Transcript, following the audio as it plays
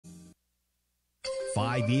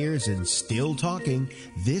5 years and still talking.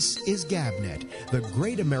 This is GabNet, the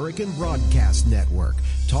Great American Broadcast Network.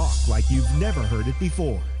 Talk like you've never heard it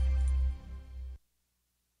before.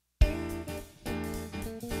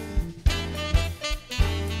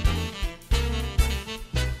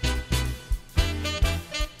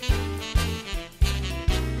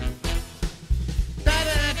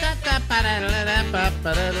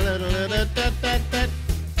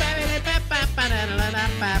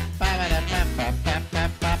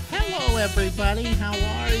 Hello, everybody. How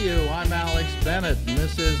are you? I'm Alex Bennett, and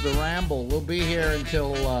this is the Ramble. We'll be here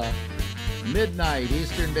until midnight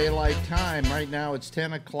Eastern Daylight Time. Right now, it's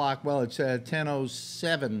 10 o'clock. Well, it's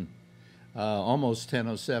 10:07, almost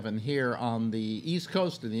 10:07 here on the East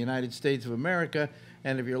Coast of the United States of America.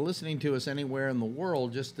 And if you're listening to us anywhere in the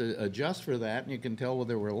world, just adjust for that, and you can tell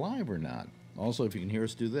whether we're live or not. Also, if you can hear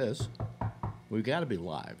us do this, we've got to be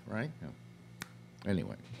live, right? Yeah.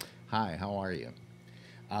 Anyway, hi, how are you?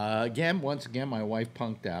 Once again, my wife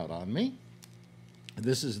punked out on me.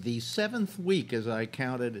 This is the 7th week, as I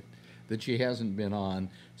counted, that she hasn't been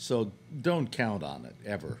on, so don't count on it,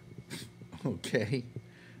 ever. Okay?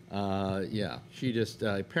 Yeah, she just,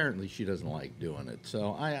 apparently she doesn't like doing it,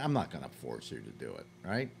 so I'm not going to force her to do it,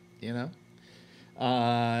 right? You know?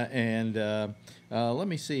 Let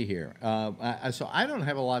me see here. So I don't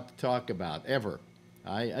have a lot to talk about, ever.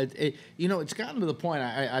 You know, it's gotten to the point,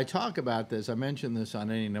 I talk about this, I mention this on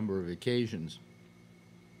any number of occasions,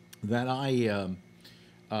 that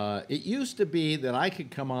it used to be that I could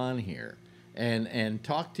come on here and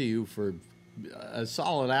talk to you for a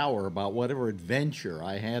solid hour about whatever adventure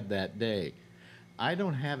I had that day. I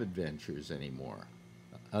don't have adventures anymore.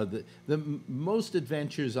 The most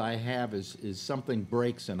adventures I have is something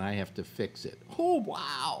breaks and I have to fix it. Oh,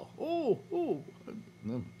 wow. Oh.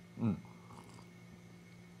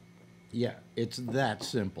 Yeah, it's that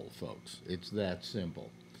simple, folks. It's that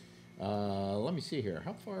simple. Let me see here.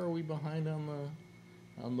 How far are we behind on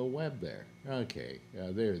the web there? Okay,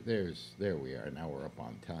 there we are. Now we're up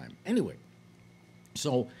on time. Anyway,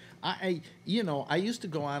 so I used to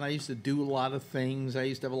go out. I used to do a lot of things. I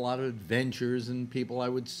used to have a lot of adventures and people I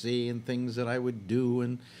would see and things that I would do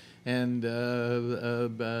and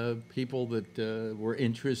people that were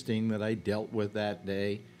interesting that I dealt with that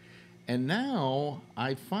day. And now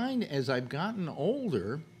I find as I've gotten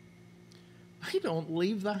older, I don't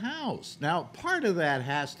leave the house. Now, part of that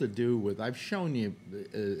has to do with, I've shown you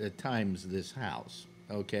at times this house,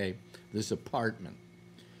 okay, this apartment.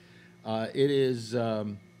 It is,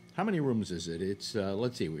 how many rooms is it? It's,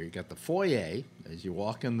 let's see, we got the foyer as you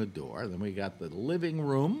walk in the door. Then we got the living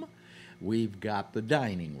room. We've got the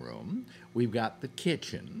dining room. We've got the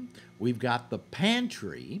kitchen. We've got the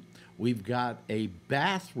pantry. We've got a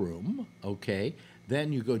bathroom, okay?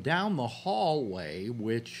 Then you go down the hallway,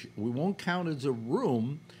 which we won't count as a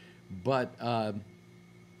room, but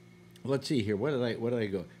let's see here. What did I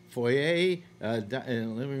go? Foyer,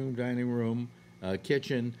 living room, dining room,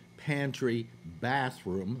 kitchen, pantry,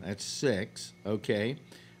 bathroom. That's 6, okay?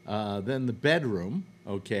 Then the bedroom,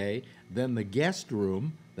 okay? Then the guest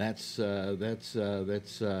room. That's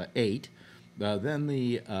 8. Then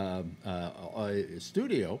the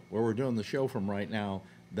studio, where we're doing the show from right now,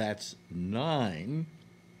 that's 9.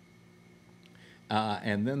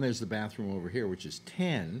 And then there's the bathroom over here, which is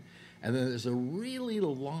 10. And then there's a really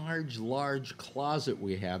large closet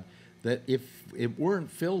we have that if it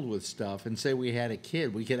weren't filled with stuff, and say we had a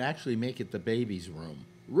kid, we could actually make it the baby's room.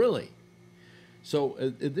 Really. So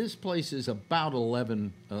this place is about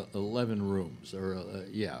 11 rooms, or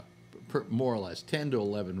more or less, 10 to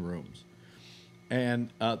 11 rooms. And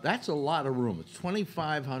that's a lot of room. It's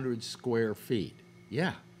 2,500 square feet.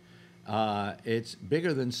 Yeah. It's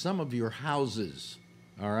bigger than some of your houses,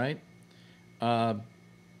 all right?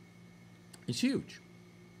 It's huge.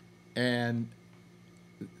 And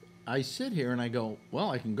I sit here and I go, well,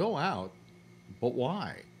 I can go out, but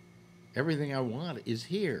why? Everything I want is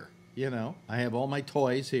here, you know? I have all my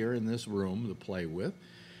toys here in this room to play with.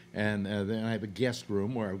 And then I have a guest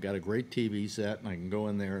room where I've got a great TV set, and I can go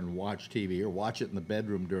in there and watch TV or watch it in the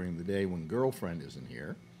bedroom during the day when girlfriend isn't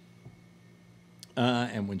here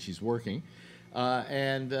and when she's working.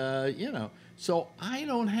 You know, so I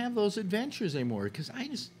don't have those adventures anymore because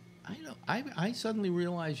I suddenly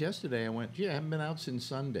realized yesterday, I went, gee, I haven't been out since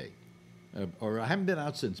Sunday. Or I haven't been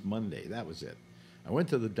out since Monday. That was it. I went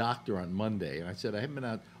to the doctor on Monday, and I said, I haven't been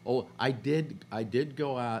out. Oh, I did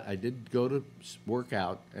go out. I did go to work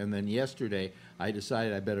out, and then yesterday I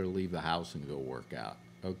decided I better leave the house and go work out,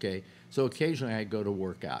 okay? So occasionally I go to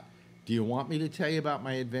work out. Do you want me to tell you about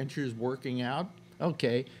my adventures working out?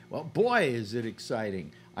 Okay. Well, boy, is it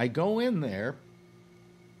exciting. I go in there,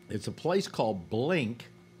 It's a place called Blink.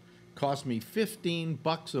 Cost me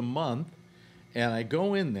 $15 a month, and I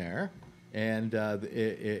go in there, and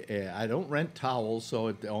I don't rent towels, so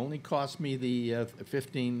it only costs me the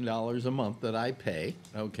 $15 a month that I pay.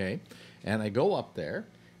 Okay, and I go up there,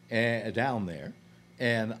 down there,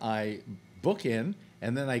 and I book in,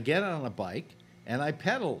 and then I get on a bike and I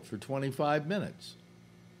pedal for 25 minutes.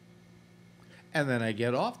 And then I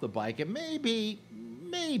get off the bike, and maybe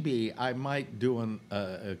I might do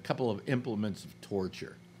a couple of implements of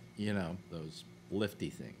torture, you know, those lifty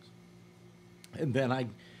things. And then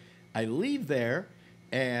I leave there,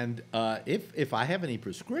 and if I have any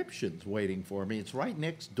prescriptions waiting for me, it's right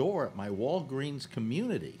next door at my Walgreens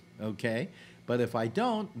community, okay? But if I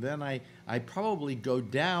don't, then I probably go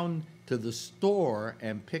down to the store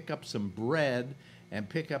and pick up some bread and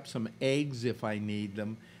pick up some eggs if I need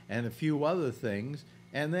them and a few other things,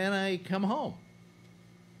 and then I come home.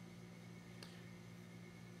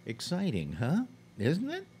 Exciting, huh? Isn't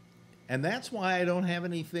it? And that's why I don't have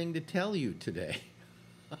anything to tell you today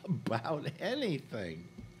about anything.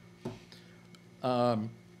 And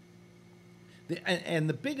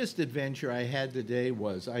the biggest adventure I had today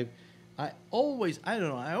was I always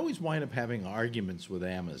wind up having arguments with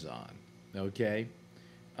Amazon, okay?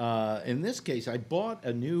 In this case, I bought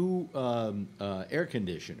a new air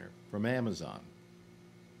conditioner from Amazon.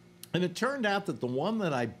 And it turned out that the one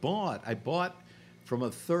that I bought from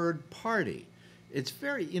a third party. It's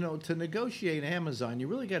very, you know, to negotiate Amazon, you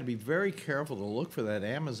really got to be very careful to look for that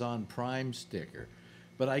Amazon Prime sticker.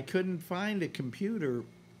 But I couldn't find a computer,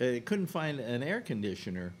 couldn't find an air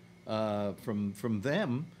conditioner from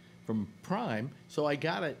them, from Prime, so I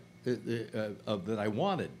got it that I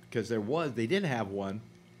wanted, because they did have one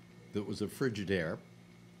that was a Frigidaire,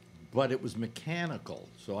 but it was mechanical,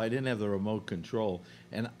 so I didn't have the remote control,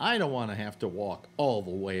 and I don't want to have to walk all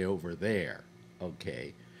the way over there,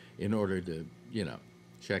 okay, in order to, you know,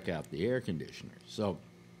 check out the air conditioner. So,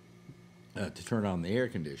 to turn on the air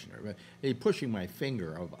conditioner. But pushing my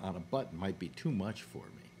finger on a button might be too much for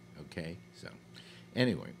me, okay? So,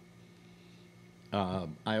 anyway,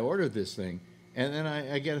 I ordered this thing, and then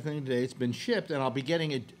I get a thing today. It's been shipped, and I'll be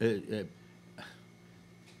getting it,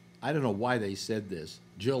 I don't know why they said this,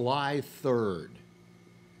 July 3rd.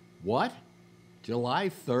 What?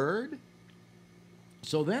 July 3rd?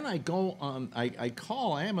 So then I go on, I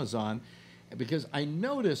call Amazon, because I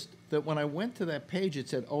noticed that when I went to that page, it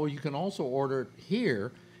said, oh, you can also order it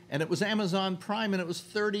here, and it was Amazon Prime, and it was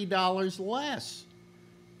 $30 less.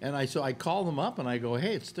 And so I call them up, and I go,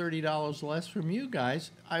 hey, it's $30 less from you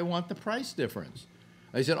guys. I want the price difference.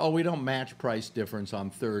 They said, oh, we don't match price difference on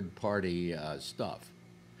third-party stuff.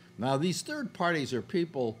 Now, these third parties are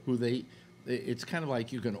people who it's kind of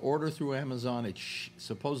like you can order through Amazon, it's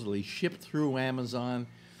supposedly shipped through Amazon,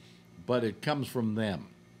 but it comes from them.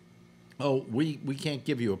 Oh, we can't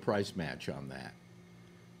give you a price match on that.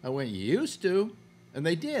 I went, you used to, and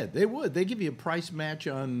they did. They would. They give you a price match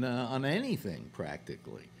on anything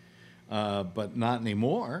practically, but not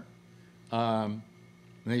anymore. And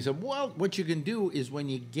they said, well, what you can do is when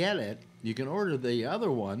you get it, you can order the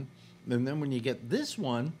other one, and then when you get this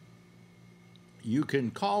one, you can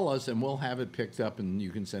call us and we'll have it picked up and you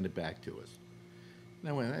can send it back to us. And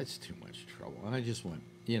I went, that's too much trouble. And I just went,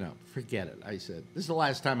 you know, forget it. I said, this is the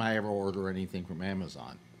last time I ever order anything from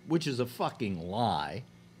Amazon, which is a fucking lie,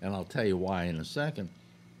 and I'll tell you why in a second.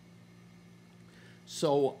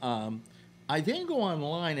 So I then go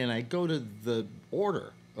online and I go to the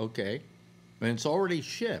order, okay, and it's already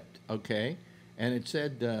shipped, okay, and it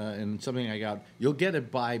said, and something I got, you'll get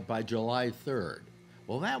it by July 3rd.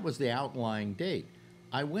 Well, that was the outlying date.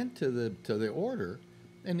 I went to the order,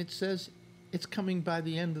 and it says it's coming by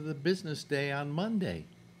the end of the business day on Monday.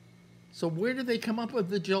 So where did they come up with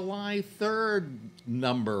the July 3rd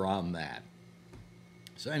number on that?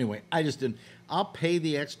 So anyway, I just didn't. I'll pay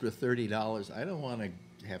the extra $30. I don't want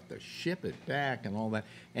to have to ship it back and all that.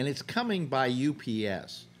 And it's coming by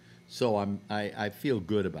UPS. So I feel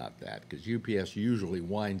good about that, because UPS usually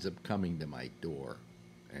winds up coming to my door.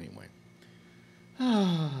 Anyway.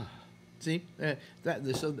 See,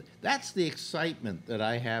 so that's the excitement that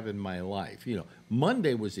I have in my life. You know,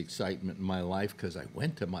 Monday was excitement in my life because I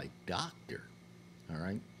went to my doctor. All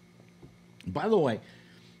right. By the way,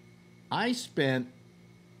 I spent,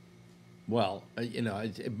 well, you know,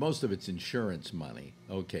 most of it's insurance money.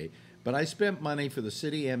 Okay. But I spent money for the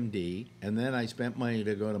city MD, and then I spent money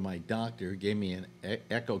to go to my doctor, gave me an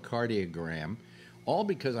echocardiogram. All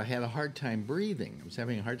because I had a hard time breathing. I was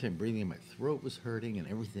having a hard time breathing, and my throat was hurting and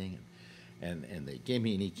everything. and they gave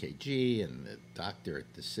me an EKG, and the doctor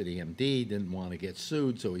at the city MD didn't want to get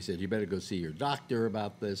sued, so he said, you better go see your doctor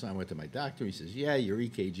about this. I went to my doctor. He says, yeah, your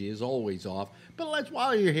EKG is always off, but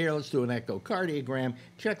while you're here, let's do an echocardiogram.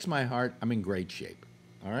 Checks my heart. I'm in great shape.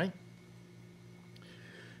 All right?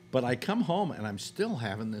 But I come home, and I'm still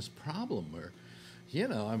having this problem where, you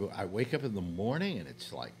know, I wake up in the morning, and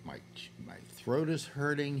it's like my throat is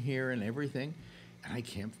hurting here and everything, and I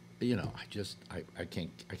can't, you know, I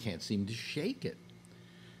can't seem to shake it.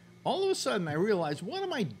 All of a sudden, I realize, what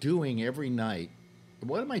am I doing every night?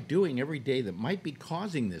 What am I doing every day that might be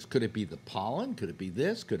causing this? Could it be the pollen? Could it be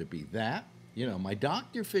this? Could it be that? You know, my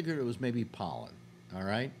doctor figured it was maybe pollen, all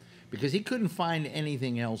right? Because he couldn't find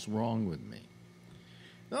anything else wrong with me.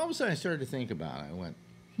 And all of a sudden, I started to think about it. I went,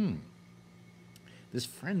 this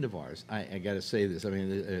friend of ours, I got to say this, I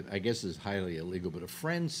mean, I guess it's highly illegal, but a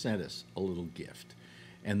friend sent us a little gift.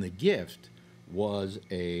 And the gift was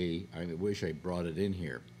I wish I brought it in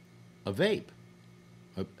here, a vape.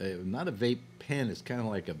 Not a vape pen, it's kind of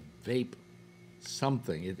like a vape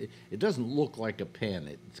something. It doesn't look like a pen,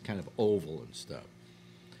 it's kind of oval and stuff.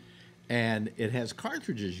 And it has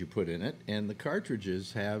cartridges you put in it, and the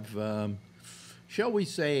cartridges have, shall we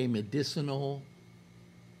say, medicinal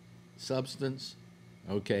substance.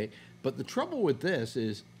 Okay, but the trouble with this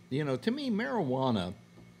is, you know, to me, marijuana,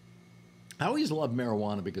 I always loved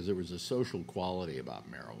marijuana because there was a social quality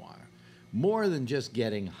about marijuana. More than just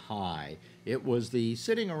getting high, it was the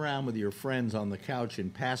sitting around with your friends on the couch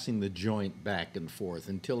and passing the joint back and forth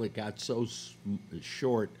until it got so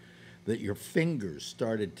short that your fingers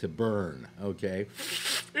started to burn, okay?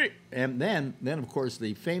 And then of course,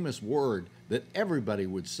 the famous word that everybody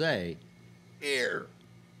would say, ear.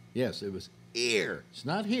 Yes, it was ear. It's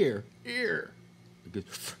not here, ear.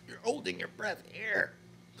 Because you're holding your breath, ear.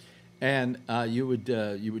 And you would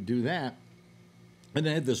do that. And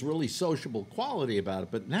it had this really sociable quality about it.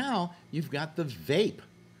 But now you've got the vape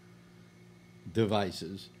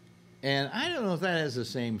devices. And I don't know if that has the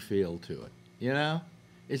same feel to it, you know?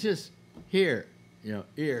 It's just here, you know,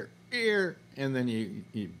 ear, ear, and then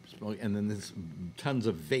you smoke, and then this tons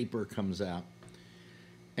of vapor comes out.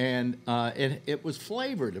 And it was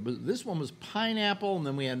flavored. This one was pineapple, and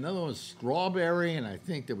then we had another one was strawberry, and I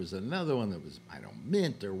think there was another one that was, I don't know,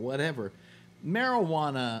 mint or whatever.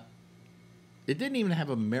 Marijuana, it didn't even have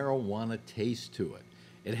a marijuana taste to it.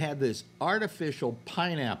 It had this artificial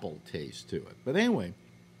pineapple taste to it. But anyway,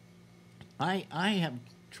 I have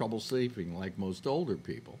trouble sleeping like most older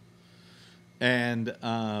people. And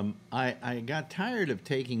I got tired of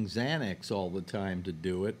taking Xanax all the time to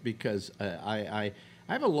do it because I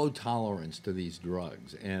have a low tolerance to these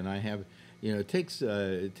drugs, and I have, you know, it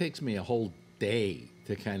takes me a whole day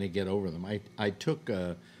to kind of get over them. I took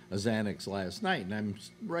a Xanax last night, and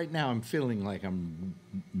right now I'm feeling like I'm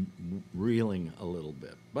reeling a little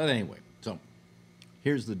bit. But anyway, so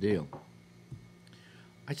here's the deal.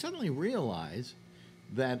 I suddenly realize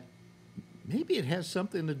that maybe it has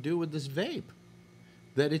something to do with this vape,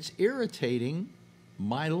 that it's irritating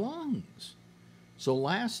my lungs. So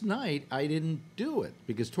last night, I didn't do it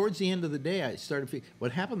because towards the end of the day, I started feeling,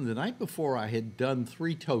 what happened the night before, I had done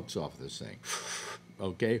 3 tokes off this thing,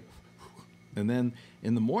 okay? And then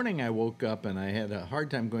in the morning, I woke up and I had a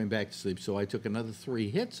hard time going back to sleep, so I took another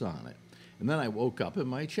 3 hits on it. And then I woke up and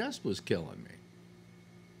my chest was killing me.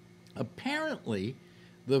 Apparently,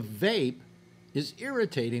 the vape is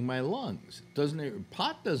irritating my lungs.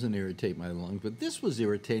 Pot doesn't irritate my lungs, but this was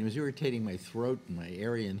irritating. It was irritating my throat and my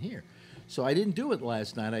area in here. So I didn't do it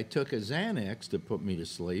last night. I took a Xanax to put me to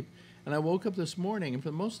sleep, and I woke up this morning, and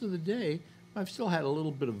for most of the day, I've still had a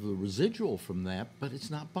little bit of the residual from that, but it's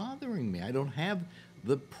not bothering me. I don't have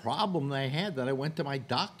the problem that I had that I went to my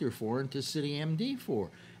doctor for and to City MD for.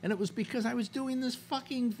 And it was because I was doing this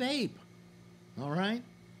fucking vape. All right?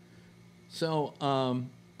 So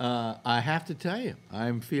I have to tell you,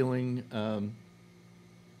 I'm feeling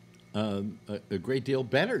a great deal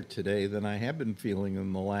better today than I have been feeling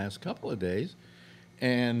in the last couple of days.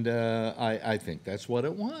 And I think that's what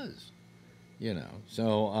it was, you know.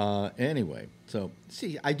 So anyway, so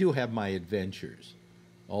see, I do have my adventures,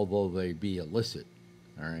 although they be illicit,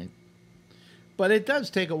 all right? But it does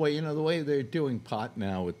take away, you know, the way they're doing pot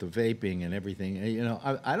now with the vaping and everything. You know,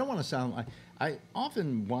 I don't want to sound like, I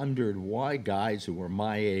often wondered why guys who were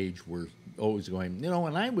my age were always going, you know,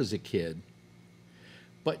 when I was a kid.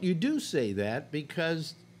 But you do say that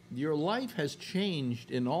because your life has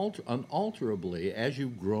changed unalterably as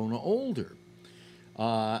you've grown older.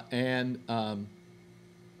 And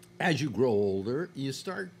as you grow older, you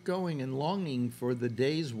start going and longing for the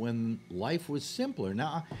days when life was simpler.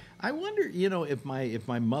 Now, I wonder, if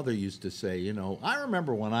my mother used to say, I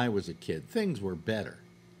remember when I was a kid, things were better,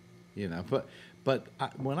 when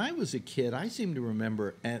I was a kid, I seem to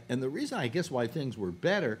remember, and the reason I guess why things were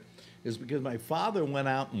better is because my father went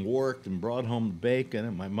out and worked and brought home bacon,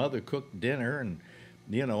 and my mother cooked dinner, and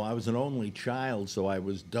I was an only child, so I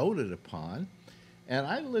was doted upon. And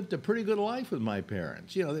I lived a pretty good life with my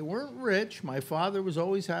parents. They weren't rich. My father was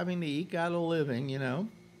always having to eke out a living,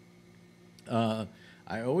 I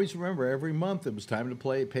always remember every month it was time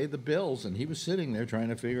to pay the bills, and he was sitting there trying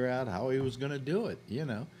to figure out how he was going to do it,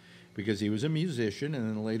 because he was a musician, and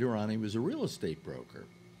then later on he was a real estate broker.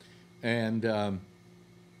 And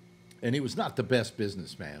he was not the best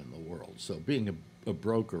businessman in the world, so being a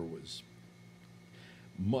broker was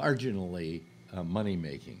marginally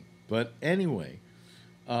money-making. But anyway...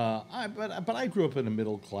 But I grew up in a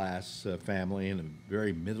middle-class family in a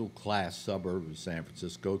very middle-class suburb of San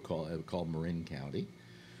Francisco called Marin County,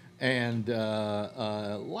 and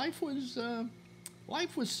life was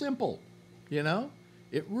simple,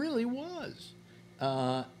 It really was,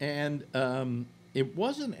 and it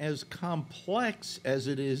wasn't as complex as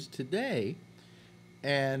it is today,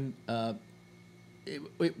 and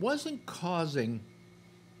it wasn't causing.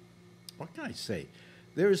 What can I say?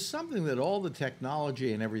 There is something that all the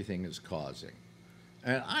technology and everything is causing.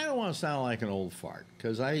 And I don't want to sound like an old fart,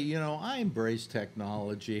 because I embrace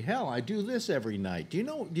technology. Hell, I do this every night. Do you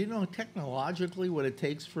know technologically what it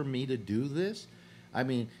takes for me to do this? I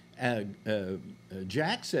mean,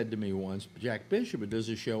 Jack said to me once, Jack Bishop, who does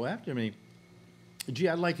a show after me, gee,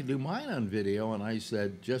 I'd like to do mine on video. And I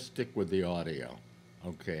said, just stick with the audio,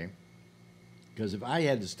 okay? Because if I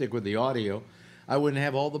had to stick with the audio, I wouldn't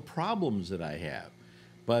have all the problems that I have.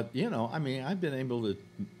 But, I've been able to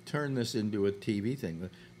turn this into a TV thing.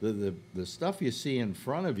 The stuff you see in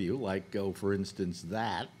front of you, like, for instance,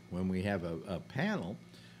 that, when we have a panel,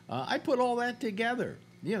 I put all that together.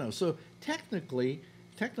 So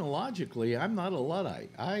technologically, I'm not a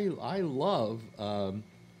Luddite. I love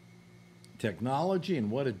technology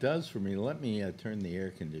and what it does for me. Let me turn the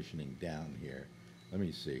air conditioning down here. Let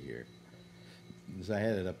me see here. Because I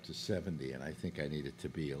had it up to 70, and I think I need it to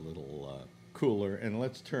be a little... cooler, and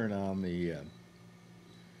let's turn on the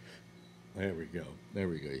there we go,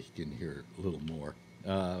 you can hear a little more.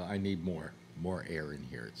 I need more air in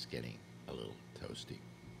here. It's getting a little toasty.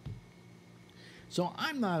 So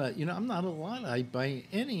I'm not a Luddite by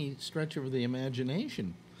any stretch of the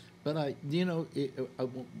imagination, but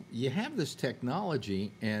you have this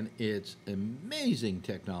technology, and it's amazing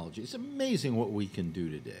technology. It's amazing what we can do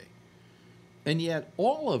today, and yet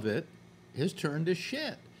all of it has turned to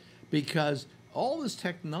shit. Because all this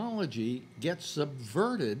technology gets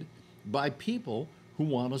subverted by people who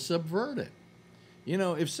want to subvert it.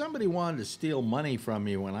 If somebody wanted to steal money from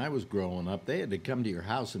you when I was growing up, they had to come to your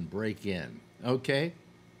house and break in, okay?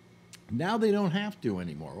 Now they don't have to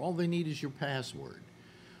anymore. All they need is your password.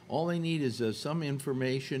 All they need is some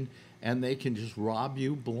information, and they can just rob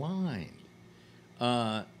you blind.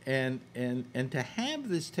 And to have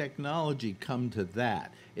this technology come to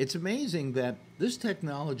that, it's amazing that this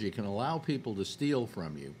technology can allow people to steal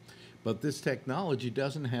from you, but this technology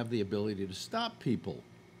doesn't have the ability to stop people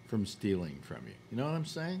from stealing from you. You know what I'm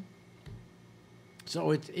saying?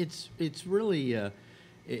 So it's really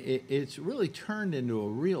turned into a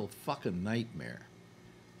real fucking nightmare,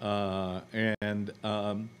 and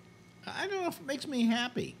I don't know if it makes me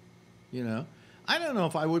happy, I don't know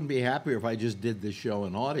if I wouldn't be happier if I just did this show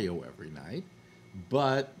in audio every night,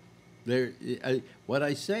 but what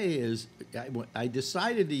I say is I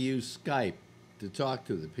decided to use Skype to talk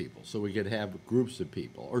to the people so we could have groups of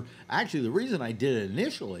people. Or actually, the reason I did it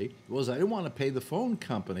initially was I didn't want to pay the phone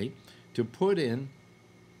company to put in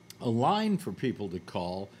a line for people to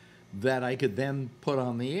call that I could then put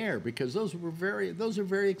on the air, because those are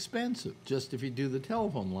very expensive, just if you do the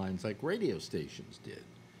telephone lines like radio stations did.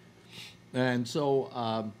 And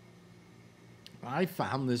so I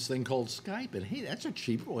found this thing called Skype, and hey, that's a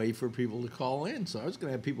cheap way for people to call in. So I was going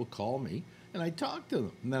to have people call me, and I talk to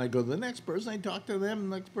them. And then I go to the next person, I talk to them,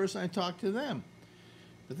 and the next person, I talk to them.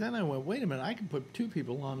 But then I went, wait a minute, I can put 2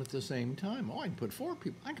 people on at the same time. Oh, I can put 4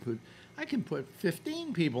 people. I can put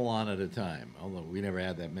 15 people on at a time, although we never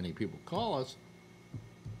had that many people call us.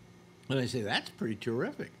 And I say, that's pretty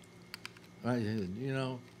terrific. I said,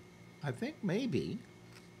 I think maybe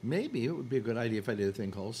it would be a good idea if I did a thing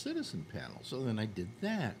called Citizen Panel. So then I did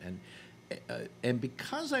that. And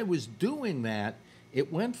because I was doing that,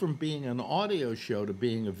 it went from being an audio show to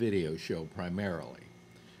being a video show primarily.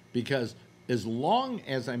 Because as long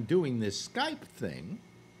as I'm doing this Skype thing,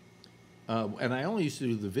 and I only used to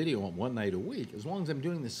do the video on one night a week. As long as I'm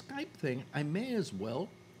doing the Skype thing, I may as well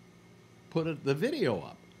put the video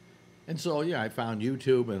up. And so, yeah, I found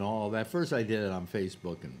YouTube and all of that. First, I did it on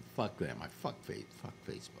Facebook, and fuck them. Fuck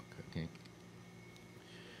Facebook, okay?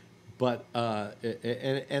 But,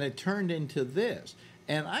 and it turned into this.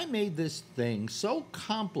 And I made this thing so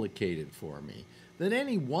complicated for me that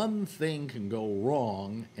any one thing can go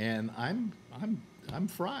wrong, and I'm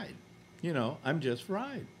fried. You know, I'm just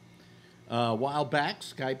fried. A while back,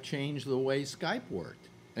 Skype changed the way Skype worked.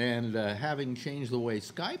 And having changed the way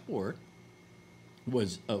Skype worked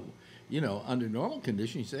was, you know, under normal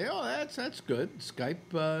conditions, you say, oh, that's good.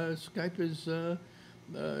 Skype is,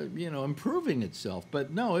 you know, improving itself.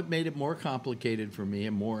 But no, it made it more complicated for me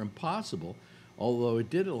and more impossible, although it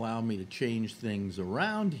did allow me to change things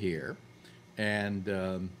around here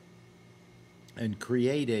and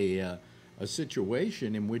create a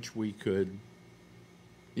situation in which we could,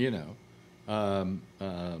 you know,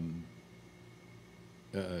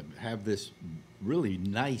 have this really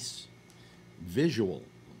nice visual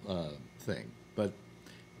thing. But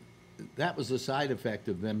that was a side effect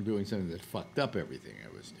of them doing something that fucked up everything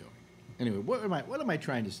I was doing. Anyway, what am I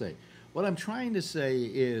trying to say? What I'm trying to say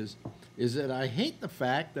is that I hate the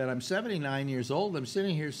fact that I'm 79 years old. I'm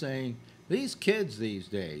sitting here saying, these kids these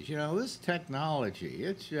days, you know, this technology,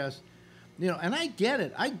 it's just, you know, and I get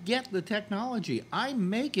it. I get the technology. I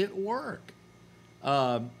make it work.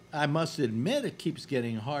 I must admit it keeps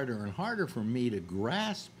getting harder and harder for me to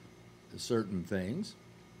grasp certain things,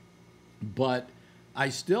 but I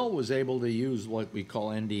still was able to use what we call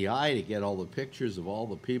NDI to get all the pictures of all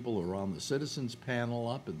the people who are on the citizens panel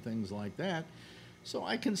up and things like that, so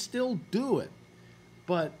I can still do it.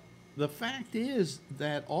 But the fact is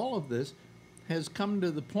that all of this has come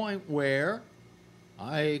to the point where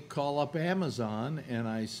I call up Amazon and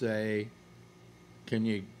I say, can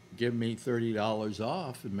you give me $30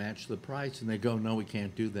 off and match the price? And they go, no, we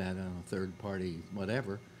can't do that on a third party,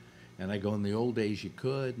 whatever. And I go, in the old days you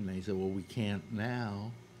could. And they said, well, we can't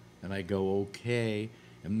now. And I go, okay.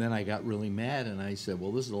 And then I got really mad and I said,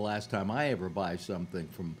 well, this is the last time I ever buy something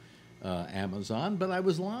from Amazon. But I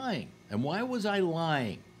was lying. And why was I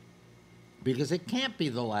lying? Because it can't be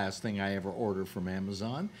the last thing I ever order from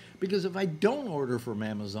Amazon. Because if I don't order from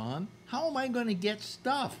Amazon, how am I going to get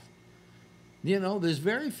stuff? You know, there's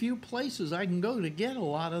very few places I can go to get a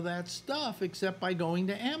lot of that stuff except by going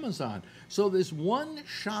to Amazon. So this one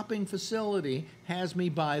shopping facility has me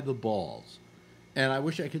by the balls. And I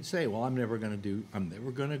wish I could say, well, I'm never going to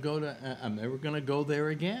go there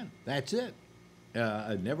again. That's it.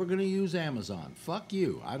 I'm never going to use Amazon. Fuck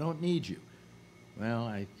you. I don't need you. Well,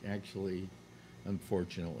 I actually,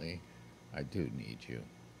 unfortunately, I do need you.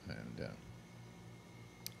 And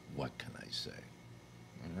what can I say?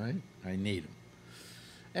 All right, I need them.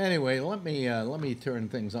 Anyway, let me turn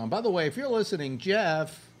things on. By the way, if you're listening,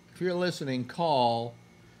 Jeff, if you're listening, call.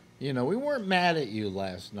 You know, we weren't mad at you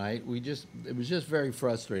last night. It was just very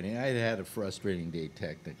frustrating. I had a frustrating day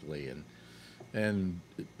technically, and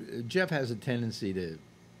Jeff has a tendency to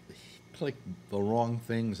click the wrong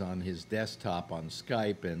things on his desktop on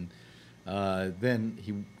Skype, and then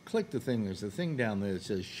he clicked the thing. There's a thing down there that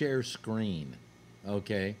says share screen,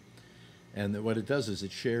 okay? And what it does is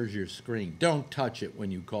it shares your screen. Don't touch it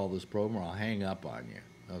when you call this program or I'll hang up on you,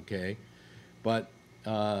 okay? But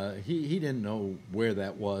he didn't know where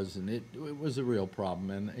that was, and it was a real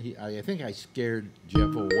problem. And I think I scared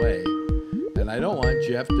Jeff away, and I don't want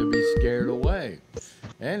Jeff to be scared away.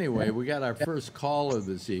 Anyway, we got our first caller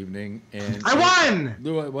this evening, and I won.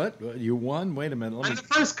 What? You won? Wait a minute. I'm the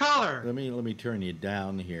first caller. Let me turn you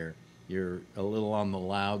down here. You're a little on the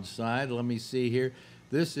loud side. Let me see here.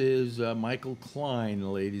 This is Michael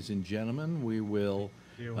Klein, ladies and gentlemen. We will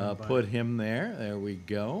put him there. There we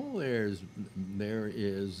go. There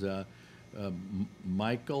is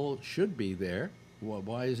Michael should be there. Well,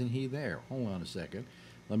 why isn't he there? Hold on a second.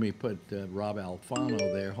 Let me put Rob Alfano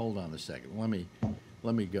there. Hold on a second.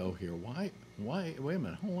 Let me go here. Why? Wait a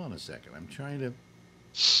minute. Hold on a second. I'm trying to.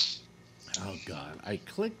 Oh God! I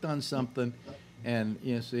clicked on something, and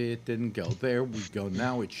you see it didn't go. There we go.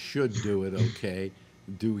 Now it should do it. Okay.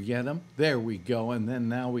 Do we get him? There we go. And then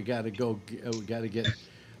now we got to go. We got to get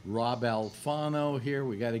Rob Alfano here.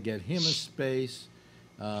 We got to get him a space.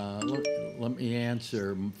 Let me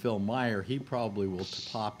answer Phil Meyer. He probably will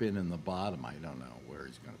pop in the bottom. I don't know where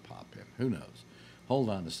he's going to pop in. Who knows? Hold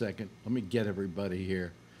on a second. Let me get everybody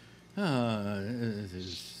here.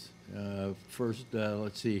 First,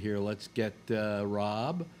 let's see here. Let's get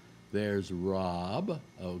Rob. There's Rob.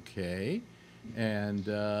 Okay. And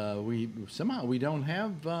we don't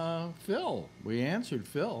have Phil. We answered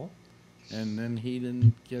Phil. and then he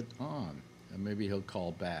didn't get on. Maybe he'll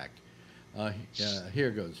call back.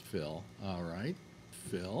 Here goes Phil. All right,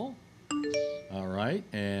 Phil. All right,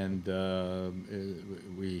 and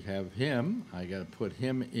we have him. I got to put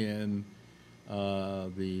him in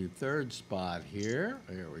the third spot here.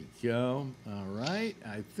 There we go. All right,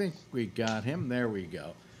 I think we got him. There we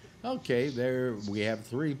go. Okay, there we have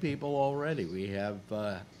 3 people already. We have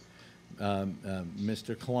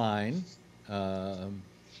Mr. Klein,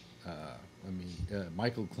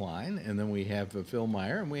 Michael Klein, and then we have Phil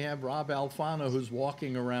Meyer, and we have Rob Alfano, who's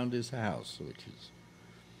walking around his house, which is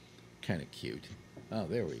kind of cute. Oh,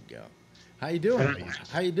 there we go. How you doing?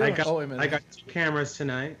 How you doing? I got 2 cameras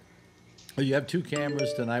tonight. Oh, you have 2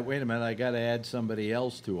 cameras tonight. Wait a minute, I got to add somebody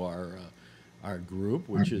else to our group,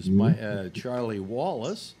 which is Charlie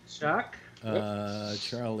Wallace. Chuck.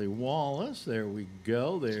 Charlie Wallace. There we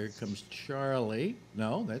go. There comes Charlie.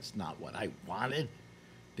 No, that's not what I wanted.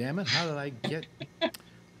 Damn it! How did I get?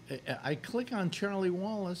 I click on Charlie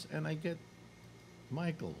Wallace and I get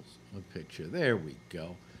Michael's picture. There we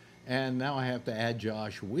go. And now I have to add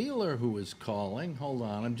Josh Wheeler, who is calling. Hold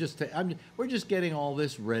on, we're just getting all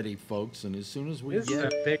this ready, folks. And as soon as we as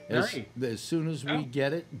soon as we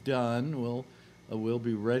get it done, we'll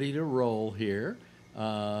be ready to roll here.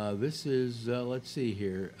 This is let's see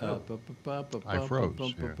here. I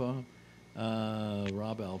froze.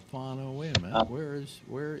 Rob Alfano. Wait a minute. Where is?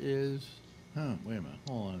 Wait a minute.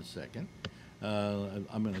 Hold on a second.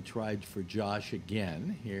 I'm going to try for Josh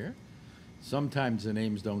again here. Sometimes the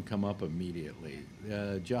names don't come up immediately.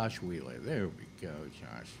 Josh Wheeler. There we go.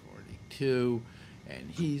 Josh 42, and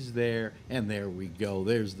he's there. And there we go.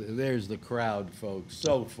 There's the crowd, folks.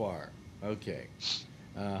 So far. Okay.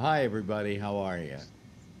 Hi everybody. How are you?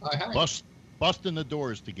 Hi. Busting the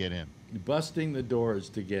doors to get in. Busting the doors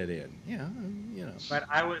to get in. Yeah, you know. But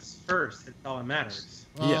I was first. It's all that matters.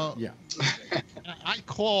 Yeah. I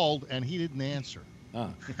called and he didn't answer.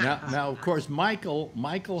 Now, of course, Michael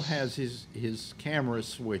has his camera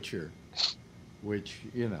switcher, which,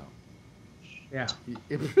 you know. Yeah.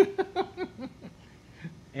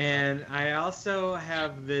 And I also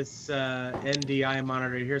have this NDI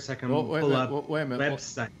monitor here, so I can pull up wait a minute.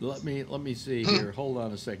 websites. Let me see here. Hold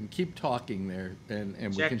on a second. Keep talking there, and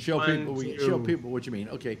we Check can show 1, people. We 2. can show people what you mean.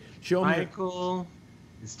 Okay, show me. Michael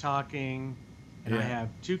is talking, and I have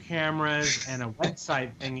 2 cameras and a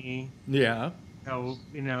website thingy. Yeah. So,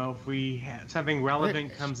 you know, if we have something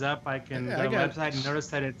relevant comes up, I can go to the website and notice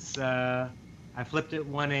that it's, I flipped it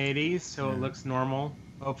 180, so it looks normal,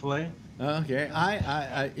 hopefully. Okay,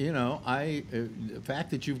 the fact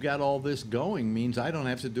that you've got all this going means I don't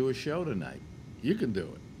have to do a show tonight. You can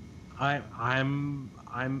do it. As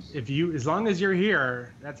long as you're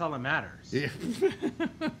here, that's all that matters. Yeah.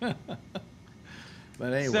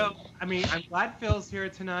 But anyway. So, I mean, I'm glad Phil's here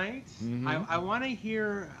tonight. Mm-hmm. I want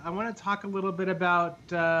to talk a little bit about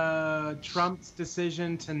Trump's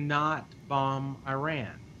decision to not bomb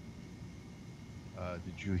Iran.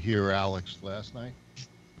 Did you hear Alex last night?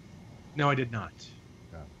 No, I did not.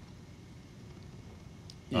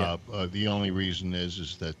 Yeah. The only reason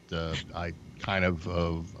is that I kind of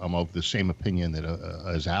I'm of the same opinion that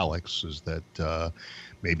as Alex, is that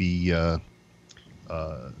maybe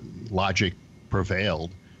logic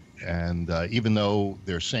prevailed, and even though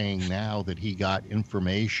they're saying now that he got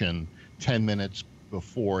information 10 minutes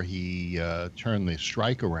before he turned the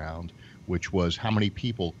strike around, which was how many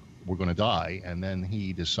people were going to die, and then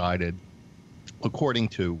he decided, according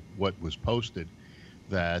to what was posted,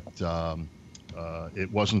 that it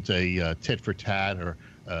wasn't a tit for tat or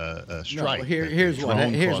a strike. No, here's what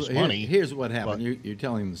happened. You're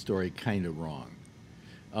telling the story kind of wrong.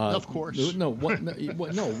 Of course.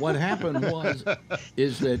 What happened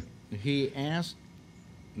is that he asked,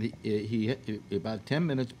 he about 10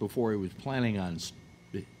 minutes before he was planning on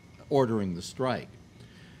ordering the strike,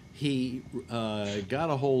 he got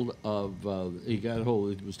a hold of, he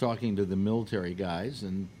was talking to the military guys,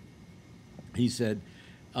 and he said,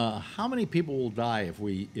 how many people will die if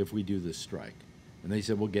we do this strike? And they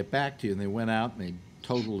said, we'll get back to you. And they went out and they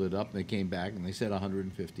totaled it up, and they came back and they said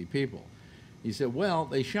 150 people. He said, well,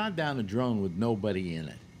 they shot down a drone with nobody in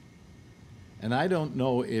it. And I don't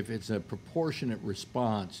know if it's a proportionate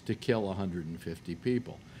response to kill 150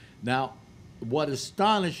 people. Now, what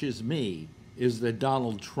astonishes me is that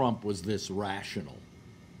Donald Trump was this rational.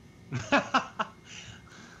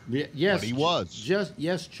 Yes, but he was.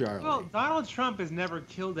 Yes, Charlie. Well, Donald Trump has never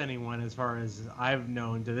killed anyone, as far as I've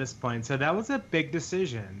known to this point. So that was a big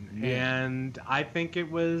decision, and I think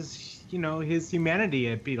it was, his humanity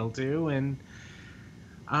it appealed to, and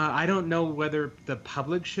I don't know whether the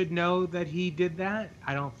public should know that he did that.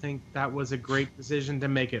 I don't think that was a great decision to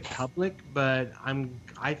make it public, but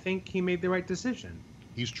I think he made the right decision.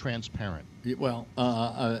 He's transparent. Well,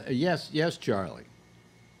 yes, Charlie.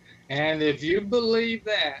 And if you believe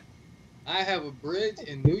that, I have a bridge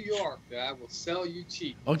in New York that I will sell you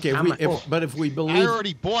cheap. Okay, but if we believe... I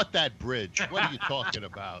already bought that bridge. What are you talking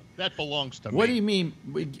about? That belongs to me. What do you mean?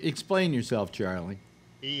 Explain yourself, Charlie.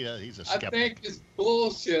 He's a skeptic. I think it's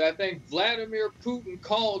bullshit. I think Vladimir Putin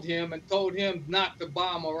called him and told him not to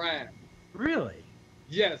bomb Iran. Really?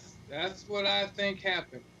 Yes, that's what I think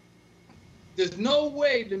happened. There's no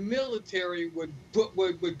way the military would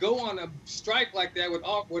go on a strike like that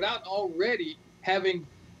without already having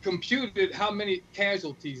computed how many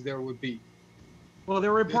casualties there would be. Well,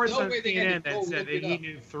 there were reports on CNN that said that he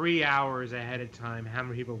knew 3 hours ahead of time how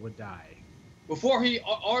many people would die. Before he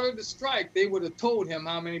ordered the strike, they would have told him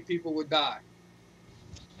how many people would die.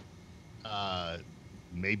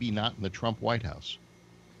 Maybe not in the Trump White House.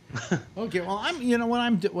 Okay, well,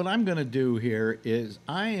 what I'm going to do here is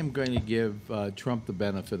I am going to give Trump the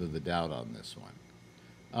benefit of the doubt on this one.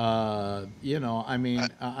 I'm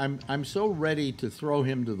so ready to throw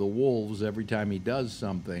him to the wolves every time he does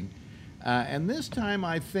something. And this time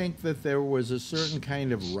I think that there was a certain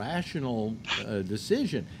kind of rational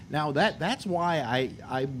decision. Now, that's why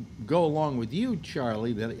I go along with you,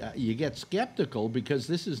 Charlie, that you get skeptical because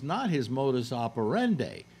this is not his modus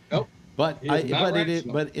operandi. Nope. But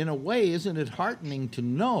in a way, isn't it heartening to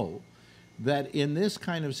know that in this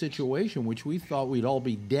kind of situation, which we thought we'd all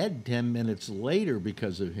be dead 10 minutes later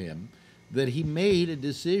because of him, that he made a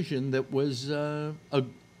decision that was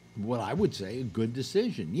what I would say a good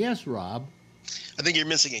decision. Yes, Rob? I think you're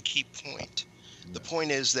missing a key point. The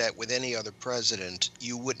point is that with any other president,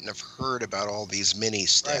 you wouldn't have heard about all these mini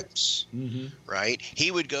steps, right?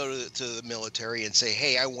 He would go to the military and say,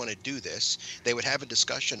 "Hey, I want to do this." They would have a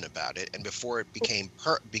discussion about it, and before it became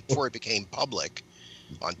public,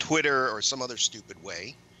 on Twitter or some other stupid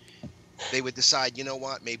way, they would decide, you know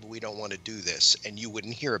what, maybe we don't want to do this, and you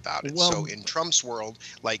wouldn't hear about it. So in Trump's world,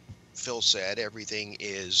 like Phil said, everything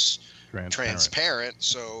is transparent.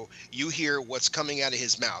 So you hear what's coming out of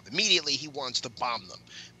his mouth. Immediately he wants to bomb them.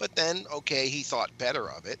 But then, okay, he thought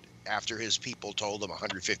better of it after his people told him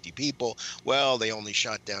 150 people, well, they only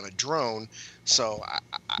shot down a drone. So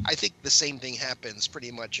I think the same thing happens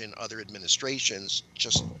pretty much in other administrations,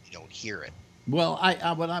 just you don't hear it. Well,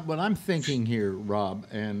 what I'm thinking here, Rob,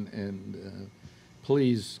 and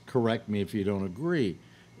please correct me if you don't agree,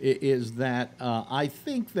 is that I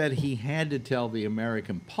think that he had to tell the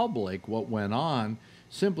American public what went on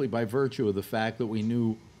simply by virtue of the fact that we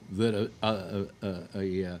knew that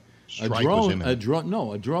a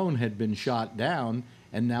drone had been shot down,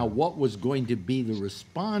 and now what was going to be the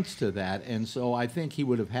response to that. And so I think he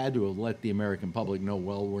would have had to have let the American public know,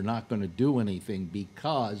 well, we're not going to do anything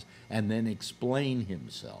because, and then explain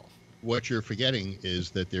himself. What you're forgetting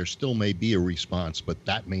is that there still may be a response, but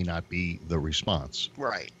that may not be the response.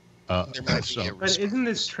 Right. There might be a response. But isn't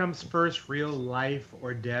this Trump's first real life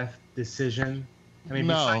or death decision? I mean,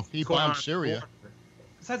 no, he bombed Syria.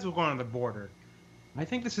 Besides what's going on the border, I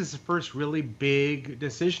think this is the first really big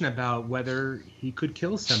decision about whether he could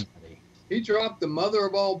kill somebody. He dropped the mother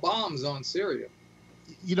of all bombs on Syria.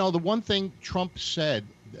 You know, the one thing Trump said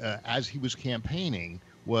as he was campaigning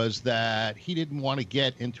was that he didn't want to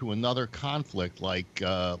get into another conflict like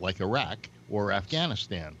Iraq or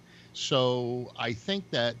Afghanistan. So I think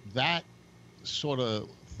that sort of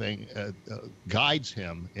thing guides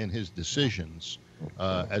him in his decisions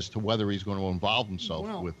as to whether he's going to involve himself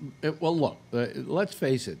with. Well, look, let's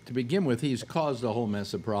face it. To begin with, he's caused a whole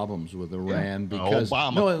mess of problems with Iran because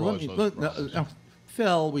Obama.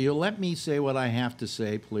 Phil, will you let me say what I have to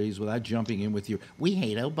say, please, without jumping in with your "we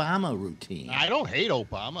hate Obama" routine? I don't hate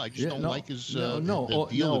Obama. I just don't like his deal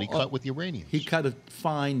that he cut with the Iranians. He cut a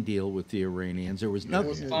fine deal with the Iranians. There was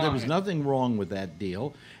nothing wrong with that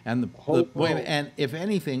deal, and and if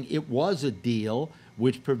anything, it was a deal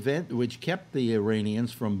which kept the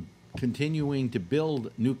Iranians from continuing to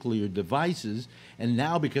build nuclear devices. And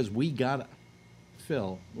now, because we got,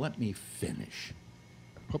 Phil, let me finish.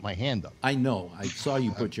 Put my hand up. I know. I saw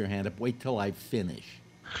you put your hand up. Wait till I finish.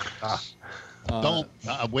 Don't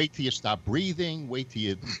wait till you stop breathing. Wait till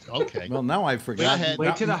you. Okay. Well, now I've forgotten.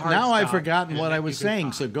 Wait till the heart now stops. I've forgotten what I was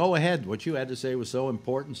saying. So go ahead. What you had to say was so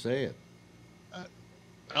important. Say it.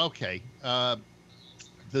 Okay. The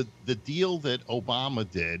deal that Obama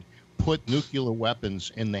did put nuclear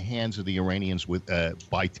weapons in the hands of the Iranians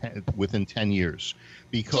within 10 years,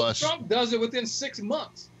 because Trump does it within 6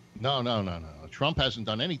 months. No. Trump hasn't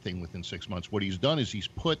done anything within 6 months. What he's done is he's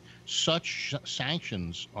put such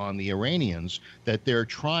sanctions on the Iranians that they're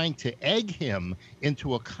trying to egg him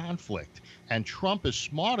into a conflict. And Trump is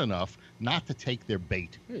smart enough not to take their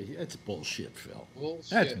bait. Hey, that's bullshit, Phil. Bullshit.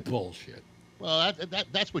 That's bullshit. Well,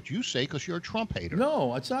 that's what you say because you're a Trump hater.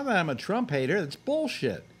 No, it's not that I'm a Trump hater. It's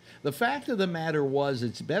bullshit. The fact of the matter was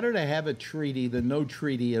it's better to have a treaty than no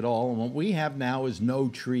treaty at all. And what we have now is no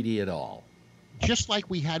treaty at all. Just like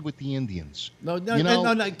we had with the Indians. No.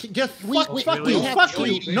 Just fuck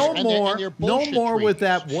you. No more with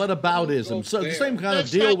that whataboutism. So the same kind of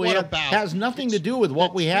deal we have has nothing to do with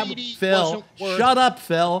what we have. Phil, shut up,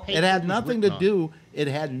 Phil. It had nothing to do. It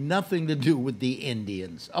had nothing to do with the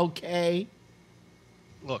Indians. Okay.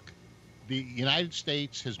 Look, the United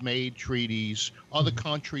States has made treaties. Other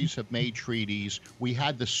countries have made treaties. We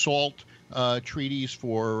had the SALT treaties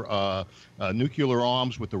for nuclear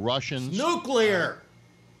arms with the Russians. Nuclear.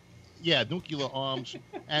 Yeah, nuclear arms.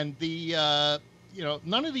 And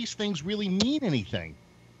none of these things really mean anything.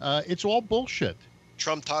 It's all bullshit.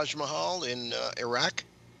 Trump Taj Mahal in Iraq.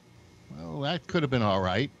 Well, that could have been all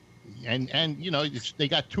right. And they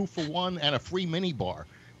got 2 for 1 and a free mini bar,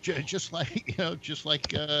 just like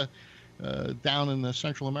down in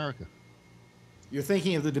Central America. You're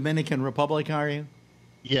thinking of the Dominican Republic, are you?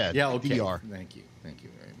 Yeah, okay. DR. Thank you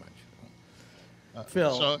very much.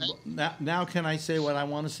 Phil, now can I say what I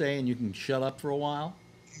want to say and you can shut up for a while?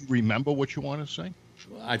 Remember what you want to say?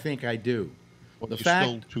 I think I do. Well, you're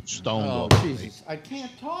still too stoned. Oh, Jesus. I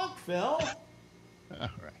can't talk, Phil. All right.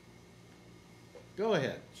 Go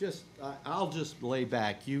ahead. I'll just lay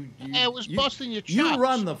back. You busting your chops. You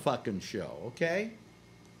run the fucking show, okay?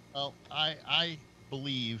 Well, I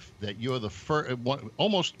believe that you're the first,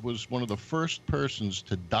 almost was one of the first persons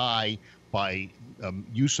to die by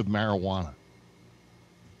use of marijuana.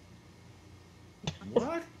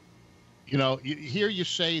 What? Here you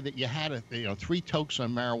say that you had 3 tokes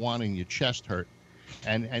on marijuana and your chest hurt,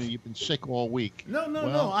 and you've been sick all week.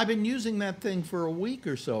 No. I've been using that thing for a week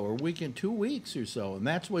or so, or 2 weeks or so, and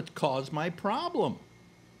that's what caused my problem.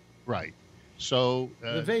 Right. So,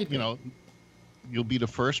 the vaping. You'll be the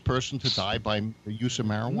first person to die by the use of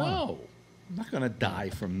marijuana. No, I'm not going to die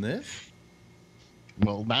from this.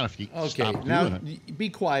 Well, not if you stop doing it. Be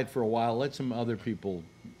quiet for a while. Let some other people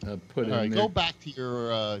put in there. Go back to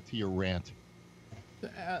your rant.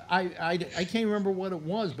 I can't remember what it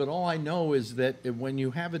was, but all I know is that when you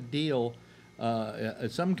have a deal,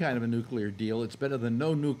 some kind of a nuclear deal, it's better than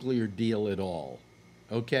no nuclear deal at all.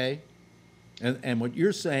 Okay? And what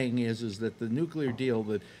you're saying is that the nuclear deal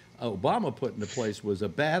that Obama put into place was a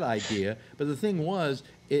bad idea, but the thing was,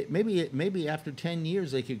 maybe after 10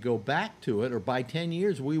 years they could go back to it, or by 10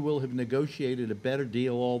 years we will have negotiated a better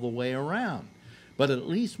deal all the way around. But at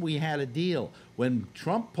least we had a deal. When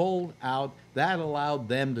Trump pulled out, that allowed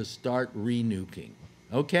them to start re-nuking.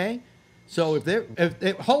 Okay? So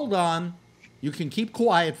if hold on, you can keep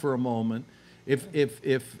quiet for a moment. If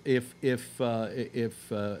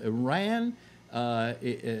Iran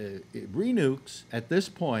it renukes at this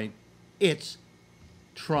point, it's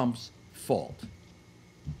Trump's fault.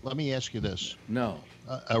 Let me ask you this. No.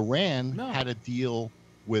 Iran had a deal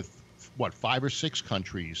with, 5 or 6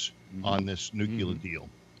 countries on this nuclear deal.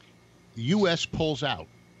 The U.S. pulls out.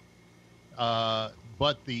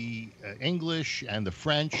 But the English and the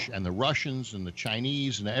French and the Russians and the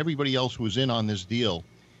Chinese and everybody else who was in on this deal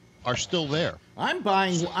are still there. I'm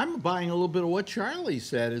buying a little bit of what Charlie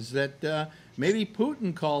said, is that maybe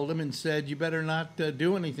Putin called him and said, you better not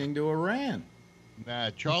do anything to Iran.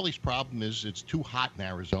 Charlie's problem is it's too hot in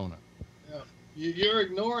Arizona. You're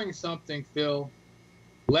ignoring something, Phil.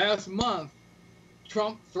 Last month,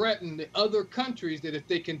 Trump threatened the other countries that if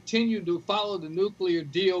they continue to follow the nuclear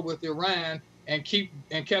deal with Iran and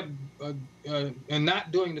kept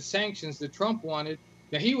not doing the sanctions that Trump wanted,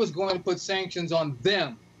 that he was going to put sanctions on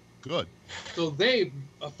them. Good. So they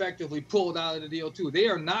effectively pulled out of the deal too. They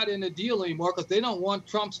are not in the deal anymore because they don't want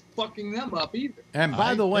Trump fucking them up either. And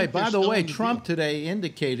by the way, Trump today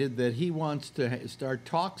indicated that he wants to start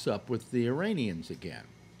talks up with the Iranians again.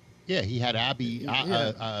 Yeah, he had Abe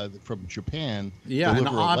from Japan. Yeah,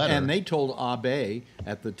 deliver a letter. And they told Abe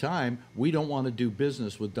at the time, we don't want to do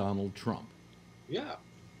business with Donald Trump. Yeah.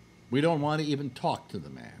 We don't want to even talk to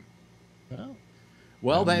the man.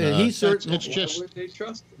 Well, he certainly. It's just they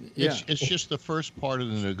trust him. It's just the first part of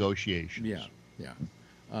the negotiations. Yeah.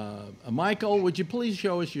 Michael, would you please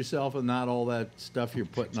show us yourself and not all that stuff you're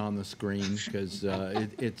putting on the screen, because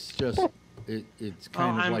it's just it's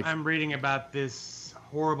kind of like. I'm reading about this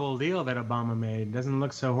horrible deal that Obama made. It doesn't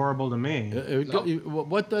look so horrible to me.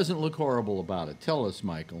 What doesn't look horrible about it? Tell us,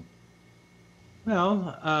 Michael.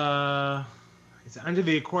 Well, it's under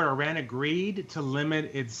the accord, Iran agreed to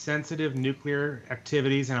limit its sensitive nuclear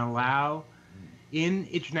activities and allow in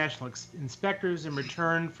international inspectors in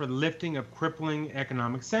return for the lifting of crippling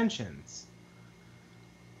economic sanctions.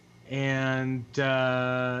 And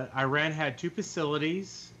Iran had 2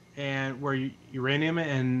 facilities and where uranium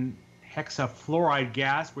and hexafluoride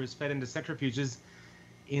gas was fed into centrifuges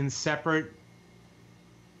in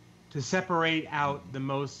to separate out the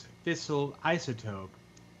most fissile isotope.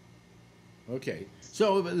 Okay.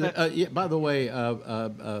 So, yeah, by the way,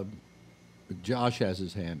 Josh has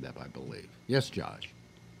his hand up, I believe. Yes, Josh.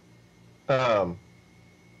 Well,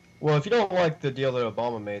 if you don't like the deal that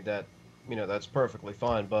Obama made, that's perfectly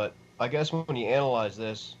fine. But I guess when you analyze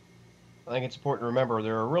this, I think it's important to remember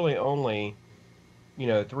there are really only,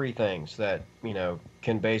 3 things that,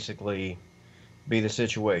 can basically be the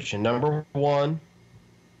situation. Number 1,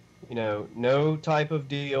 no type of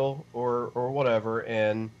deal or whatever,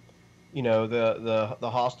 and the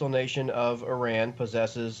hostile nation of Iran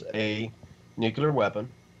possesses a nuclear weapon.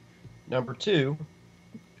 Number 2,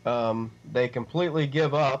 they completely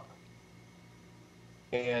give up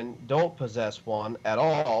and don't possess one at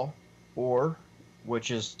all, or,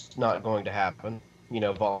 which is not going to happen,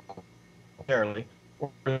 voluntarily.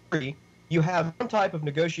 Or 3, you have some type of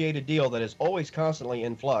negotiated deal that is always constantly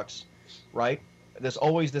in flux, right? There's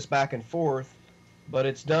always this back and forth, but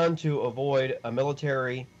it's done to avoid a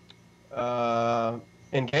military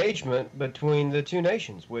engagement between the 2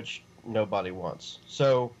 nations, which nobody wants.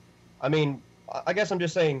 So, I mean, I guess I'm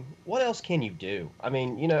just saying, what else can you do? I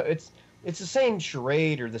mean, it's the same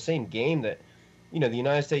charade or the same game that, the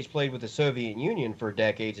United States played with the Soviet Union for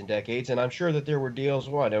decades and decades, and I'm sure that there were deals,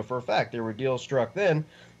 well, I know for a fact there were deals struck then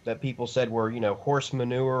that people said were, horse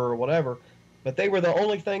manure or whatever, but they were the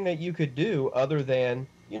only thing that you could do other than,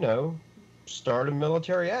 start a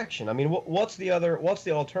military action. I mean, what's the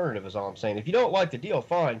alternative is all I'm saying. If you don't like the deal,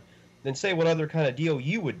 fine, then say what other kind of deal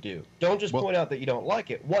you would do. Don't just point out that you don't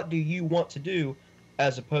like it. What do you want to do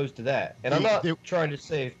as opposed to that? And I'm not trying to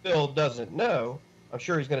say Phil doesn't know. I'm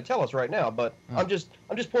sure he's going to tell us right now, but I'm just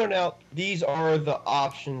pointing out these are the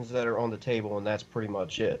options that are on the table, and that's pretty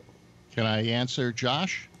much it. Can I answer,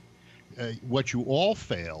 Josh? What you all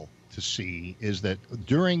fail to see is that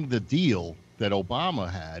during the deal that Obama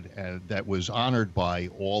had, and that was honored by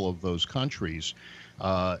all of those countries,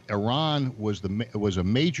 Iran was a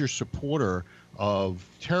major supporter of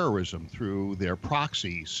terrorism through their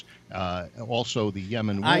proxies. Also, the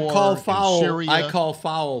Yemen war. I call foul. Syria. I call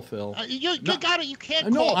foul, Phil. You got it. You can't.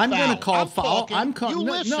 No, call I'm foul. going to call foul. I'm calling. You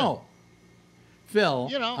listen. No, Phil.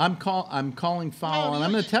 I'm calling foul, and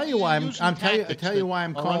I'm going to tell you why. I'm tell you why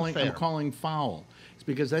I'm calling foul. It's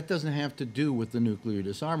because that doesn't have to do with the nuclear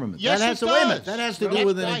disarmament. Yes, that has it to, does. wait a minute. That has to do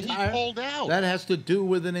with an entire. He pulled out. That has to do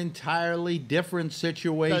with an entirely different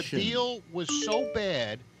situation. The deal was so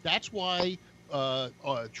bad. That's why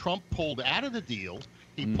Trump pulled out of the deal.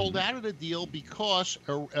 He pulled out of the deal because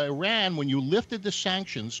Iran, when you lifted the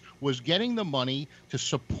sanctions, was getting the money to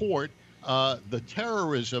support the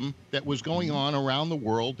terrorism that was going on around the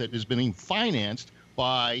world that is being financed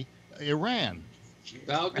by Iran.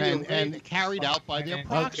 And carried out by their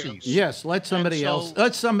proxies. Yes, let somebody else.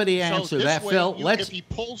 Let somebody answer that, Phil. If he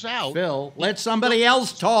pulls out, Phil, let somebody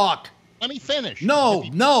else talk. Let me finish.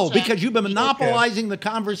 No, because you've been monopolizing the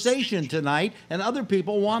conversation tonight, and other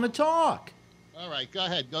people want to talk. All right, go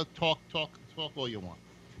ahead. Go talk all you want.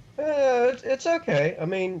 It's okay. I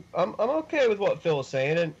mean, I'm okay with what Phil is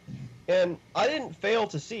saying, and I didn't fail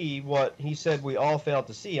to see what he said we all failed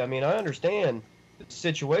to see. I mean, I understand the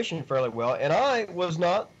situation fairly well, and I was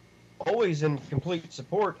not always in complete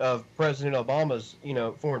support of President Obama's,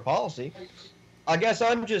 foreign policy. I guess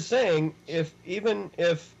I'm just saying, even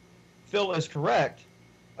if Phil is correct,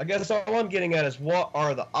 I guess all I'm getting at is what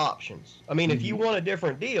are the options? I mean, if you want a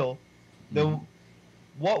different deal, then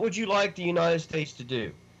what would you like the United States to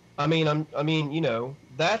do? I mean,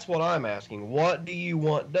 that's what I'm asking. What do you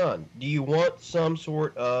want done? Do you want some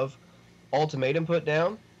sort of ultimatum put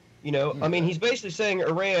down? I mean, he's basically saying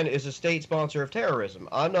Iran is a state sponsor of terrorism.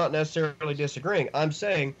 I'm not necessarily disagreeing. I'm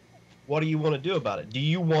saying, what do you want to do about it? Do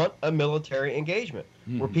you want a military engagement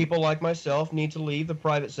where people like myself need to leave the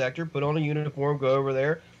private sector, put on a uniform, go over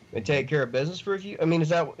there, and take care of business for a few? I mean, is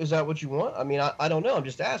that what you want? I mean, I don't know. I'm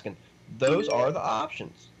just asking. Those are the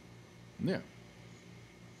options. Yeah.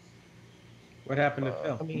 What happened to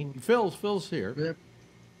Phil? I mean, Phil's here. Yeah.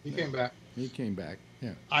 He came back. He came back.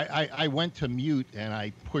 Yeah. I went to mute and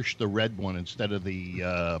I pushed the red one instead of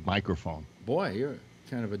the microphone. Boy, you're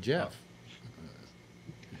kind of a Jeff.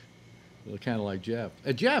 Kind of like Jeff.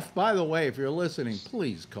 Jeff, by the way, if you're listening,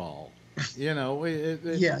 please call. You know,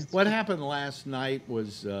 Yeah. what happened last night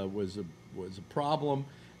was a problem,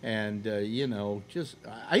 and you know, just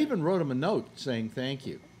I even wrote him a note saying thank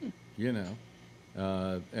you. You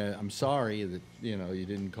know, I'm sorry that you know you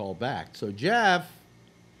didn't call back. So Jeff,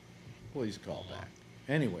 please call back.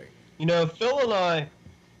 Anyway, You know, Phil and I,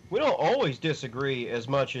 we don't always disagree as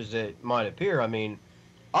much as it might appear. I mean,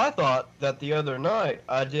 I thought that the other night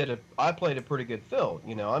I played a pretty good Phil.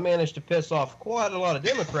 You know, I managed to piss off quite a lot of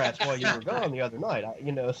Democrats while you were gone the other night.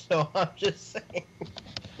 You know, so I'm just saying.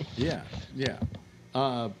 yeah, yeah.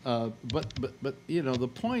 But you know the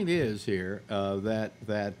point is here that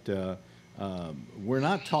we're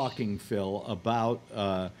not talking, Phil, about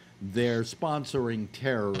their sponsoring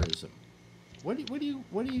terrorism. What are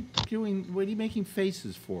you doing? What are you making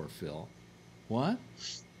faces for, Phil? What?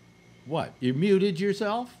 What? You muted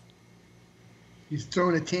yourself? He's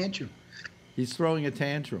throwing a tantrum. He's throwing a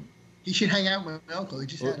tantrum. He should hang out with my uncle. He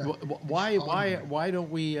just had a. Why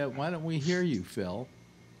don't we hear you, Phil?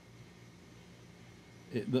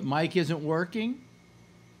 The mic isn't working.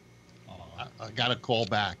 I got to call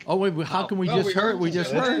back. Oh wait, how can we just heard? We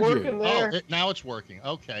just heard you. There. Now it's working.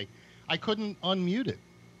 Okay, I couldn't unmute it.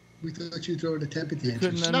 We thought you were throwing a temper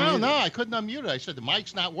tantrum. No, I couldn't unmute it. I said the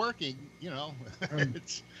mic's not working. You know,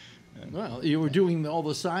 it's. Well, you were doing all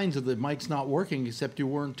the signs of the mic's not working, except you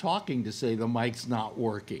weren't talking to say the mic's not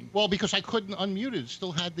working. Well, because I couldn't unmute it. It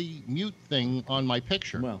still had the mute thing on my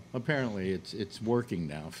picture. Well, apparently it's working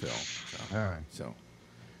now, Phil. So, all right.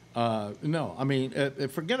 So, no, I mean,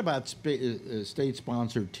 forget about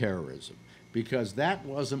state-sponsored terrorism, because that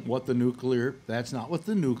wasn't what that's not what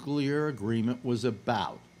the nuclear agreement was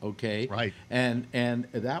about. Okay. Right. And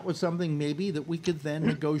that was something maybe that we could then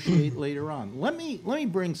negotiate later on. Let me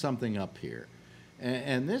bring something up here,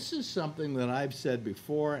 and this is something that I've said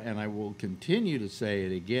before, and I will continue to say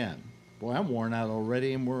it again. Boy, I'm worn out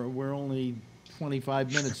already, and we're only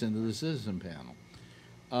 25 minutes into the citizen panel.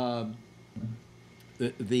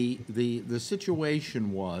 The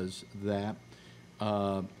situation was that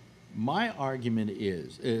my argument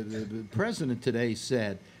is the president today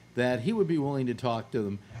said that he would be willing to talk to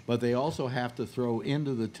them, but they also have to throw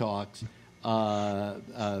into the talks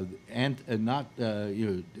and not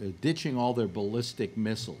ditching all their ballistic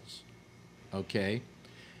missiles. Okay,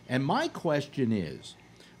 and my question is,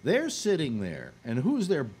 they're sitting there, and who's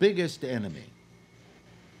their biggest enemy?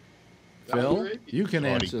 Phil, you can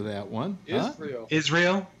answer that one. Israel.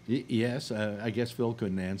 Israel? Yes, I guess Phil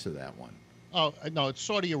couldn't answer that one. Oh no, it's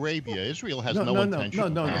Saudi Arabia. Israel has no intention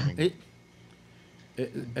of bombing.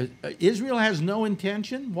 Israel has no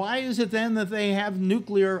intention. Why is it then that they have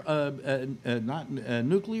nuclear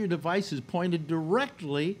devices pointed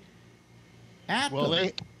directly at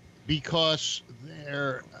them? Because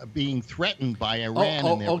they're being threatened by Iran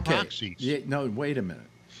and their proxies. Yeah, no, wait a minute.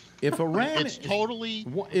 If Iran, it's totally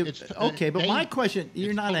okay. But my question,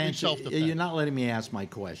 you're not answering. You're not letting me ask my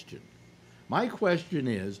question. My question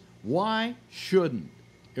is, why shouldn't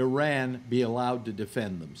Iran be allowed to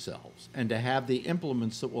defend themselves and to have the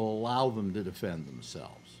implements that will allow them to defend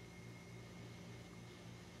themselves?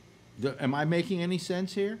 Am I making any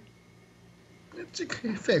sense here? It's a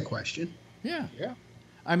fair question. Yeah.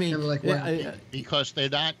 I mean, because they're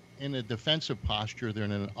not in a defensive posture; they're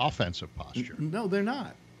in an offensive posture. No, they're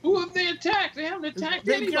not. Who have they attacked? They haven't attacked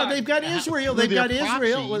anybody. They've got Israel. They've got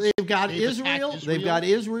Israel. They've got Israel. They've got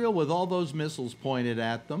Israel with all those missiles pointed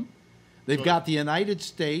at them. They've got the United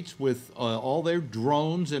States with all their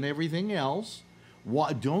drones and everything else.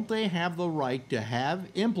 Why don't they have the right to have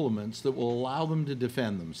implements that will allow them to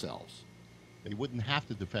defend themselves? They wouldn't have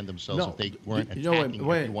to defend themselves if they weren't attacking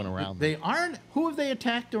everyone around them. They aren't. Who have they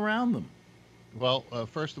attacked around them? Well,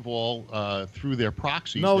 first of all, through their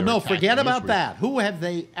proxies. No, forget about that. Who have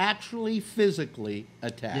they actually physically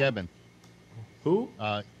attacked? Yemen. Who?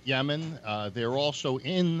 Yemen. They're also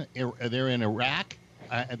in. They're in Iraq.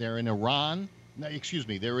 They're in Iran. No, excuse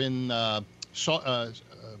me. They're in.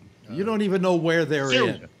 You don't even know where they're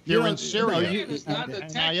Syria. in. They're in Syria.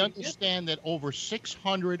 And I understand that over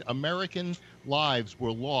 600 American lives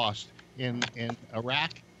were lost in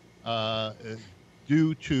Iraq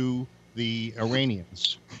due to the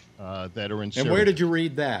Iranians that are in Syria. And where did you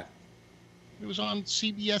read that? It was on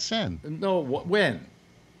CBSN. No, when?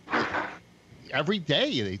 Every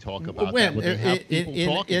day they talk about when? that. They have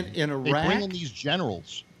people talking. In Iraq? They bring in these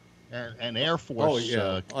generals and Air Force. Oh,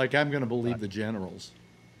 yeah. Like I'm going to believe the generals.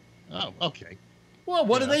 Oh, okay. Well,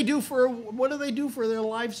 what do they do for their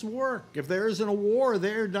life's work? If there isn't a war,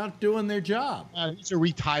 they're not doing their job. These are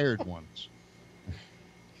retired ones.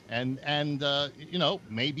 And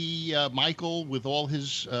maybe Michael, with all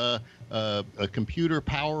his computer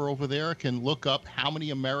power over there, can look up how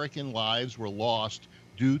many American lives were lost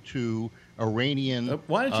due to Iranian.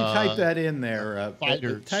 Why don't you type that in there?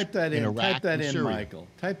 Fighters type that in. Type that in, Syria. Michael.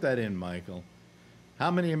 Type that in, Michael.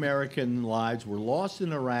 How many American lives were lost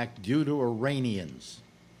in Iraq due to Iranians?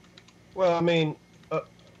 Well, I mean,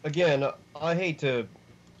 again, I hate to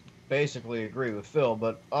basically agree with Phil,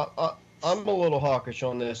 but I'm a little hawkish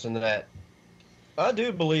on this and that. I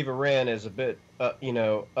do believe Iran is a bit,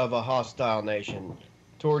 of a hostile nation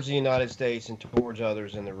towards the United States and towards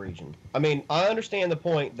others in the region. I mean, I understand the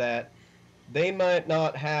point that they might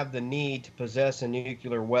not have the need to possess a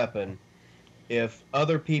nuclear weapon if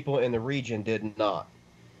other people in the region did not.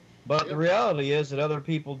 But the reality is that other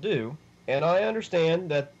people do, and I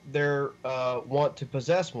understand that they want to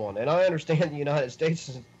possess one, and I understand the United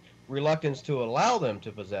States' reluctance to allow them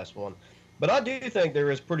to possess one. But I do think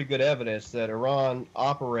there is pretty good evidence that Iran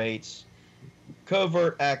operates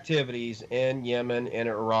covert activities in Yemen, in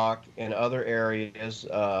Iraq, and other areas,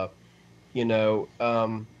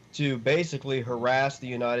 to basically harass the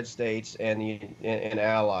United States and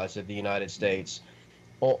allies of the United States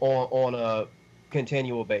on a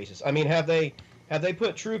continual basis. I mean, have they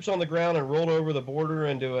put troops on the ground and rolled over the border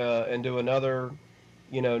into another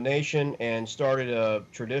nation and started a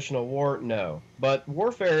traditional war? No. But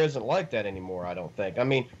warfare isn't like that anymore, I don't think. I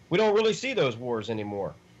mean, we don't really see those wars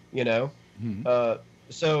anymore, Mm-hmm.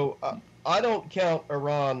 So I don't count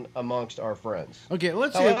Iran amongst our friends. Okay,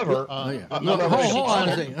 let's see. However, hold on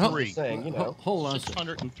a second. Hold on.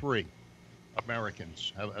 603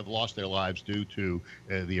 Americans have lost their lives due to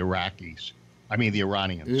the Iranians. The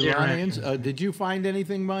Iranians. Did you find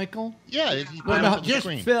anything, Michael? Yeah. Just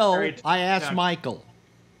Phil. I asked Michael.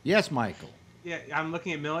 Yes, Michael. Yeah, I'm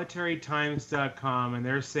looking at militarytimes.com, and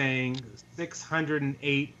they're saying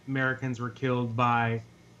 608 Americans were killed by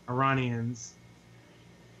Iranians.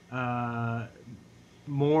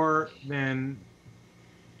 More than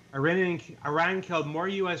Iran killed more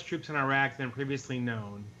U.S. troops in Iraq than previously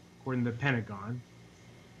known, according to the Pentagon.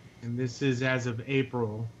 And this is as of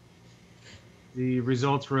April. The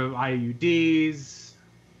results were of IUDs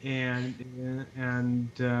and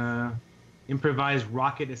improvised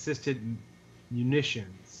rocket-assisted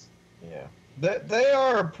munitions. Yeah, they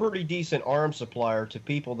are a pretty decent arms supplier to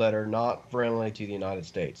people that are not friendly to the United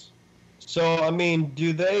States. So, I mean,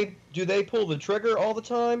 do they pull the trigger all the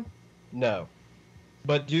time? No.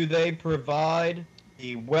 But do they provide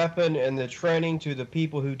the weapon and the training to the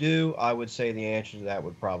people who do? I would say the answer to that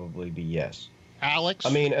would probably be yes. Alex? I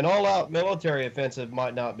mean, an all-out military offensive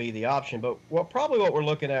might not be the option, but what we're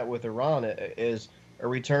looking at with Iran is a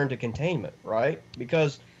return to containment, right?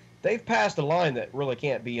 Because they've passed a line that really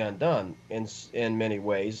can't be undone in many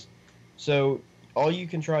ways. So all you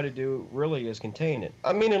can try to do really is contain it.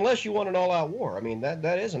 I mean, unless you want an all-out war. I mean,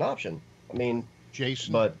 that is an option. I mean,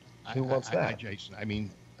 Jason, but who wants that? Jason, I mean,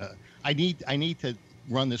 I need to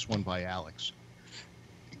run this one by Alex.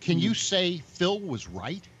 Can you say Phil was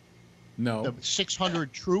right? No. The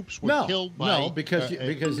 600 troops were killed by because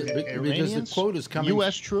the quote is coming.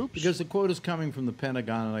 U.S. troops? Because the quote is coming from the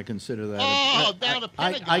Pentagon, and I consider that. The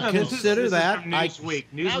Pentagon. I consider that. Newsweek.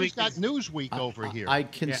 Now he's got Newsweek over here. I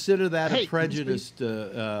consider that a prejudiced.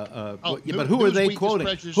 But who are they quoting?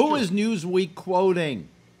 Who is Newsweek quoting?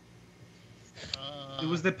 It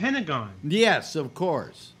was the Pentagon. Yes, of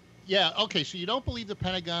course. Yeah, okay, so you don't believe the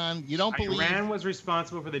Pentagon, you don't believe... Iran was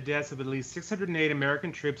responsible for the deaths of at least 608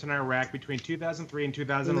 American troops in Iraq between 2003 and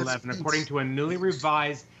 2011, according to a newly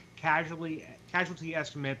revised casualty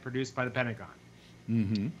estimate produced by the Pentagon.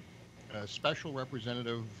 Mm-hmm. Special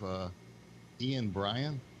Representative Ian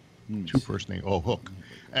Bryan, two first name, Hook.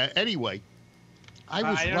 Anyway, I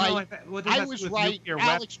was right. I was right.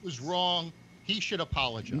 Alex was wrong. He should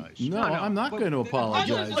apologize. No, I'm not going to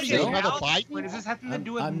apologize. What does this have to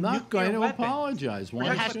do with I'm not going to apologize.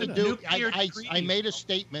 Why has to do? I made a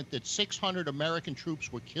statement that 600 American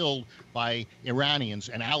troops were killed by Iranians,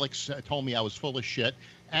 and Alex told me I was full of shit.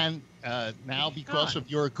 And now, because of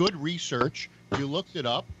your good research, you looked it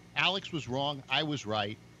up. Alex was wrong. I was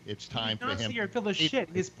right. It's time for him. You're full of shit.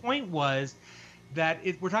 His point was that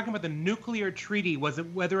we're talking about the nuclear treaty,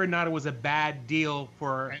 whether or not it was a bad deal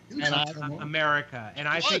for America. And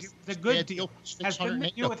I think it's a good deal. It has nothing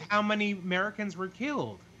to do with how many Americans were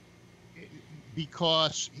killed.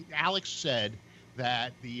 Because Alex said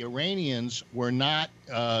that the Iranians were not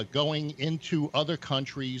going into other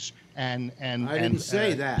countries and I didn't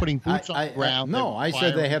say that. Putting boots on the ground. No, I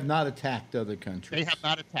said they have not attacked other countries. They have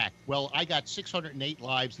not attacked. Well, I got 608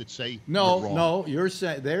 lives that say no, you're wrong. no.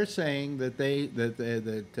 They're saying that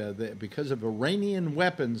that because of Iranian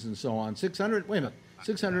weapons and so on, 600. Wait a minute,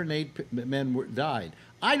 608 men died.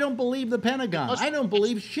 I don't believe the Pentagon. I don't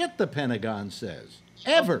believe shit the Pentagon says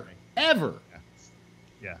ever.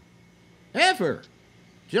 Yeah. Ever.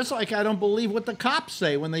 Just like I don't believe what the cops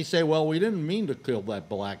say when they say, well, we didn't mean to kill that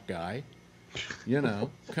black guy. You know,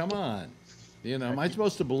 come on. You know, am I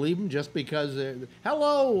supposed to believe them just because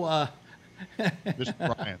hello,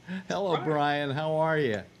 Mr. Brian. Hello, Brian. How are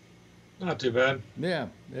you? Not too bad. Yeah,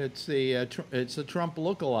 it's the Trump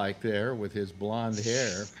lookalike there with his blonde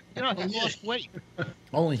hair. You know, he lost weight.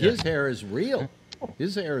 Only his hair is real.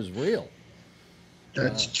 His hair is real.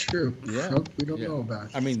 That's true. Yeah, Trump, we don't know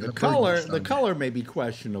about. I mean, the color may be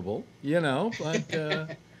questionable, you know,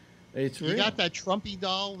 but it's real. You got that Trumpy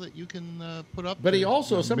doll that you can put up. But he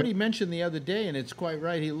also, somebody mentioned the other day, and it's quite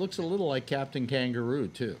right. He looks a little like Captain Kangaroo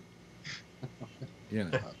too. You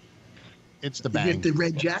know, it's the You bang. get the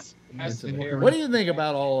red jacket. what do you think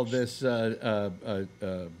about all of this,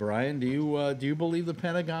 Brian? Do you believe the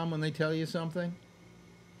Pentagon when they tell you something?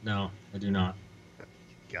 No, I do not.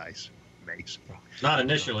 Guys, mates. Not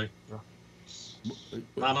initially.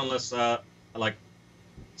 Not unless like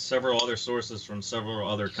several other sources from several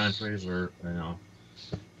other countries or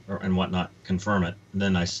and whatnot confirm it.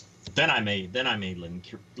 Then I may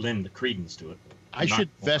lend credence to it. I should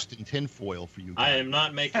vest in tinfoil for you guys. I am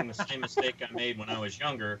not making the same mistake I made when I was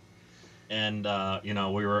younger, and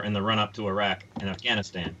we were in the run up to Iraq and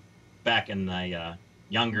Afghanistan, back in the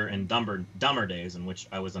younger and dumber days in which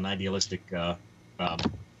I was an idealistic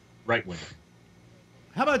right winger.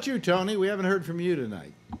 How about you, Tony? We haven't heard from you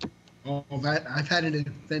tonight. Oh, I've had an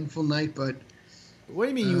eventful night, but What do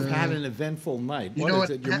you mean you've had an eventful night? you know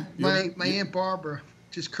what? My Aunt Barbara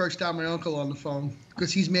just cursed out my uncle on the phone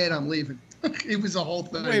because he's mad I'm leaving. It was a whole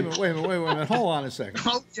thing. Wait a minute. Hold on a second.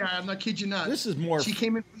 Oh, yeah, I'm not kidding you not. This is more. She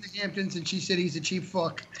came in from the Hamptons and she said he's a cheap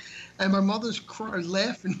fuck. And my mother's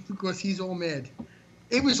laughing because he's all mad.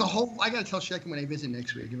 It was a whole. I got to tell Shekin when I visit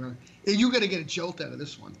next week. You got to get a jolt out of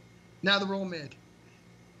this one. Now they're all mad.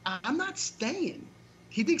 I'm not staying.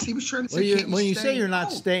 He thinks he was trying to say. When you say you're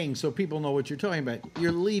not staying, so people know what you're talking about,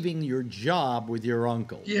 you're leaving your job with your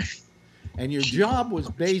uncle. Yeah. And your job was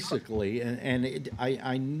basically,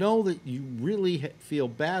 I know that you really feel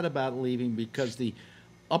bad about leaving because the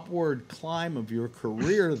upward climb of your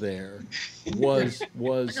career there was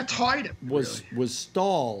I got tired of it, was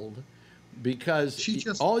stalled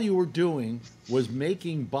because all you were doing was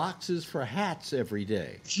making boxes for hats every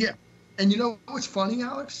day. Yeah. And you know what's funny,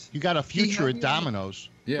 Alex? You got a future at Domino's.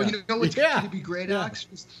 Yeah. Well, you know what's going to be great, Alex?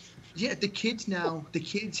 Yeah, the kids,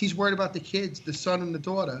 he's worried about the kids, the son and the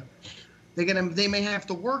daughter. They may have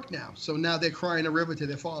to work now. So now they're crying a river to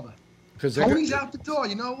their father. Tony's out the door.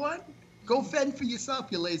 You know what? Go fend for yourself,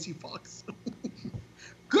 you lazy fucks.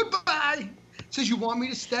 Goodbye. Says you want me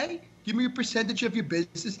to stay? Give me a percentage of your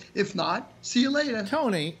business. If not, see you later.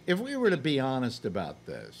 Tony, if we were to be honest about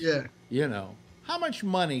this, yeah, how much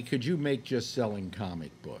money could you make just selling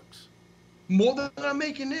comic books? More than I'm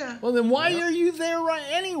making there. Well, then why are you there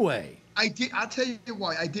anyway? I'll tell you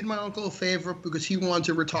why. I did my uncle a favor because he wanted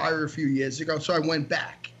to retire a few years ago, so I went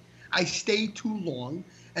back. I stayed too long,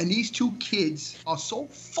 and these two kids are so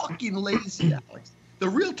fucking lazy, Alex. The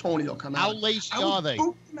real Tony will come out. How lazy are they? I will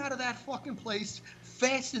boot them out of that fucking place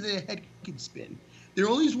faster than their head can spin. The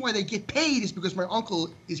only reason why they get paid is because my uncle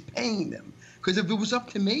is paying them. Because if it was up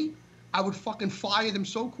to me, I would fucking fire them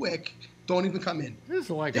so quick. Don't even come in. This is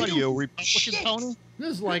like what are you, Republican, Tony? This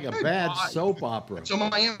is like a bad soap opera. So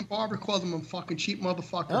my Aunt Barbara called him a fucking cheap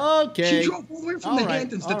motherfucker. Okay. She drove all the way from the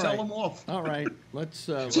Hamptons to tell him off. All right. Let's.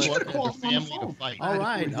 She should have called him on the phone.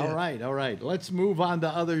 All right. Let's move on to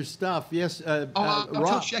other stuff. Yes. I'll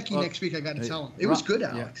tell Shecky next week. I got to tell him. It was good,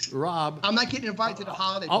 Alex. Yeah. Rob. I'm not getting invited to the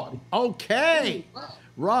holiday party. Okay.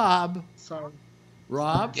 Rob. Sorry.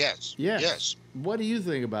 Rob. Yes. What do you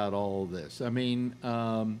think about all of this? I mean.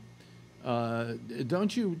 How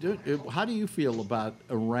do you feel about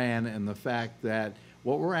Iran and the fact that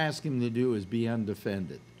what we're asking them to do is be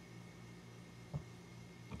undefended?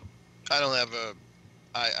 I don't have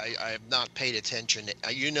I have not paid attention.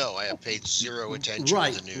 I have paid zero attention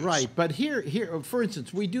to the news. Right. But here, for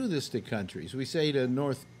instance, we do this to countries. We say to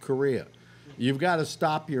North Korea, you've got to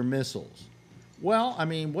stop your missiles. Well, I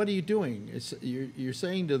mean, what are you doing? You're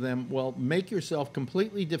saying to them, well, make yourself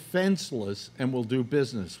completely defenseless and we'll do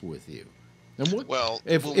business with you. And what, well,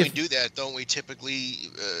 when we do that, don't we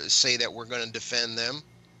typically say that we're going to defend them?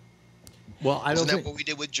 Well, I don't Isn't that think. what we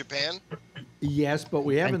did with Japan? Yes, but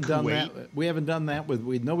we haven't done Kuwait. that. We haven't done that with.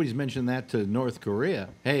 Nobody's mentioned that to North Korea.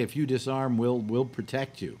 Hey, if you disarm, we'll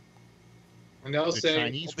protect you. And they'll The say,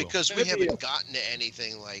 Chinese will. Because we haven't gotten to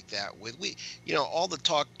anything like that with all the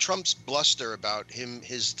talk, Trump's bluster about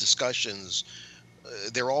his discussions,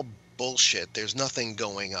 they're all bullshit. There's nothing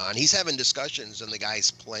going on. He's having discussions and the guy's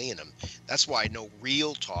playing them. That's why no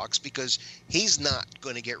real talks, because he's not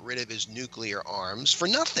going to get rid of his nuclear arms for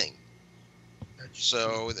nothing.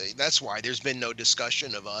 So that's why there's been no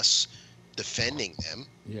discussion of us defending them.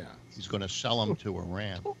 Yeah. He's going to sell them to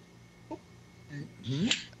Iran.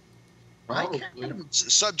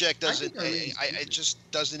 Subject doesn't. It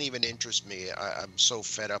just doesn't even interest me. I'm so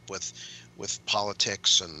fed up with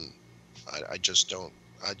politics, and I just don't.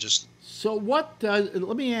 So what does?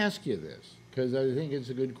 Let me ask you this, because I think it's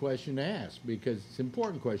a good question to ask, because it's an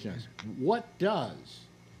important question to ask. What does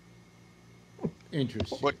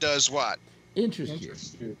interest you? What does what? Interest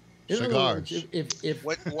you. In other words, Cigars. if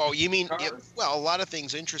What? Well, you mean? Well, a lot of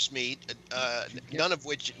things interest me. None of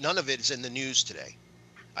it is in the news today.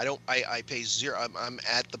 I pay zero. I'm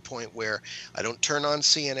at the point where I don't turn on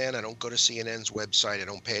CNN. I don't go to CNN's website. I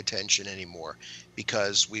don't pay attention anymore,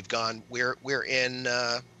 because we've gone. We're in.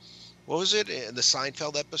 What was it? The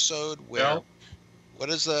Seinfeld episode where? No. What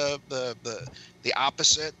is the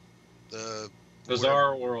opposite? The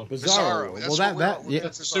Bizarro world. Bizarro. That's Well, what we're-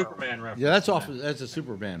 That's a Superman reference. Yeah, that's a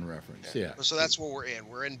Superman reference. Yeah. So that's what we're in.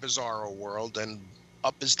 We're in Bizarro world, and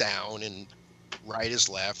up is down, and right is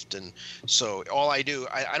left, and so all I do,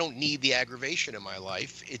 I don't need the aggravation in my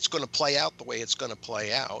life. It's going to play out the way it's going to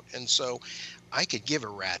play out, and so I could give a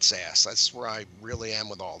rat's ass. That's where I really am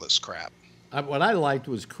with all this crap. What I liked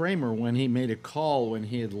was Kramer when he made a call when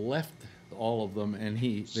he had left all of them, and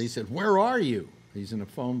they said, "Where are you?" He's in a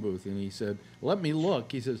phone booth, and he said, "Let me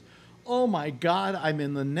look." He says, "Oh my God, I'm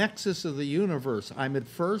in the nexus of the universe. I'm at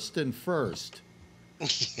first and first."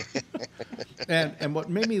 and what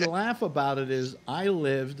made me laugh about it is I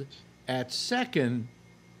lived at Second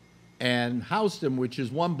and Houston, which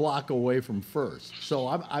is 1 block away from First. So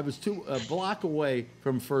I was a block away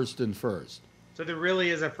from First and First. So there really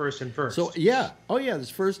is a First and First. So yeah, oh yeah, there's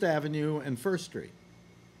First Avenue and First Street.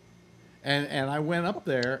 And I went up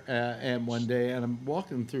there and one day, and I'm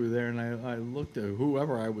walking through there, and I looked at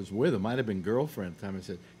whoever I was with. It might have been girlfriend at the time. I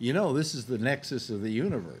said, this is the nexus of the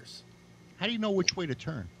universe. How do you know which way to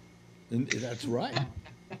turn? And that's right.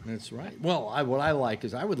 That's right. Well, what I like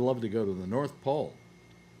is I would love to go to the North Pole,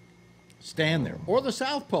 stand there, or the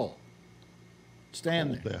South Pole,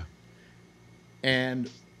 stand there. And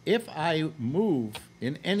if I move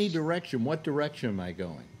in any direction, what direction am I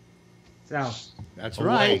going? South. That's Away.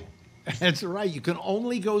 right. That's right. You can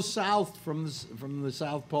only go south from the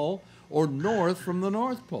South Pole or north from the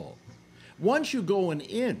North Pole. Once you go an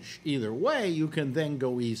inch either way, you can then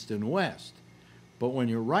go east and west. But when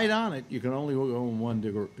you're right on it, you can only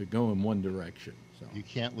go in one direction. So You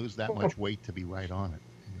can't lose that much weight to be right on it.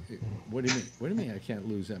 what do you mean? What do you mean I can't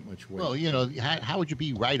lose that much weight? Well, how would you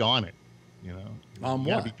be right on it? On you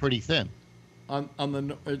gotta what? be pretty thin. On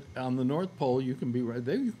the North Pole, you can be right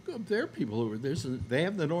there. There are people who are they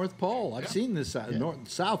have the North Pole. I've seen this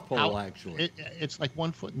South Pole actually. It's like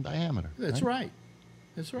 1 foot in diameter. That's right.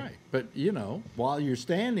 That's right. But while you're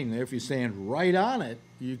standing there, if you stand right on it,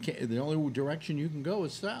 you can't. The only direction you can go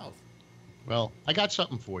is south. Well, I got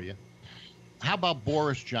something for you. How about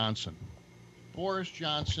Boris Johnson? Boris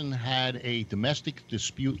Johnson had a domestic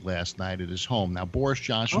dispute last night at his home. Now, Boris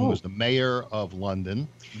Johnson was the mayor of London.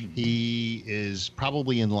 He is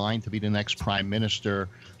probably in line to be the next prime minister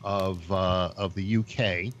of the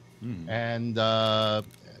UK, and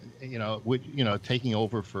taking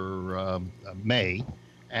over for May.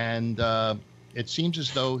 And it seems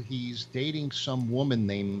as though he's dating some woman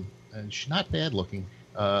named, she's not bad looking,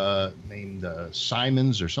 named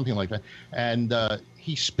Simons or something like that. And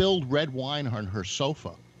he spilled red wine on her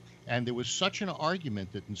sofa. And there was such an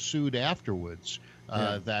argument that ensued afterwards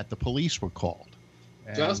that the police were called.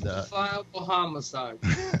 And, justifiable homicide.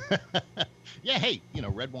 yeah, hey,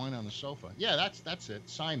 red wine on the sofa. Yeah, that's it.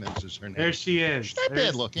 Simons is her name. There she is. She's not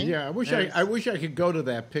bad looking. Yeah, I wish I could go to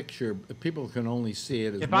that picture. People can only see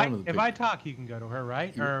it as If one of the I talk, you can go to her,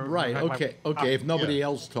 right? right. Okay. If nobody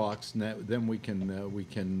else talks, then we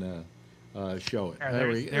can show it.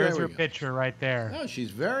 There's her picture right there. Oh, she's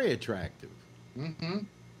very attractive. Mm-hmm.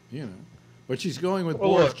 But she's going with Well,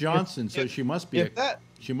 Boris look, Johnson, so she must be a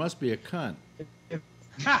cunt.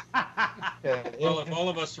 Well, if all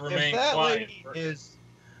of us remain quiet.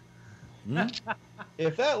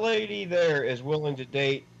 If that lady there is willing to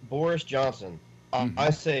date Boris Johnson.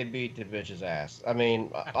 I say beat the bitch's ass. I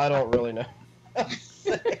mean, I don't really know. I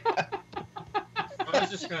was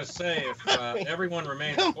just going to say, if everyone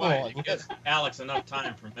remains quiet, it gives Alex enough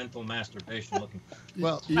time for mental masturbation looking.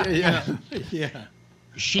 Well, yeah.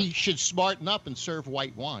 she should smarten up and serve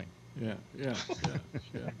white wine. Yeah.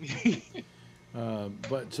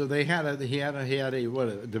 But so he had a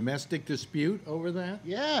domestic dispute over that?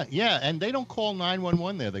 Yeah, and they don't call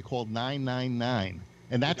 911 there; they call 999.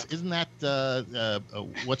 And isn't that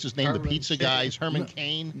what's his name? Herman the pizza Cain. guy's Herman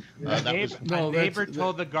Cain. A neighbor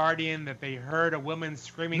told the Guardian that they heard a woman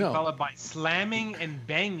screaming followed by slamming and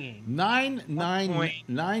banging.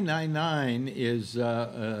 999 is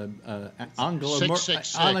Angela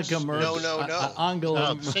 666. No.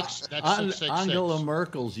 Angela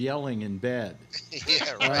Merkel's yelling in bed.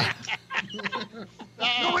 Yeah, right.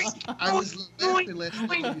 I was laughing last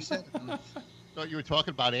time you said it. Thought you were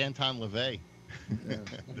talking about Anton LaVey.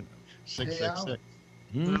 666.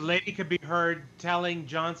 The lady could be heard telling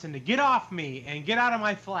Johnson to get off me and get out of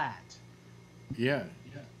my flat. Yeah.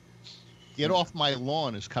 Get off my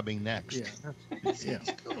lawn is coming next. Yeah.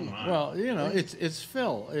 Well, it's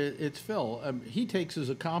Phil. It's Phil. He takes as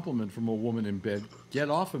a compliment from a woman in bed. Get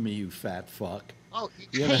off of me, you fat fuck. Oh,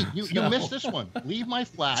 hey, you missed this one. Leave my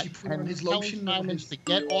flat and his tell lotion Simon to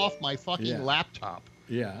get off my fucking laptop.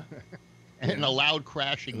 Yeah. And a loud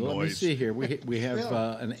crashing noise. Let me see here. We have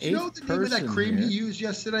an eighth person. You know the name of that cream here. he used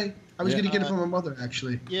yesterday? I was going to get it from my mother,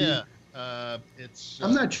 actually. Yeah. It's.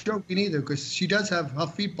 I'm not joking either, because she does have her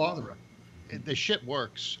feet bother her. The shit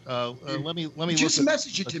works. Let me Just look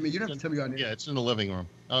message it to me. You don't have to tell me on Yeah, it's in the living room.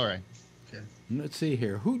 All right. Okay. Let's see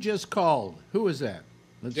here. Who just called? Who is that?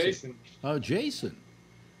 Jason. Oh, Jason.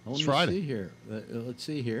 Let me Friday. see here. Let's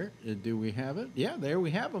see here. Do we have it? Yeah, there we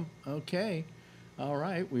have him. Okay. All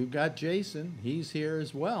right. We've got Jason. He's here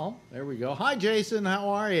as well. There we go. Hi, Jason. How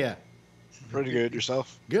are you? Pretty good.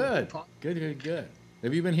 Yourself? Good. Good.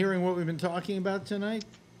 Have you been hearing what we've been talking about tonight?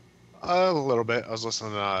 A little bit. I was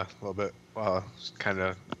listening a little bit, kind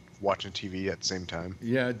of watching TV at the same time.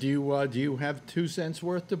 Yeah. Do you have 2 cents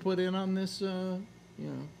worth to put in on this?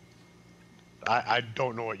 I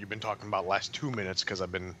don't know what you've been talking about last 2 minutes because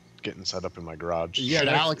I've been getting set up in my garage. Yeah, should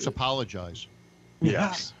Alex apologize?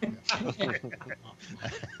 Yes. That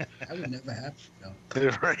would never happen. No.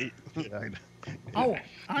 Right. Yeah. Oh,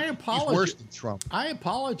 I apologize. He's worse than Trump. I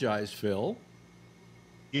apologize, Phil.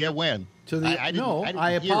 Yeah, when? To the I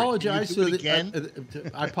apologize to the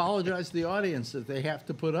again. I apologize to the audience that they have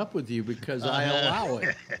to put up with you because I allow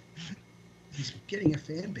it. He's getting a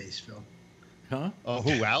fan base, Phil. Huh? Oh,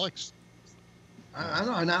 who, Alex? I don't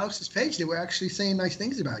know. On Alex's page, they were actually saying nice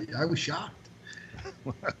things about you. I was shocked.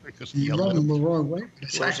 You rubbed them the wrong way.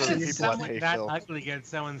 It's Those are the actually people that Someone pay that Phil. ugly gets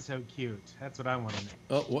someone so cute. That's what I want to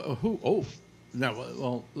know. Who? Oh, no.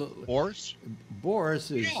 Well, Boris?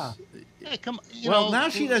 Boris is. Yeah. Yeah, come. Now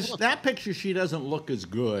she does. Look. That picture, she doesn't look as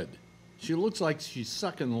good. She looks like she's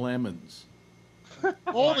sucking lemons.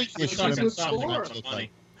 All the She's issues sucking look something like- for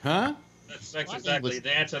money. Huh? That's exactly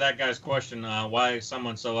the answer to that guy's question. Why is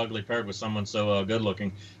someone so ugly paired with someone so good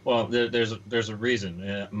looking? Well, there's a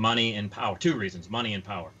reason. Money and power. 2 reasons. Money and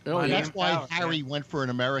power. Oh, Money yeah. That's and why power, Harry went for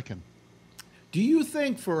an American. Do you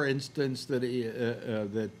think, for instance,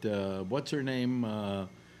 that what's her name,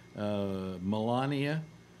 Melania,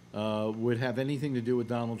 would have anything to do with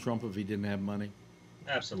Donald Trump if he didn't have money?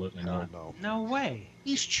 Absolutely No, not. no. No way.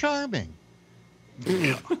 He's charming.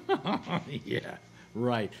 Yeah.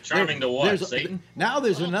 Right. Charming to what, Satan? Now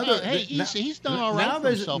there's another. Hey, he's done all right for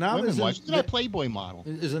himself. Women-wise. Look at that Playboy model.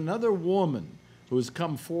 There's another woman who has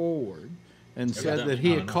come forward and said that- that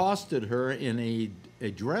he I don't know. accosted her in a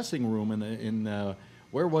dressing room in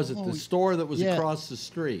where was it? The store that was yeah. across the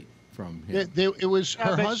street from him. It was Yeah,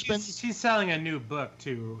 her but husband. She's selling a new book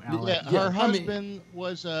too, Alex. Yeah, Yeah, her I mean- husband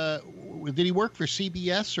was. Did he work for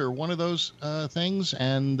CBS or one of those things?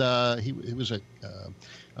 And he was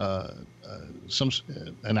some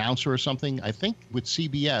announcer or something, I think, with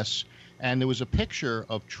CBS. And there was a picture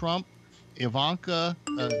of Trump, Ivanka,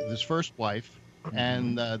 his first wife,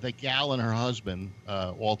 and the gal and her husband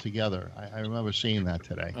all together. I remember seeing that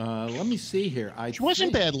today. Let me see here. She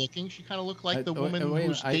wasn't bad looking. She kind of looked like the woman who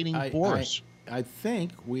was dating Boris. I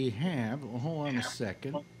think we have. Well, hold on a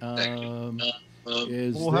second.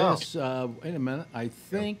 Is Full this? Wait a minute. I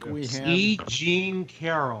think we have. E. Jean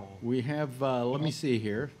Carroll. We have. Let me see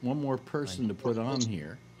here. One more person to put on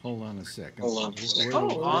here. Hold on a second. Where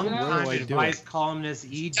Longtime do I do advice it? columnist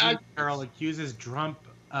E. Jean Carroll accuses Trump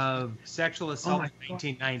of sexual assault in That's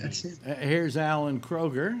 1990. it. Here's Alan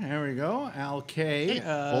Kroger. There we go. Al K. Hey,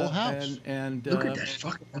 Full House. And Look at that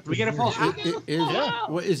fucking. We get a full house.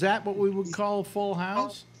 Is that what we would call a full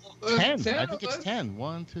house? 10. I think it's 10.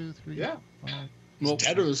 1, 2, 3. Yeah. 5. Well,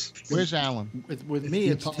 Where's Alan? with me,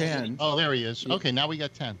 it's 10. Oh, there he is. Okay, now we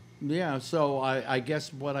got 10. Yeah, so I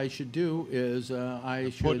guess what I should do is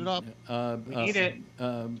I should put it up. We need it.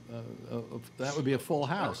 That would be a full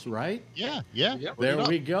house, right? Yeah, yeah. Yep. There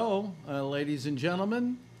we go, ladies and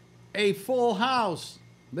gentlemen, a full house.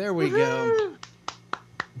 There we go.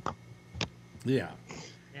 Yeah.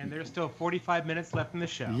 And there's still 45 minutes left in the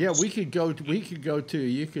show. Yeah, we could go to. We could go to.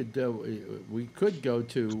 You could. We could go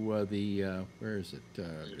to the. Where is it?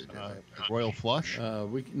 Royal Flush.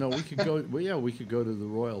 We could go. Well, yeah, we could go to the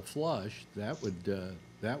Royal Flush. That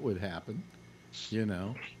would happen. You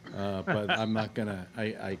know, but I'm not gonna.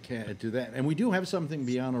 I can't do that. And we do have something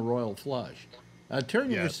beyond a Royal Flush. Turn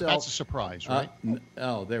yourself. That's a surprise, right?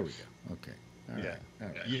 Oh, there we go. Okay. All right. All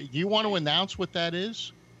right. You want to announce what that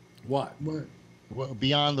is? What? Well,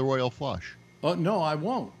 beyond the Royal Flush. Oh no, I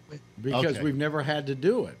won't, because we've never had to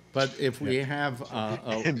do it. But if we have,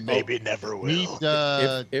 maybe never will. Need,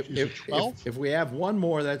 if we have one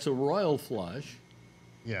more, that's a Royal Flush.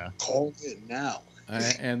 Yeah. Call it now.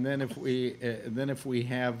 And then if we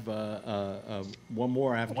have one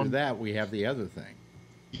more after that, we have the other thing.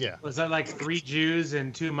 Yeah. Was that like 3 Jews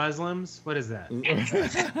and 2 Muslims? What is that?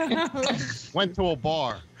 Went to a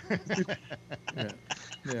bar.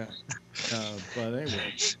 Yeah. But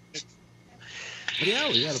anyway. But yeah,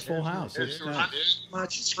 we got a full house. It's nice.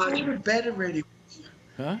 Just go to bed already.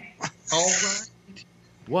 Huh? All right.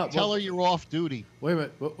 What? Tell her you're off duty. Wait a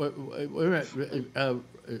minute. Wait a minute.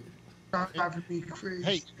 Driving me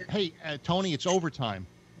crazy. Hey, Tony, it's overtime.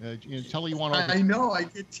 Tell her you want overtime. I know. I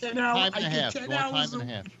get 10 hours. Time and a half. 10 You want hours. time and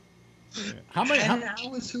a half. Yeah. How many? 10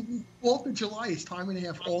 hours. 4th of July is time and a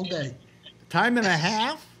half all day. Time and a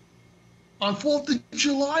half? On 4th of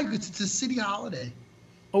July, because it's a city holiday.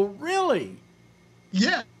 Oh, really?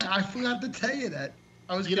 Yeah, I forgot to tell you that.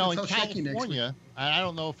 I was going to in tell Shecky next week. California, I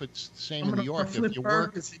don't know if it's the same I'm in New York.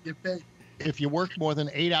 If you work more than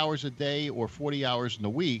 8 hours a day or 40 hours in a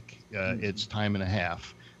week, it's time and a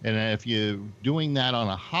half. And if you're doing that on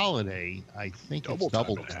a holiday, I think it's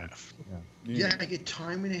double time. Yeah, I get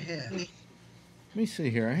time and a half. Let me see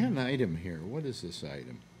here. I had an item here. What is this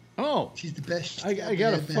item? Oh, she's the best. I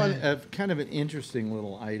got kind of an interesting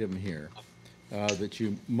little item here that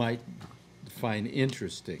you might find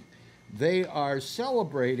interesting. They are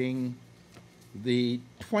celebrating the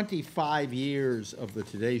 25 years of the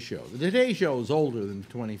Today Show. The Today Show is older than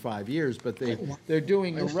 25 years, but they're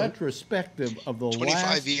doing a retrospective of the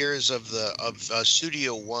 25 years of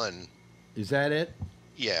Studio One. Is that it?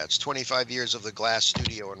 Yeah, it's 25 years of the Glass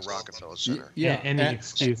Studio in Rockefeller Center. Yeah, and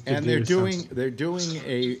they're doing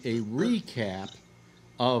a recap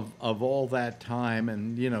of all that time,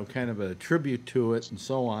 and kind of a tribute to it and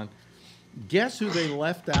so on. Guess who they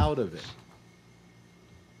left out of it?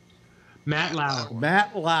 Matt Lauer.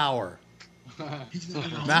 Matt Lauer.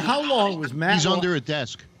 Now, how long was Matt? He's under a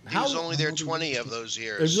desk. He was only there 20 of those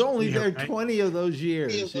years. He was only there 20 of those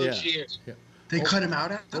years. Yeah. They cut him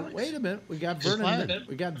out. Wait a minute. We got Vernon.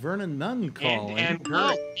 We got Vernon Nunn calling. And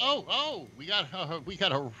we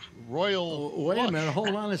got a royal. Wait a minute.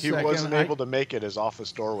 Hold on a second. He wasn't able to make it. His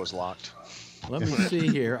office door was locked. Let me see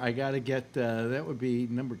here. I got to get that would be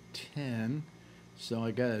number 10. So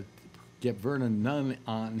I got to get Vernon Nunn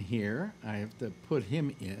on here. I have to put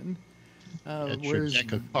him in. Where's your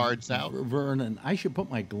deck of cards out? Vernon. I should put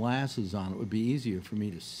my glasses on. It would be easier for me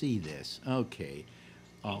to see this. Okay.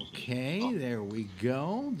 Okay, there we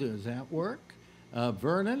go. Does that work?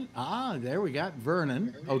 Vernon. There we got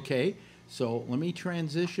Vernon. Okay, so let me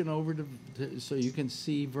transition over to so you can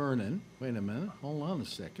see Vernon. Wait a minute. Hold on a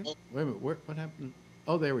second. Wait a minute. What happened?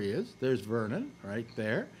 Oh, there he is. There's Vernon right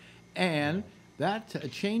there. And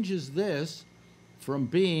that changes this from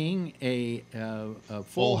being a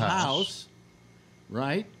full house,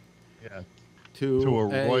 right? Yeah. To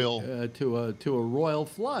a royal to a royal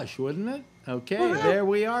flush, wouldn't it? Okay, there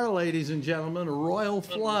we are, ladies and gentlemen, a royal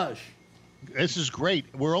flush. This is great.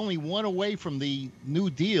 We're only one away from the New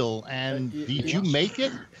Deal, and did you make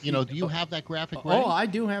it? Do you have that graphic ready? Oh, I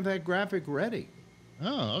do have that graphic ready.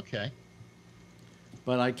 Oh, okay.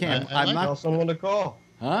 But I can't. I'm not. Tell someone to call.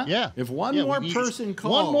 Huh? Yeah. If one more person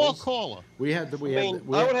calls, one more caller. I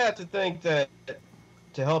would have to think that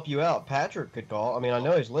to help you out, Patrick could call. I mean, I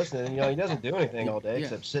know he's listening. He doesn't do anything all day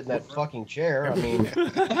except sit in that fucking chair. I mean,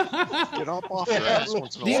 get off your ass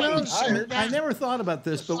once in a while. I never thought about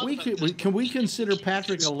this, but can we consider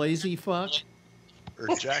Patrick a lazy fuck?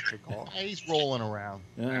 Or Jack could call. He's rolling around.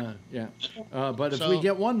 Yeah. But if we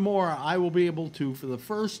get one more, I will be able to, for the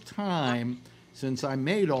first time since I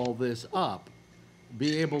made all this up,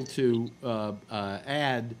 be able to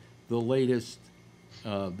add the latest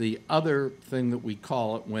The other thing that we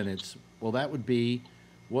call it when it's, well, that would be,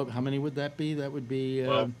 what? How many would that be? That would be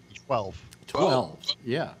 12. 12,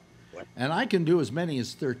 yeah. And I can do as many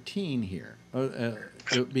as 13 here. It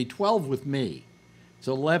would be 12 with me. It's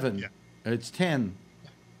 11. Yeah. It's 10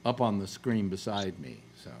 up on the screen beside me.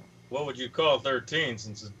 So. What would you call 13?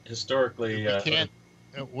 Since historically, We can't.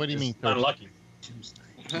 What do you mean? 13? unlucky.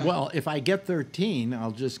 Well, if I get 13,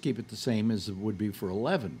 I'll just keep it the same as it would be for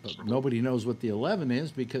 11. But nobody knows what the 11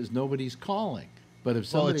 is because nobody's calling. But if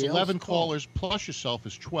Well, somebody it's else 11 calls, callers plus yourself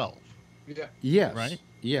is 12. Yeah. yes, right?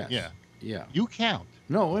 Yes. Yeah. Yeah. You count.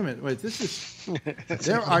 No, wait a minute. Wait, this is.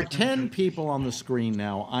 There are 10 people on the screen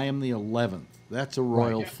now. I am the 11th. That's a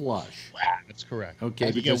royal flush. That's correct. Okay,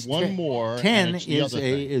 You because get one more. 10 and it's the is other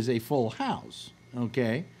thing. is a full house.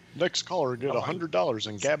 Okay. Next caller get $100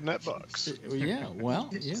 in Gabnet bucks. Yeah. Well,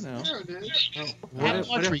 you know. There it is.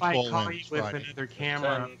 What if I Call call in you with Friday. another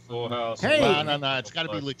camera? 10 full house. Hey! No, it's got to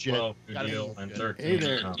be legit. 12 Gotta be deal, and legit. 13. Hey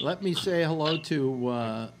there. Let me say hello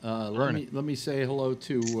to Vernon. let me say hello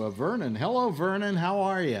to Vernon. Hello, Vernon. How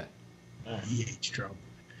are you?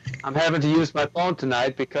 I'm having to use my phone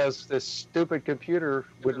tonight because this stupid computer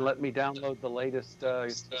wouldn't let me download the latest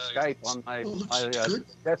Skype on my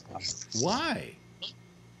desktop. Why?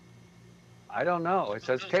 I don't know. It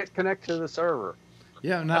says can't connect to the server.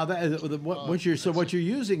 Yeah. Now what you're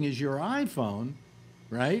using is your iPhone,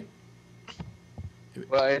 right?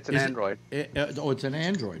 Well, it's an Android. It's an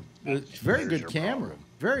Android. It's very good camera.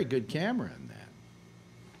 Very good camera in that.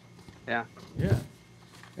 Yeah. Yeah.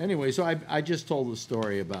 Anyway, so I just told the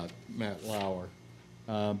story about Matt Lauer,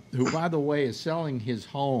 who, by the way, is selling his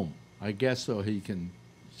home, I guess, so he can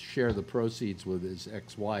share the proceeds with his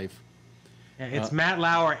ex-wife. Yeah, it's Matt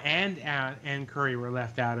Lauer and Ann Curry were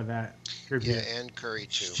left out of that tribute. Yeah, and Curry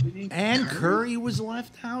too. Ann Curry was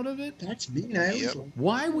left out of it? That's me now. Yep.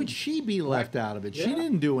 Why would she be left out of it? She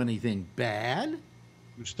didn't do anything bad.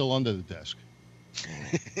 You're still under the desk.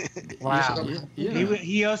 Wow. Yeah.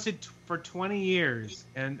 He hosted for 20 years,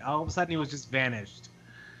 and all of a sudden he was just vanished.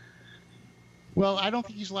 Well, I don't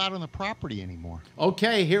think he's allowed on the property anymore.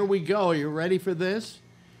 Okay, here we go. You ready for this?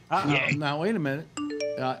 Uh-oh. Now wait a minute.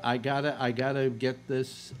 I gotta get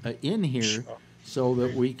this in here so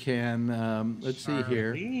that we can. Let's see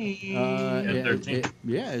here. It's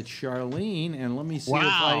Charlene, and let me see if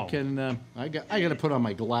I can. I got to put on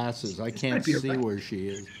my glasses. I can't see where she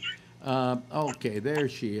is. Okay, there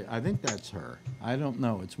she is. I think that's her. I don't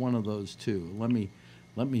know. It's one of those two. Let me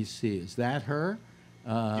see. Is that her?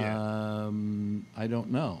 I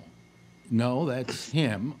don't know. No, that's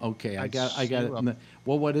him. Okay, I got it.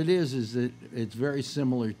 Well, what it is that it's very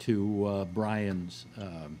similar to Brian's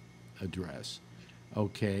address.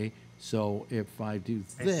 Okay, so if I do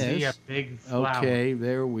this, I see a big flower. okay,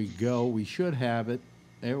 there we go. We should have it.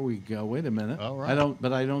 There we go. Wait a minute. All right.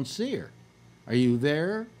 I don't see her. Are you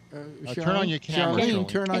there? Turn on your camera, Charlene, Charlene.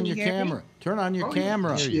 turn on your camera. Turn on your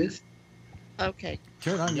camera. She is. Okay.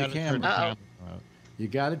 Turn on your You gotta turn the camera. camera on. You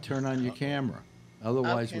got to turn on your camera.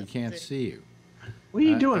 Otherwise, Okay, we can't let's see you. What are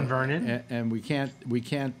you doing, Vernon? And we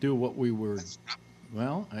can't do what we were.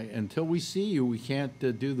 Well, until we see you, we can't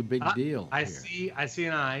do the big deal. I here. see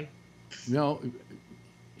an eye. No,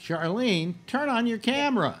 Charlene, turn on your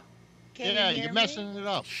camera. Can Yeah, you hear you're me? messing it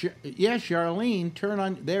up. Yeah, Charlene, turn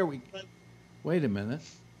on. There we. Wait a minute,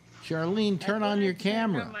 Charlene, turn on your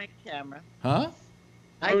camera. Turn my camera. Huh?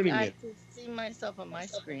 I can see myself on my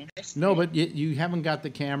screen. No, but you haven't got the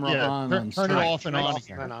camera on. Turn it Skype. off and on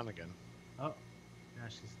again. And on again. Oh, now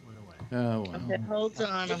she's went away. Oh well. Okay, hold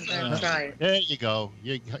on. I'm gonna try it. There you go.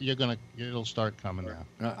 It'll start coming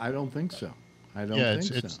now. I don't think so. I don't Yeah,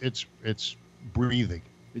 think so. it's breathing.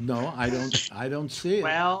 No, I don't see it.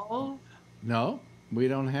 Well, No, we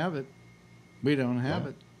don't have it. We don't have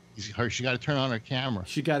it. She got to turn on her camera.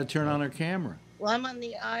 She got to turn on her camera. Well, I'm on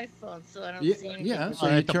the iPhone, so I don't Yeah, see anything. yeah. So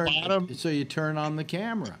At the bottom. So you turn on the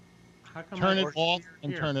camera. how come Turn I it don't off see her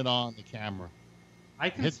and here? turn it on the camera. I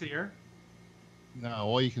can Hit- see her. No,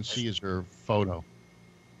 all you can see is her photo.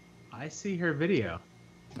 I see her video.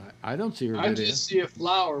 I don't see her I video. just see a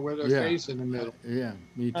flower with her Yeah. face in the middle. Yeah,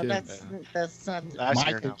 me Oh, too. that's not. That's her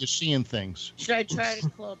Michael, now. you're seeing things. Should I try to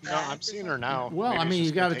close No, back? I'm seeing her now. Well, Maybe I it's mean, you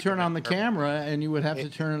just got gonna to take turn a on the minute. camera, and you would have to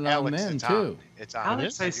turn it on Alex, then it's too. on. It's on.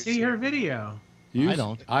 Alex, I You see her video. You, I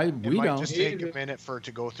don't. It we might don't. just take a minute for it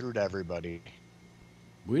to go through to everybody.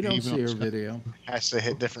 We don't Even see her though- video. Has to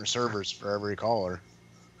hit different servers for every caller.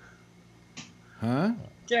 Huh?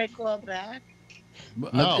 Should I call back?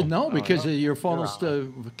 No. No, because no. your phone will You're on.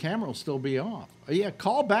 still, the camera will still be off. Yeah,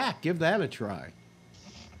 call back. Give that a try.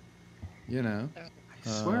 You know. I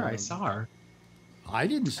swear I Um, saw her. I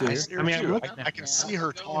didn't see her. I mean, I can see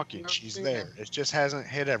her talking. She's there. It just hasn't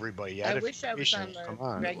hit everybody yet. I wish I was on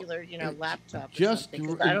the regular, laptop. Just, or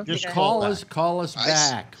something, 'cause I don't just think call I us, call us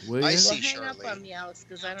back, will you? I see hang up on me, Alex,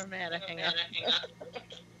 because I don't know how to hang up.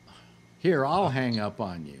 Here, I'll hang up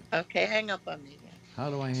on you. Okay, hang up on me. How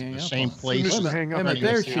do I hang up? Same on place. Wait a minute,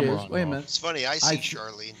 there she is. Wait a minute. It's funny. I see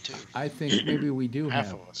Charlene too. I think maybe we do have.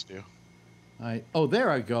 Half of us do. Oh, there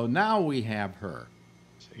I go. Now we have her.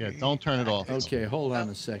 Yeah, don't turn it off. Okay, hold on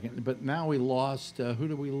a second. But now we lost. Who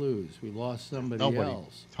did we lose? We lost somebody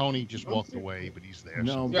else. Tony just walked away, but he's there.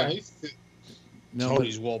 No, somewhere.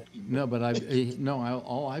 Tony's wallpaper. No, but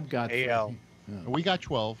all I've got. AL. We got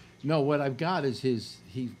 12. No, what I've got is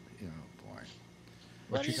boy.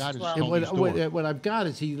 What you got is what I've got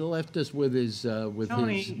is he left us with his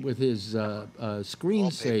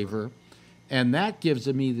screensaver, and that gives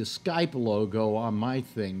me the Skype logo on my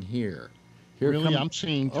thing here. Really, I'm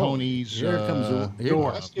seeing Tony's. Here comes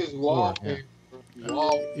That's his wallpaper.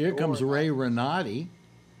 Here comes Ray Renati.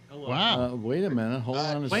 Wow. Wait a minute. Hold on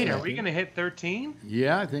a second. Wait, are we going to hit 13?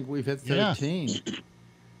 Yeah, I think we've hit 13. Yeah.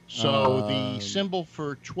 So the symbol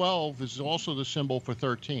for 12 is also the symbol for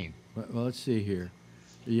 13. Well, let's see here.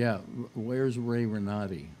 Yeah, where's Ray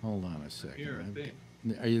Renati? Hold on a second. Here, I think.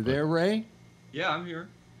 Are you there, Ray? Yeah, I'm here.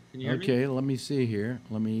 Can you hear me? Okay, let me see here.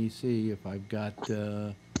 Let me see if I've got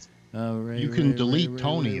Ray. You can delete Ray,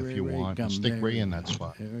 Tony Ray, if you Ray, want come and stick there Ray we in go. that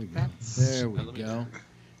spot. There we go. There we go.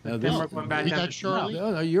 Now Then we're going back down to Shirley?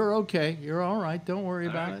 No, you're okay. You're all right. Don't worry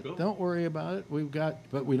about right, it. cool. Don't worry about it.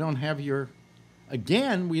 But we don't have your.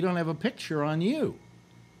 Again, we don't have a picture on you.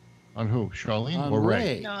 On who? Charlene On or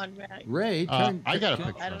Ray? No, on Ray. Ray, I got a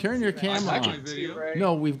picture. turn your camera on.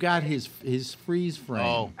 No, we've got his freeze frame.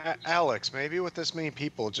 Oh, Alex, maybe with this many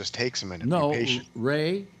people, it just takes a minute. No, Be patient.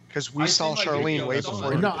 Ray. Because we saw Charlene way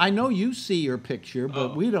before. No, I know you see your picture,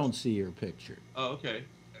 but we don't see your picture. Oh, okay.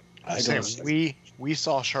 Sam, we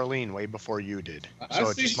saw Charlene way before you did, so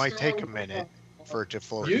it just might take a minute for it to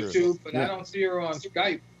flow YouTube, through. but I don't see her on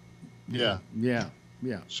Skype. Yeah. Yeah.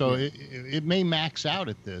 Yeah. So it may max out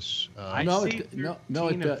at this. No, it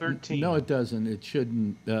doesn't. It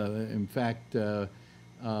shouldn't. In fact,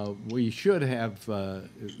 we should have a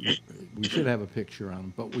picture on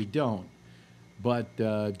them, but we don't. But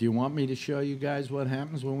do you want me to show you guys what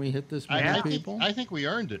happens when we hit this many people? I think we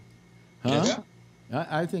earned it. Huh? Yeah.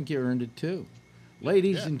 I think you earned it too.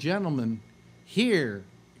 Ladies and gentlemen, here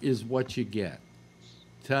is what you get.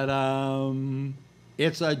 Ta-da!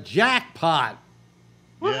 It's a jackpot.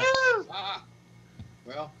 Yeah.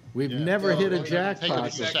 Well, We've never hit a Take a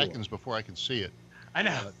jackpot few before. seconds before I can see it. I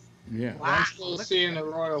know. Yeah. I'm still seeing the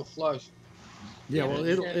royal flush. Yeah. Well,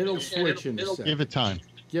 it'll switch in a second. Give it time.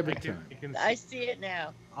 Give it time. I see it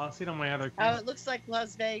now. I'll see it on my other Oh, it looks like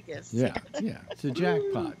Las Vegas. Yeah. Yeah. It's a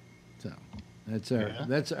jackpot. So that's our. Yeah.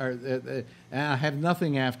 That's our. I have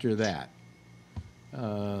nothing after that.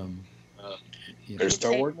 There's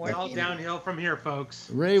still work. It's all downhill from here, folks.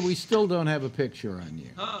 Ray, we still don't have a picture on you.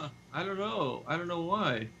 Huh? I don't know. I don't know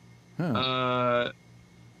why. Huh.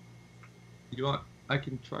 You want? I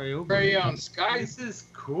can try over. Ray on Skype. This is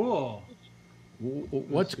cool.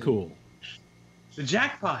 What's cool? The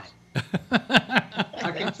jackpot.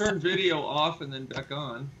 I can turn video off and then back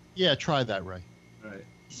on. Yeah, try that, Ray. All right.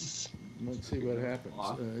 Let's see what happens.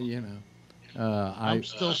 I'm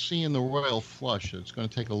still seeing the royal flush. It's going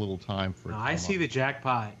to take a little time for it. I see the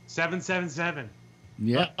jackpot. 777.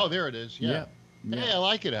 Yeah. Oh, there it is. Yeah. Hey, I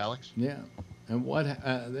like it, Alex. Yeah. And what?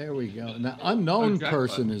 There we go. Now, unknown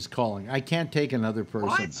person is calling. I can't take another person.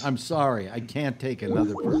 What? I'm sorry. I can't take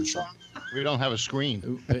another person. We don't have a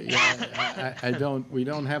screen. I don't. We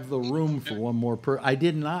don't have the room for one more person. I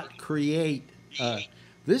did not create.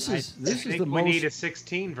 This is the we most. need a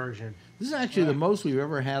 16 version. This is actually the most we've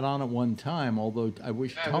ever had on at one time. Although I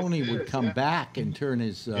wish Tony would come back and turn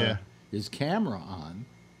his camera on.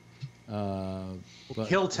 We'll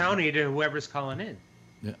kill Tony to whoever's calling in.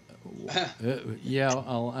 But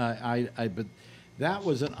that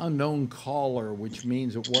was an unknown caller, which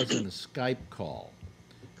means it wasn't a Skype call.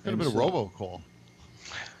 Could have been a robocall.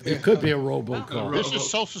 It could be a robocall. This is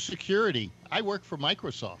Social Security. I work for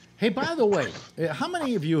Microsoft. Hey, by the way, how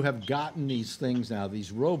many of you have gotten these things now,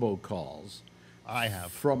 these robocalls? I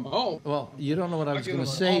have. Well, you don't know what I was going to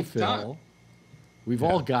say, Phil. We've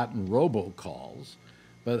all gotten robocalls.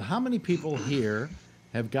 But how many people here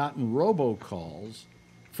have gotten robocalls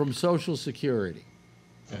from Social Security?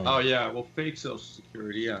 Oh yeah, well, fake Social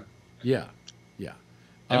Security, yeah. Yeah.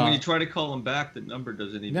 And when you try to call them back, the number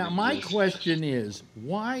doesn't even. Now, my exist. question is,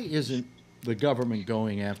 why isn't the government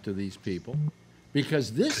going after these people?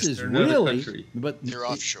 Because this is they're another really, country. but They're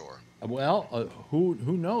offshore. Well, who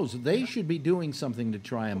knows? They should be doing something to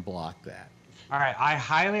try and block that. All right, I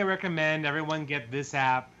highly recommend everyone get this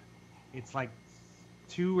app. It's like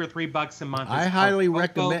 $2 or $3 a month. I highly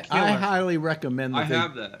recommend. Killer. I highly recommend that I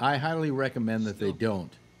have that. I highly recommend that they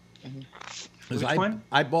don't. Which one?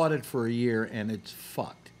 I bought it for a year and it's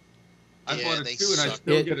fucked. I Yeah, bought they it too, and I suck.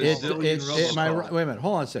 still get a zillion robocalls. Wait a minute,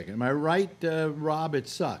 hold on a second. Am I right, Rob? It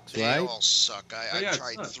sucks, They right? all suck. I Yeah, it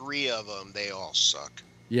tried sucks. 3 of them. They all suck.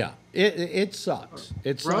 Yeah, it sucks.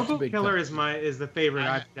 It sucks Robo big Killer time. is the favorite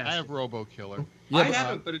I've I tested. have RoboKiller. Yeah, I but-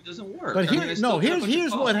 have it, but it doesn't work. But I mean, I still get a bunch of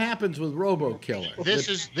here's what calls. happens with Robo Killer. This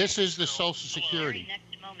is the Social Security.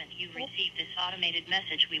 Next moment you receive this automated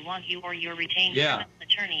message. We want you or your retained Yeah.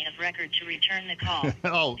 attorney of record to return the call.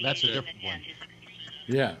 Oh, that's a different one.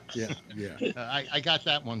 Yeah. I got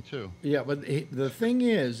that one too. Yeah, but the thing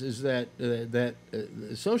is that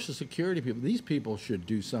Social Security people, these people should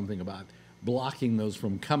do something about blocking those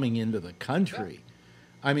from coming into the country.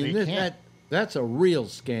 I mean, They can't. that's a real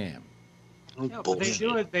scam. No, but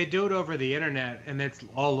they do it over the internet, and it's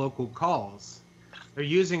all local calls. They're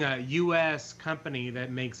using a U.S. company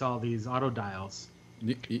that makes all these auto dials.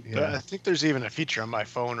 But I think there's even a feature on my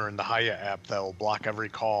phone or in the Hiya app that will block every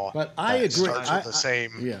call. But I that agree. Starts with the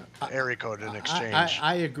same area code in exchange.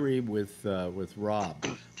 I agree with Rob.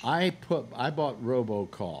 I bought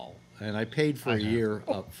Robocall and I paid for a year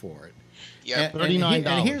up for it. Yeah, $39.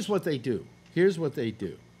 And here's what they do.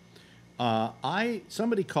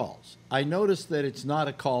 Somebody calls. I notice that it's not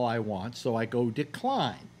a call I want, so I go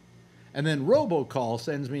decline. And then Robocall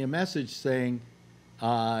sends me a message saying,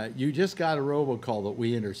 you just got a robocall that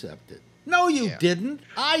we intercepted. No, you didn't.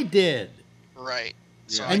 I did. Right.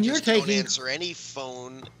 So And I you're just taking- don't answer any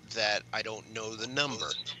phone that I don't know the number.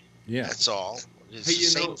 Yeah. That's all. It's Hey, the you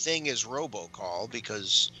same know- thing as robocall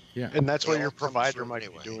because And that's what they your all come provider through might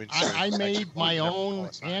anyway. be doing. I made my own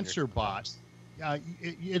It's not in answer your- bot.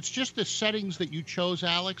 It's just the settings that you chose,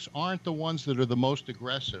 Alex, aren't the ones that are the most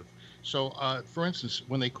aggressive. So, for instance,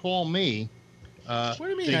 when they call me, What do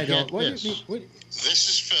you mean they I don't? get What do this. you mean? This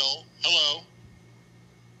is Phil. Hello.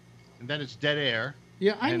 And then it's dead air.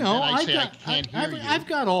 Yeah, I And know. then I say, I can't hear you. I've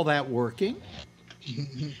got all that working.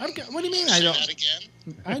 What do you mean I Say don't? that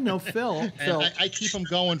again. I know, Phil. And Phil, I keep them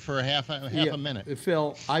going for half a minute.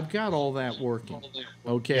 Phil, I've got all that working.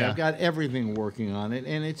 Okay, Yeah. I've got everything working on it,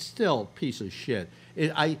 and it's still a piece of shit.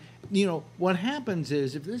 What happens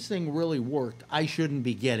is if this thing really worked, I shouldn't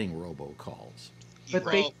be getting robocalls. But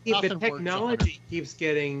Well, the nothing works technology keeps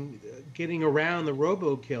getting around the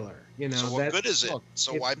Robo Killer. You know, So what good is it? look,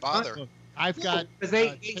 So it's why not- bother? Look, I've got because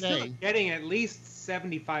they still are today. getting at least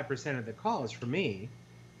 75% of the calls for me.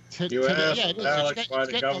 You today, asked yeah, it is. Alex It's why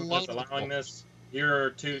the getting a government's lot of allowing calls. this. Here are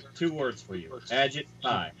two words for you: Agit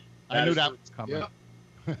Pie. I knew is that the- was coming.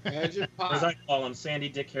 Agit As pie. I call him, Sandy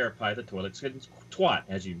Dick Hair Pie, the toilet twat,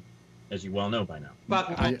 as you well know by now.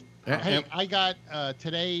 But Hey, I got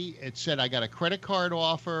today. It said I got a credit card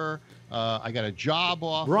offer. I got a job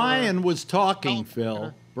offer. Brian was talking, Oh,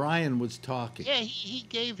 Phil. Brian was talking. Yeah, he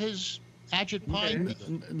gave his Agit Pie.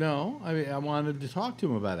 No, I wanted to talk to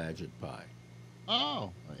him about Agit Pie.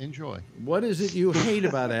 Oh, enjoy. What is it you hate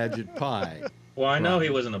about Agit Pie? Well, I know Right. he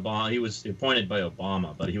wasn't Obama. He was appointed by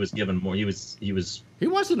Obama, but he was given more. He was. He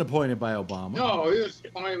wasn't appointed by Obama. No, he was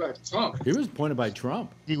appointed by Trump. He was appointed by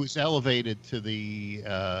Trump. He was elevated to the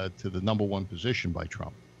 #1 position by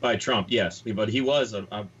Trump. By Trump, yes, but he was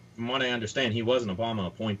from what I understand, he was an Obama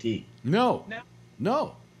appointee. No.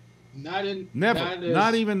 Never.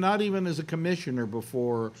 Not even as a commissioner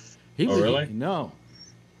before. He Oh, was, really? No.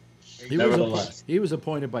 Nevertheless. He was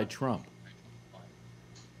appointed by Trump.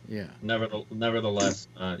 Yeah. Nevertheless,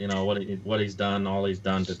 what he's done, all he's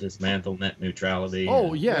done to dismantle net neutrality.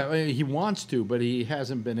 Oh yeah, I mean, he wants to, but he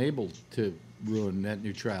hasn't been able to ruin net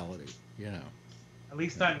neutrality. You know. at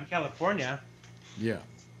least not in California. Yeah.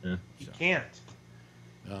 You can't.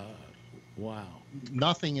 Wow.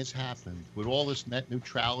 Nothing has happened with all this net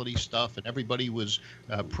neutrality stuff, and everybody was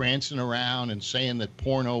prancing around and saying that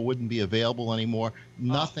porno wouldn't be available anymore.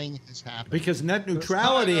 Nothing has happened. Because net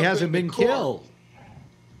neutrality hasn't been killed.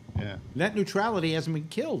 Yeah. Net neutrality hasn't been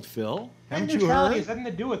killed, Phil. Net Haven't you neutrality heard? has nothing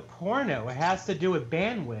to do with porno. It has to do with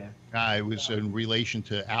bandwidth. It was in relation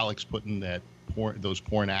to Alex putting those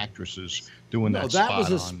porn actresses doing No, that. that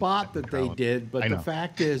was a spot on spot that they neutrality. did, but I the know.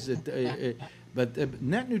 fact is that but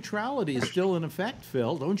net neutrality is still in effect,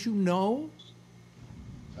 Phil. Don't you know?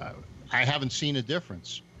 I haven't seen a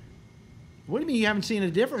difference. What do you mean you haven't seen a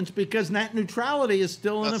difference? Because net neutrality is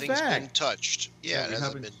still in Nothing's effect. been touched. Yeah, it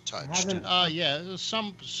hasn't been touched. Yeah,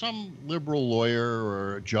 some liberal lawyer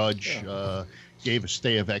or judge gave a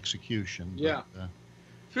stay of execution. Yeah.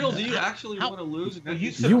 Phil, do you actually want to lose?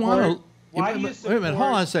 You want to? Wait a minute.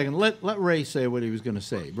 Hold on a second. Let Ray say what he was going to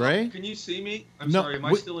say. Ray, can you see me? I'm sorry. Am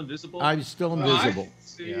I still invisible? I'm still invisible. I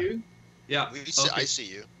see you. Yeah. I see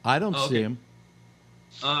you. I don't see him.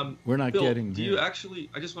 We're not Phil, getting. Do you actually?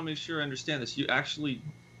 I just want to make sure I understand this. You actually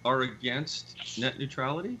are against net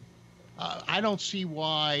neutrality? I don't see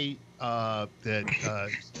why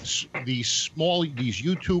these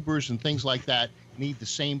YouTubers and things like that need the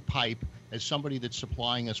same pipe as somebody that's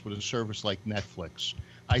supplying us with a service like Netflix.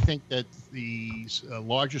 I think that these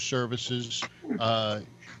larger services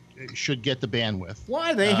should get the bandwidth.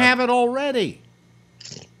 Why? They have it already.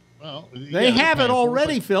 Well, they have it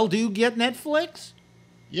already, Phil. Do you get Netflix?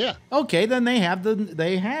 Yeah. Okay, then they have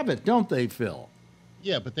it, don't they, Phil?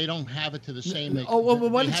 Yeah, but they don't have it to the same.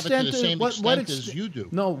 What extent? As you do.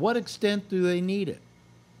 No, what extent do they need it?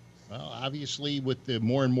 Well, obviously, with the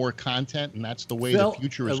more and more content, and that's the way Phil, the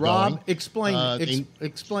future is Rob, going. Explain.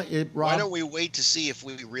 Explain it, Rob. Why don't we wait to see if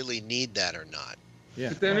we really need that or not? Yeah.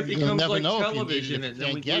 But then it becomes like television, and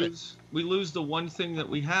then we lose the one thing that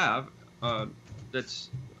we have. That's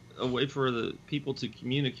a way for the people to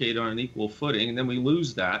communicate on an equal footing, and then we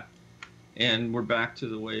lose that, and we're back to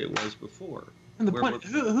the way it was before. And the point,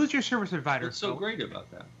 who's your service provider? What's so great about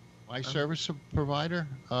that? My service provider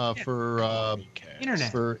for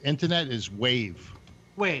internet. For internet is Wave.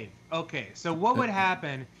 Wave. Okay, so what would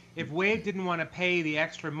happen if Wave didn't want to pay the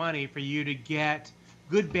extra money for you to get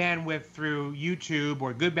good bandwidth through YouTube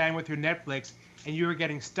or good bandwidth through Netflix, and you were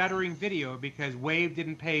getting stuttering video because Wave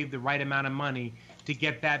didn't pay the right amount of money to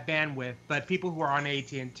get that bandwidth, but people who are on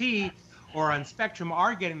AT&T or on Spectrum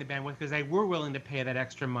are getting the bandwidth because they were willing to pay that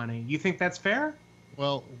extra money. You think that's fair?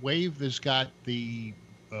 Well, Wave has got the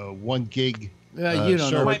 1 gig. You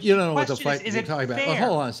don't know what the fight you're talking about. Oh,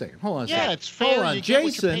 hold on a second. Yeah, it's fair. Hold on,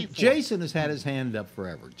 Jason has had his hand up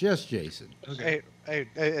forever. Just Jason. Okay. Hey,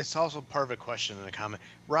 it's also part of a question in the comment.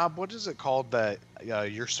 Rob, what is it called that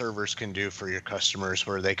your servers can do for your customers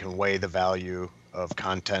where they can weigh the value of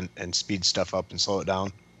content and speed stuff up and slow it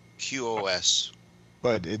down? QoS.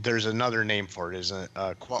 But there's another name for it, isn't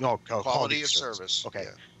it? Quality of service. Okay.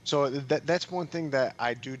 Yeah. So that's one thing that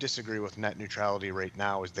I do disagree with net neutrality right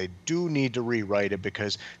now is they do need to rewrite it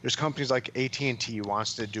because there's companies like AT&T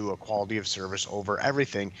wants to do a quality of service over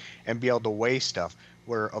everything and be able to weigh stuff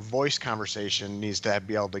where a voice conversation needs to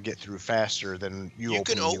be able to get through faster than you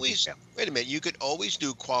can always wait a minute. You could always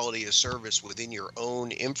do quality of service within your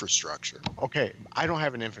own infrastructure. Okay, I don't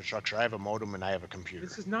have an infrastructure. I have a modem and I have a computer.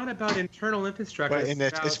 This is not about internal infrastructure. But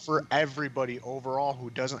it's for everybody overall who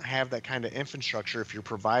doesn't have that kind of infrastructure. If your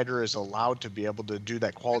provider is allowed to be able to do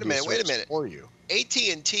that quality of service for you,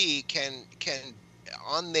 AT&T can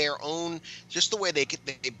on their own, just the way they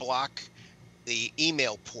block the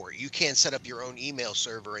email port. You can't set up your own email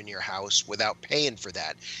server in your house without paying for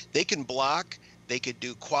that. They can block, they could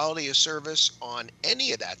do quality of service on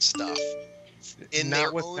any of that stuff in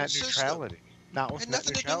their own system. Not with net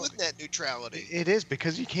neutrality. Nothing to do with net neutrality. It is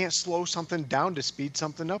because you can't slow something down to speed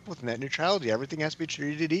something up with net neutrality. Everything has to be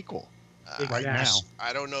treated equal. Right now,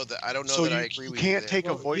 I don't know that. I agree with you. You can't take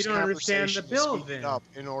a voice conversation and speed up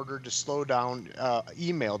in order to slow down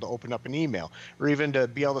email to open up an email, or even to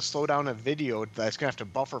be able to slow down a video that's gonna have to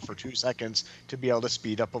buffer for 2 seconds to be able to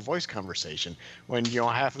speed up a voice conversation. When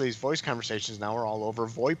half of these voice conversations now are all over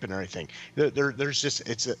VoIP and everything. There's just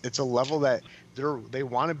it's a level that they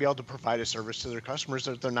want to be able to provide a service to their customers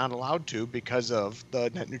that they're not allowed to because of the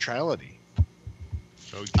net neutrality.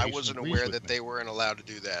 So I wasn't aware that they weren't allowed to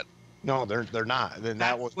do that. No, they're not. And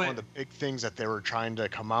that was one of the big things that they were trying to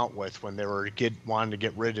come out with when they were wanting to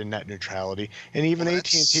get rid of net neutrality. And even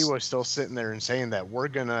AT&T was still sitting there and saying that we're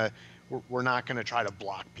not gonna try to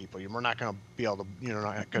block people. We're not gonna be able to,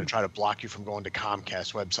 not gonna try to block you from going to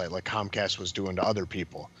Comcast website like Comcast was doing to other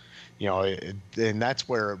people. And that's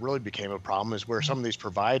where it really became a problem, is where some of these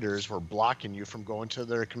providers were blocking you from going to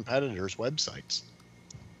their competitors' websites.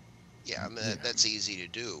 Yeah, I mean, that's easy to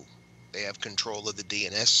do. They have control of the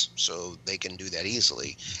DNS, so they can do that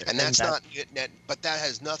easily. And that's not net, but that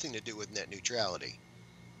has nothing to do with net neutrality.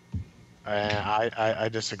 I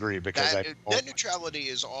disagree because net neutrality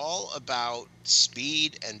is all about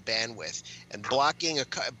speed and bandwidth, and blocking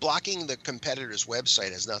the competitor's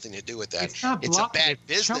website has nothing to do with that. It's a bad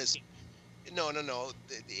business. No.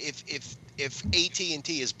 If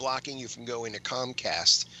AT&T is blocking you from going to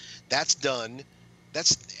Comcast, that's done.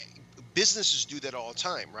 Businesses do that all the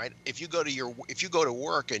time, right? If you go to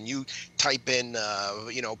work and you type in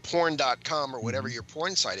porn.com or whatever your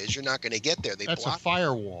porn site is, you're not going to get there. That's a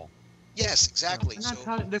firewall. Yes, exactly.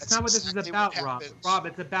 That's not what this is about, Rob. Rob,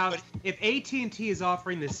 it's about if AT&T is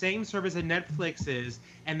offering the same service that Netflix is,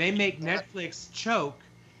 and they make Netflix choke,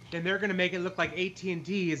 then they're going to make it look like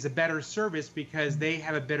AT&T is a better service because they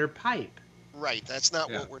have a better pipe. Right. That's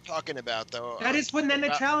not what we're talking about, though. That is what net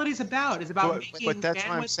neutrality is about. It's about making but that's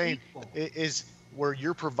what I'm bandwidth saying equal. is where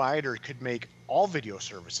your provider could make all video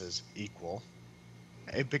services equal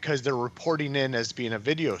because they're reporting in as being a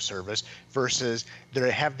video service versus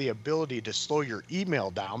they have the ability to slow your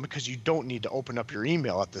email down because you don't need to open up your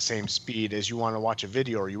email at the same speed as you want to watch a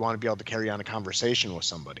video or you want to be able to carry on a conversation with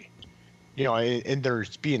somebody. You know, and they're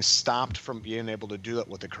being stopped from being able to do that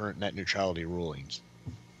with the current net neutrality rulings.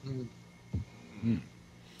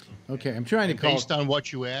 Okay, I'm trying to call. Based on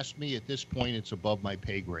what you asked me, at this point, it's above my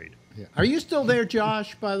pay grade. Yeah. Are you still there,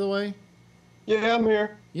 Josh, by the way? Yeah, I'm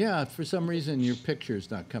here. Yeah, for some reason your picture's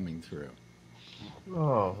not coming through.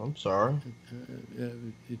 Oh, I'm sorry.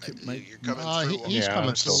 You're coming through. He's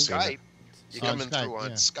coming through through. Skype. You're coming Skype, through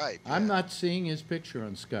on Skype. I'm not seeing his picture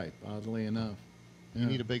on Skype, oddly enough. You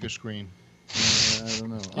need a bigger screen. I don't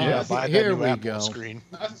know. Yeah, Oh, buy that here new we Apple go. screen.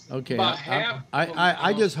 Okay, About half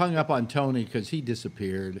I just hung up on Tony because he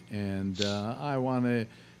disappeared, and I want to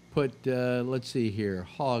put, let's see here,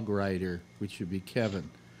 Hog Rider, which should be Kevin.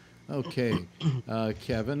 Okay,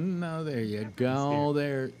 Kevin, there you go.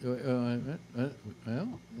 There.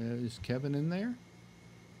 Well, is Kevin in there?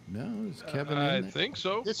 No, is Kevin in there? I think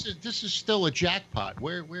so. This is still a jackpot.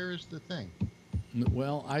 Where is the thing?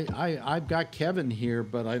 Well, I've got Kevin here,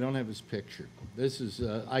 but I don't have his picture. This is,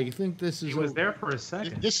 I think this is. He was there for a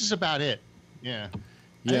second. This is about it. Yeah. I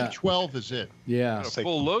Yeah. think 12 is it. Yeah. Got a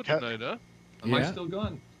full load tonight, huh? Am I still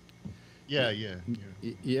gone? Yeah. Yeah.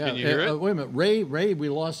 Can you hear it? Wait a minute, Ray, we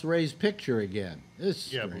lost Ray's picture again.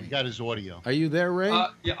 Yeah, but we got his audio. Are you there, Ray?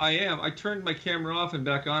 Yeah, I am. I turned my camera off and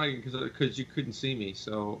back on again because you couldn't see me.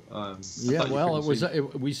 So yeah, well,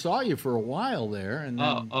 we saw you for a while there, and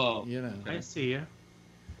then, you know. I see you.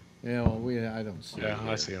 Yeah, well, I don't see. Yeah,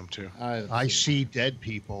 you. I see him too. I see dead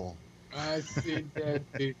people. I see dead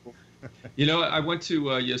people. You know, I went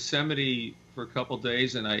to Yosemite for a couple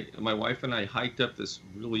days, and my wife and I hiked up this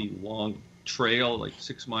really long trail, like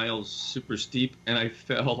 6 miles, super steep, and I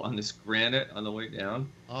fell on this granite on the way down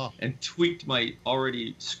and tweaked my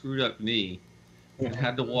already screwed up knee and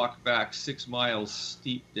had to walk back 6 miles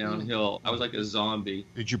steep downhill. I was like a zombie.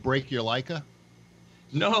 Did you break your Leica?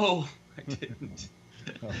 No, I didn't.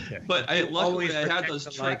 Okay. But luckily I had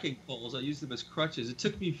those trekking poles. I used them as crutches. It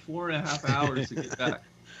took me 4.5 hours to get back.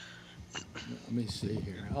 Let me see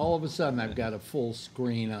here. All of a sudden, I've got a full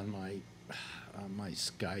screen on my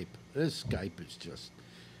Skype. This Skype is just.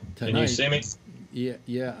 Tonight, Can you see me?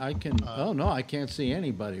 Yeah, I can. Oh no, I can't see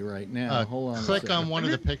anybody right now. Hold on. Click on one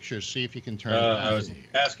of the pictures. See if you can turn it on. I was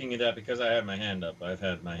asking you that because I had my hand up. I've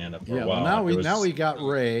had my hand up for a while. Well, now we got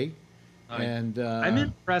Ray. And I'm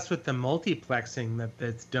impressed with the multiplexing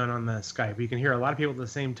that's done on the Skype. You can hear a lot of people at the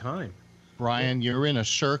same time. Brian, you're in a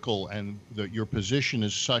circle, and your position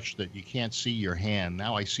is such that you can't see your hand.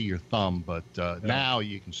 Now I see your thumb, but now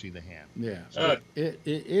you can see the hand. Yeah, so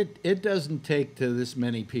it doesn't take to this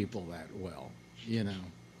many people that well, you know.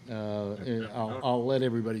 I'll let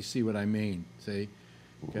everybody see what I mean. See,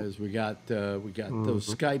 because we got those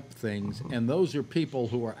Skype things, and those are people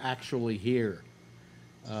who are actually here.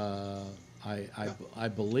 I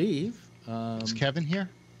believe. Is Kevin here?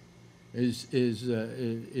 Is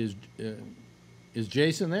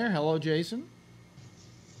Jason there? Hello, Jason.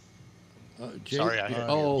 Sorry,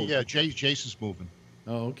 yeah, Jason's moving.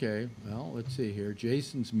 Oh, okay. Well, let's see here.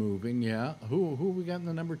 Jason's moving. Yeah. Who we got in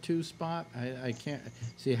the number 2 spot? I can't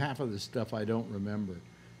see half of the stuff. I don't remember.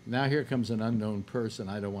 Now here comes an unknown person.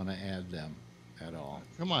 I don't want to add them at all.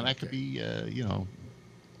 Come on, that could be a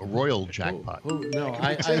royal jackpot. No,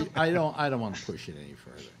 I don't want to push it any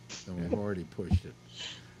further. We've already pushed it.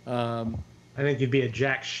 I think you'd be a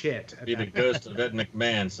jack shit. Be the ghost of Ed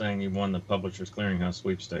McMahon saying he won the Publishers Clearinghouse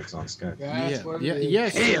sweepstakes on Skype.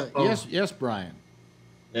 Yes, Brian.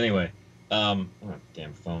 Anyway, damn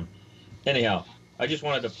phone. Anyhow, I just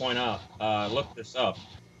wanted to point out, I looked this up,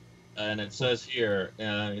 and it says here,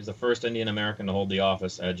 he's the first Indian American to hold the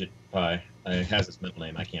office, Ajit Pai. It has his middle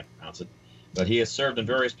name, I can't pronounce it. But he has served in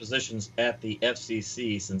various positions at the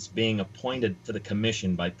FCC since being appointed to the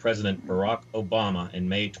commission by President Barack Obama in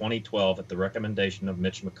May 2012 at the recommendation of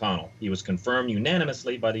Mitch McConnell. He was confirmed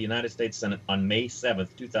unanimously by the United States Senate on May 7th,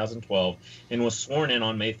 2012, and was sworn in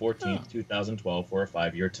on May 14th, 2012 for a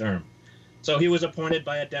 5-year term. So he was appointed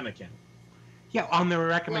by a Democrat. Yeah, on the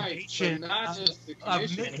recommendation not just the of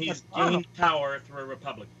commission. And he's gained power through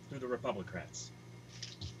the Republicrats.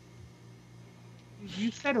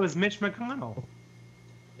 You said it was Mitch McConnell.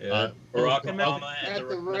 Barack Obama at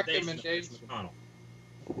the recommendation of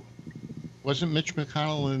McConnell. Wasn't Mitch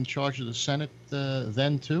McConnell in charge of the Senate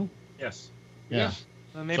then too? Yes. Yeah.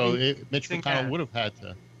 So Mitch McConnell would have had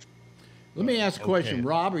to. Let me ask a question.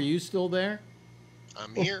 Rob, are you still there?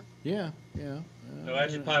 I'm here. Yeah. No,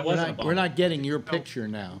 actually, probably wasn't. We're not getting your picture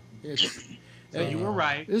now. So you were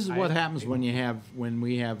right. This is what happens when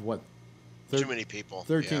we have what? Too many people.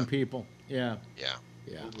 13 people. Yeah.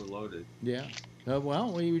 Overloaded. Yeah.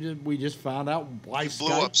 Well, we just found out why Skype.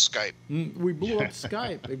 Blew up Skype. We blew up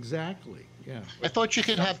Skype. Exactly. Yeah. I thought you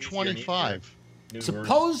could have 25.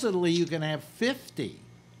 Supposedly you can have 50.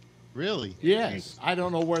 Really? Yes. I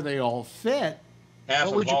don't know where they all fit.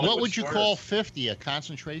 What would you call 50? A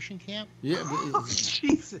concentration camp? Yeah.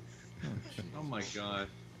 Jesus. Oh my God.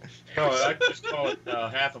 No, I just call it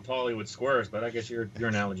half of Hollywood Squares, but I guess your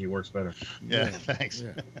analogy works better. Yeah, thanks.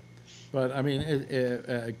 Yeah. But I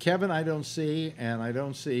mean, Kevin, I don't see, and I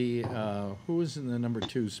don't see who is in the number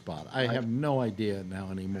 2 spot. I have no idea now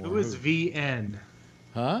anymore. Who is VN?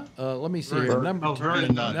 Huh? Let me see here.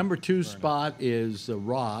 Number 2 spot is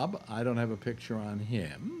Rob. I don't have a picture on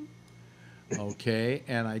him. Okay,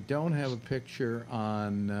 and I don't have a picture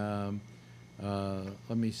on.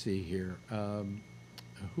 Let me see here.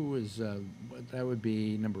 Who is that? Would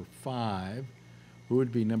be number 5. Who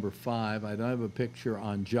would be number 5? I don't have a picture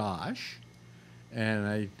on Josh, and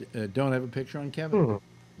I don't have a picture on Kevin.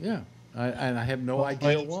 Yeah, and I have no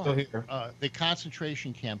idea why. The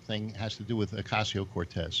concentration camp thing has to do with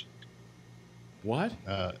Ocasio-Cortez. What?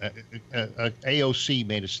 AOC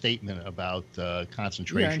made a statement about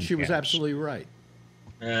concentration. Yeah, and she was absolutely right.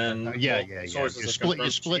 And You're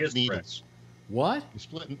splitting needles. What?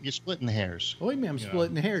 You're splitting hairs. Oh, wait a minute, I'm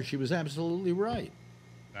splitting hairs. She was absolutely right.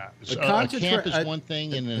 A camp is one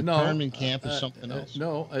thing, and an internment camp is something else.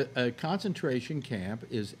 No, a concentration camp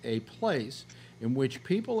is a place in which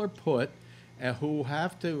people are put who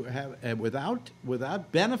have to have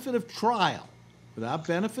without benefit of trial,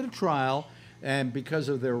 and because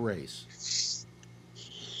of their race.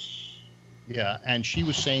 Yeah, and she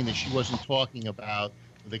was saying that she wasn't talking about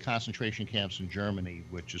the concentration camps in Germany,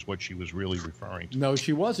 which is what she was really referring to. No,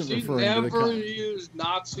 she wasn't She referring to the. never used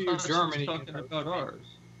Nazi or Germany. Talking about ours.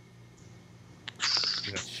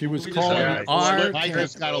 She was calling our. I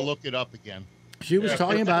just got to look it up again. She was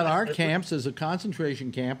talking about our camps as a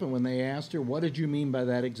concentration camp, and when they asked her, what did you mean by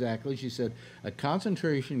that exactly? She said, a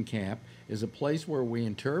concentration camp is a place where we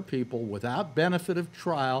inter people without benefit of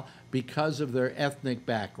trial because of their ethnic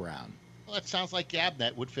background. Well, that sounds like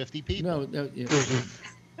Gabnet with 50 people. No.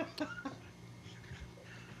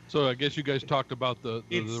 So I guess you guys talked about the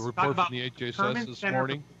report from the HHS this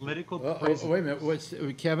morning. Wait a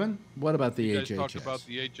minute. Kevin, what about the HHS? You guys talked about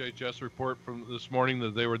the HHS report from this morning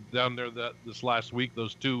that they were down there this last week,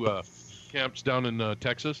 those 2 camps down in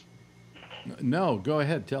Texas? No, go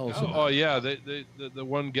ahead. Tell us about it. Yeah. The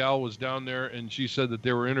one gal was down there, and she said that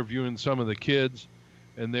they were interviewing some of the kids,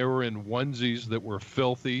 and they were in onesies that were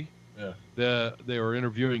filthy. Yeah. They were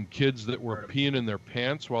interviewing kids that were peeing in their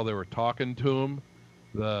pants while they were talking to them.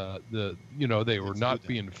 They were not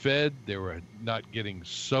being fed. They were not getting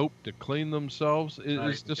soap to clean themselves. It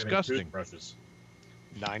is disgusting.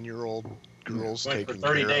 9-year-old girls Went for taking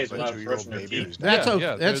 30 care days of a without 2-year-old brushing their baby. teeth. That's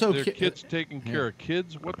okay. That's okay. Their kids taking care of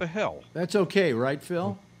kids. What the hell? That's okay, right,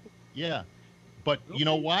 Phil? Yeah. But you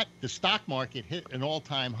know what? The stock market hit an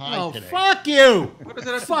all-time high today. Fuck you! What does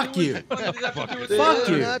that have Fuck to do you! with, what does that have to do with Fuck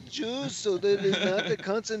They you! are not Jews, so that is not a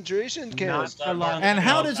concentration camp. And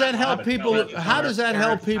how does that help people? How does that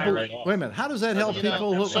help people? Wait a minute. How does that help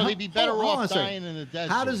people? Who, So they'd be better hold on a off second. dying in the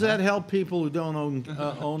desert. How does that help people who don't own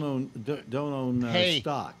Hey,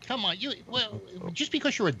 stock? come on. Just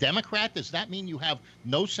because you're a Democrat, does that mean you have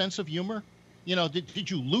no sense of humor? Did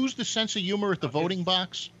you lose the sense of humor at the voting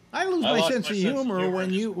box? I lose my sense of humor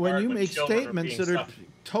when you make statements that are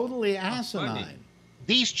totally asinine.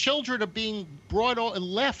 These children are being brought and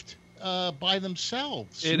left by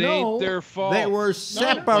themselves. It ain't their fault. They were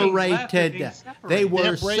separated. They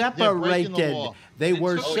were separated. They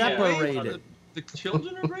were separated. The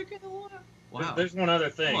children are breaking the law? Wow. There's one other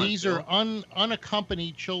thing. These are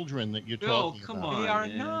unaccompanied children that you're talking come about. on. They are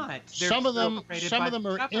not. They're Some of them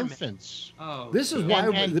are government. infants. Oh, This is why.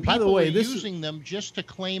 And By the way, people are this is using them just to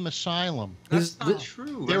claim asylum. that's not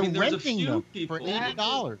true. They're I mean, there's a renting few them people. for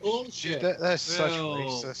 $80. Bullshit. That's such Phil,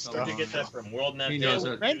 racist Where'd stuff. Where'd you get that from? WorldNet? He knows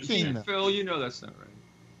They're that. renting them. Phil, you know that's not right.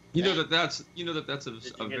 You know that that's a Did you get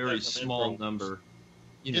very that from small Info? number.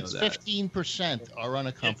 You know It's that. 15% are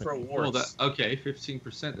unaccompanied. Well, okay,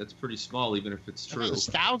 15%. That's pretty small, even if it's true. There's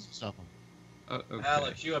thousands of them. Okay.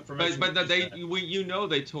 Alex, you have permission. But to they, use that.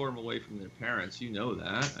 they tore them away from their parents. You know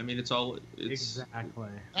that. I mean, it's Exactly.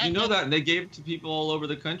 You know that, and they gave it to people all over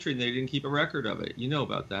the country, and they didn't keep a record of it. You know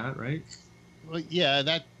about that, right? Well, yeah,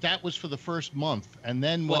 that was for the first month, and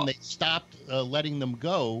then when they stopped letting them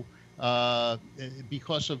go,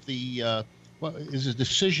 because of the is a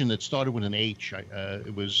decision that started with an H.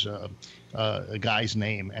 It was a guy's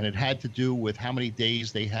name, and it had to do with how many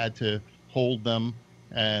days they had to hold them,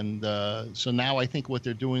 and so now I think what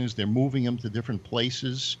they're doing is they're moving them to different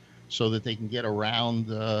places so that they can get around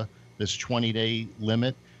this 20-day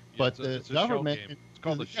limit. But it's the government, it's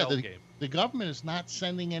called the shell game. The government is not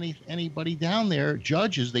sending anybody down there.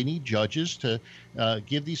 Judges, they need judges to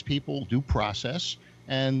give these people due process.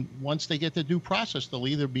 And once they get the due process, they'll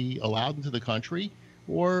either be allowed into the country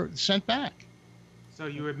or sent back. So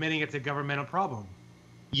you're admitting it's a governmental problem?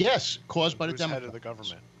 Yes, caused by the Democrats. Head of the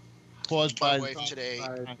government. Caused by my wife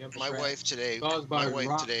today. Caused by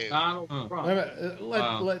Donald Trump.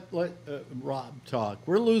 Let Rob talk.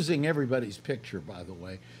 We're losing everybody's picture, by the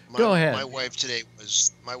way. Go ahead. My wife today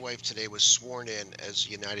was sworn in as a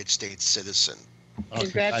United States citizen.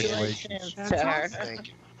 Congratulations to her. Thank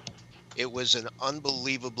you. It was an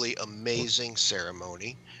unbelievably amazing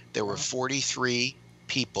ceremony. There were 43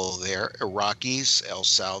 people there: Iraqis, El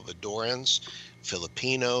Salvadorans,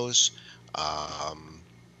 Filipinos, a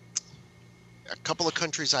couple of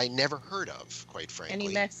countries I never heard of, quite frankly.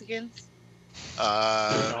 Any Mexicans?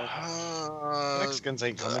 Mexicans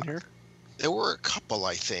ain't coming here. There were a couple,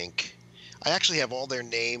 I think. I actually have all their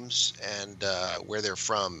names and where they're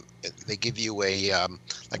from. They give you a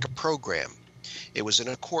like a program. It was in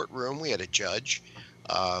a courtroom. We had a judge.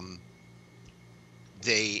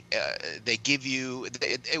 They give you.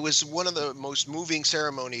 It was one of the most moving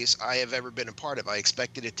ceremonies I have ever been a part of. I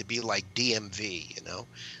expected it to be like DMV, you know.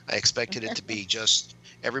 I expected it to be just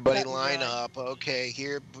everybody line up. Okay,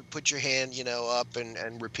 here, put your hand, you know, up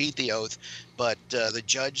and repeat the oath. But the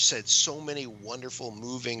judge said so many wonderful,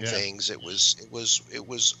 moving things. It was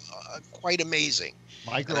quite amazing.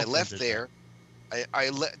 And I left there.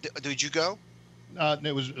 Did you go?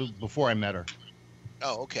 It was before I met her.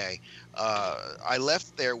 Oh, okay. I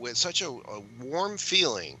left there with such a warm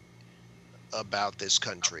feeling about this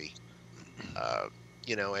country,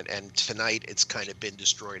 you know, and tonight it's kind of been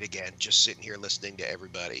destroyed again, just sitting here listening to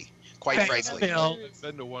everybody. Quite frankly. I've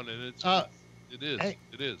been to one, and it is.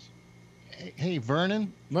 It is. Hey,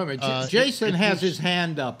 Vernon. Jason has his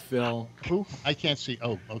hand up, Phil. Who? I can't see.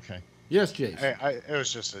 Oh, okay. Yes, Jason. It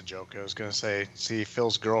was just a joke. I was going to say, see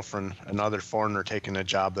Phil's girlfriend, another foreigner taking a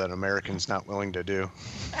job that Americans not willing to do.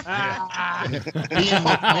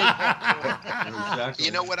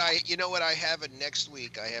 You know what I have next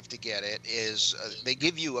week? I have to get it. Is they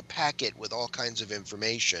give you a packet with all kinds of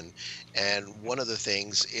information, and one of the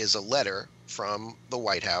things is a letter from the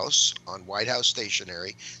White House on White House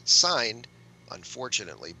stationery, signed,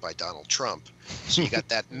 unfortunately, by Donald Trump. So you got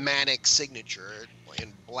that manic signature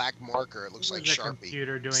in black marker. It looks like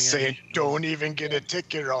Sharpie. Saying, "Don't even get a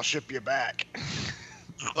ticket, or I'll ship you back."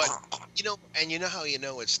 But you know how you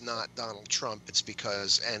know it's not Donald Trump? It's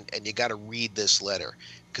because, and you got to read this letter,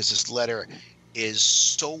 because this letter is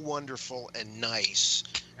so wonderful and nice.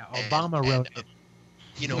 Yeah, Obama wrote it.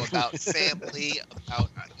 You know, about family, about.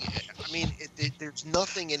 I mean, there's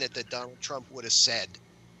nothing in it that Donald Trump would have said,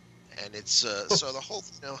 and it's so the whole,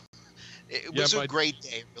 you know. It was a great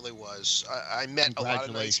day. It really was. I met a lot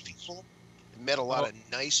of nice people. I met a lot of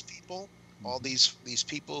nice people. All these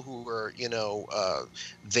people who were, you know,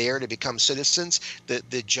 there to become citizens.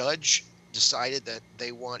 The judge decided that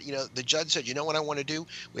they want, you know, the judge said, you know what I want to do?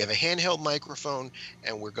 We have a handheld microphone,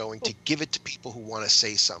 and we're going to give it to people who want to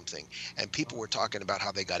say something. And people were talking about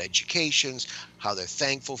how they got educations, how they're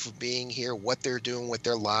thankful for being here, what they're doing with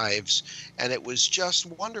their lives. And it was just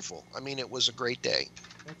wonderful. I mean, it was a great day.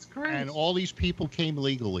 That's great. And all these people came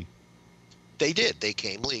legally. They did. They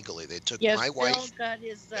came legally. They took my Phil wife. Got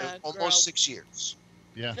his, almost girl. 6 years.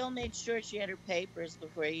 Yeah. Phil made sure she had her papers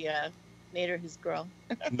before he made her his girl.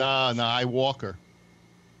 No, I walk her.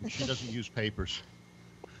 She doesn't use papers.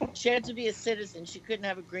 She had to be a citizen. She couldn't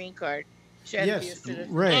have a green card. She had to be a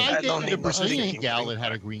citizen. Ray. I dated a Brazilian gal that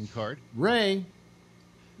had a green card. Ray.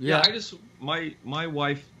 Yeah, my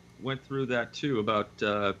wife went through that too about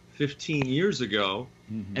 15 years ago.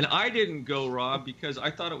 Mm-hmm. And I didn't go, Rob, because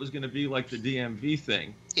I thought it was going to be like the DMV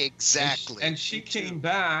thing. Exactly. And she came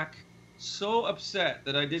back so upset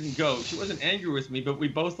that I didn't go. She wasn't angry with me, but we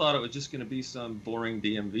both thought it was just going to be some boring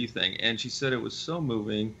DMV thing. And she said it was so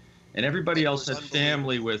moving. And everybody else had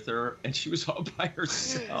family with her, and she was all by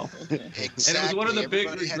herself. Exactly. And it was one of the big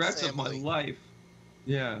Everybody had regrets of my family. life.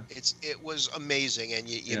 Yeah. It was amazing, and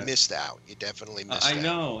you missed out. You definitely missed out. I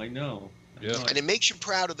know. Yeah. And it makes you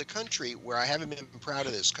proud of the country, where I haven't been proud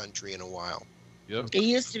of this country in a while. Yep. It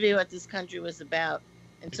used to be what this country was about.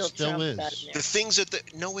 until still Trump is. got in there. The things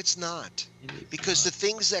that no, it's not, because the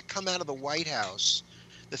things that come out of the White House,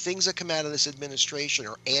 the things that come out of this administration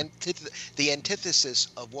are the antithesis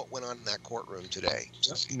of what went on in that courtroom today.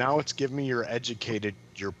 Now it's give me your educated,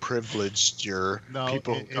 your privileged, your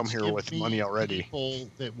people who come here with money already. People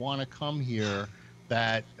that want to come here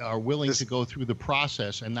that are willing to go through the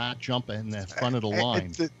process and not jump in the front of the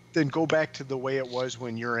line. Then go back to the way it was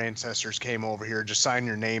when your ancestors came over here. Just sign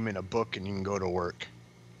your name in a book and you can go to work.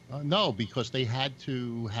 No, because they had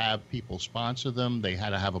to have people sponsor them. They had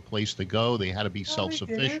to have a place to go. They had to be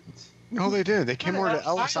self-sufficient. No, they didn't. They came over to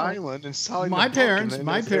Ellis Island and signed My the parents, book, and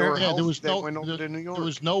my if they were parents. Yeah, there was healthy, they went over to New York. there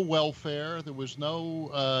was no welfare. There was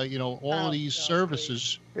no, all of these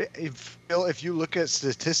services. If you look at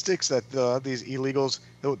statistics that these illegals,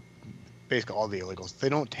 basically all the illegals, they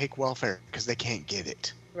don't take welfare because they can't get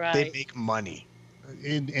it. Right. They make money.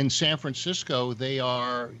 In San Francisco, they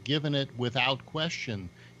are given it without question.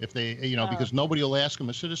 If they, because nobody will ask them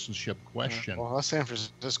a citizenship question. Well, San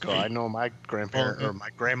Francisco, I know my grandparent or my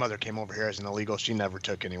grandmother came over here as an illegal. She never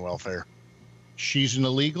took any welfare. She's an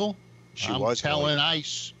illegal? She I'm was telling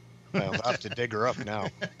ICE. I'll have to dig her up now.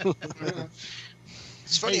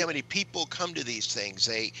 It's funny how many people come to these things.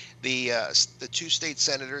 The two state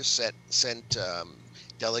senators sent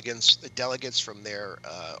delegates from their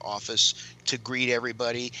office to greet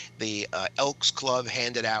everybody. The Elks Club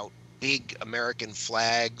handed out big American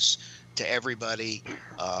flags to everybody.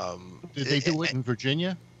 Did they do it in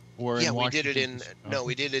Virginia? Or in we did it Washington?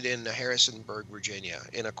 we did it in Harrisonburg, Virginia,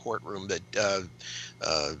 in a courtroom, that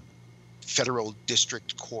federal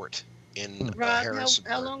district court in Rob,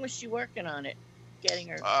 Harrisonburg. how long was she working on it? Getting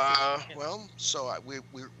her.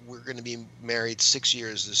 We're going to be married 6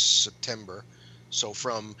 years this September. So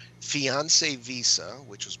from fiance visa,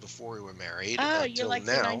 which was before we were married, Oh, until you're like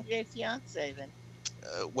now. the 90 Day Fiance then.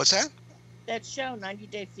 What's that? That show, 90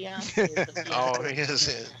 Day Fiance. Is the Oh,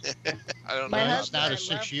 yes. I don't My know. husband, not a I 6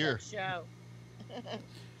 loved year. that show.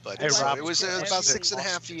 But Hey, Rob, it was about every-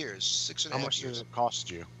 6.5 years. 6.5 How much years. does it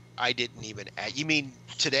cost you? I didn't even. You mean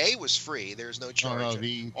today was free? There's no charge.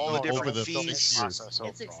 no, All the over different the fees. 6 years.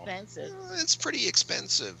 It's expensive. It's pretty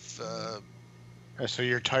expensive. So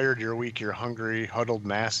you're tired, you're weak, you're hungry, huddled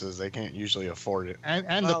masses. They can't usually afford it.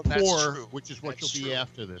 And Well, the that's poor, true. which is what That's you'll be true.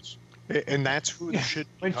 after this. And that's who should.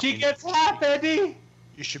 When she gets hot, Eddie.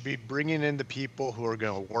 You should be bringing in the people who are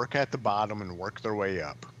going to work at the bottom and work their way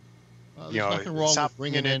up. There's nothing wrong stop with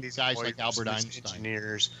bringing in these guys like lawyers, Albert these Einstein.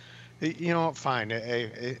 engineers. Fine.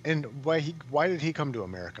 And why did he come to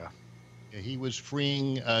America? He was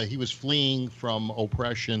fleeing from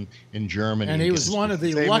oppression in Germany. And he was one of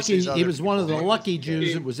the Same as lucky. these He other was one of the people. lucky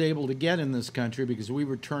Jews that was able to get in this country because we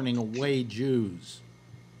were turning away Jews.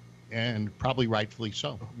 And probably rightfully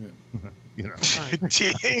so.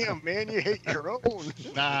 Damn, man, you hate your own.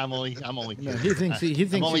 Nah, I'm only No, kidding. he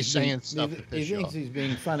thinks I'm only he's saying being, stuff to he piss you thinks off. he's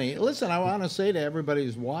being funny. Listen, I want to say to everybody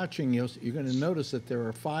who's watching, you're going to notice that there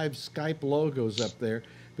are 5 Skype logos up there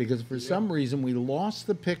because for some reason we lost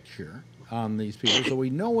the picture on these people, so we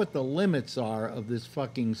know what the limits are of this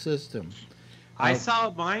fucking system. I saw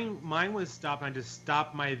mine was stopped. I just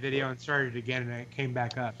stopped my video and started it again, and it came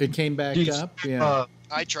back up. It came back up, yeah.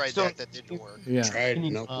 I tried that. That didn't work. Yeah. Tried,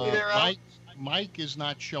 no. Mike is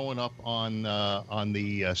not showing up on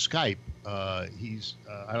the Skype. He's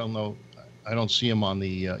I don't know. I don't see him on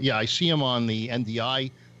the. I see him on the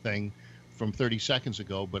NDI thing from 30 seconds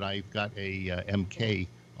ago, but I've got a MK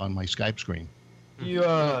on my Skype screen. Do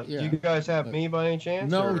you guys have me by any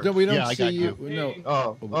chance? No, or? we don't Yeah, I see got you. you. No.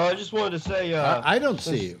 Oh, I just wanted to say. I don't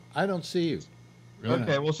see you. I don't see you. Really?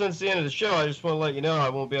 Okay, well, since the end of the show, I just want to let you know I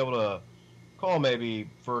won't be able to call maybe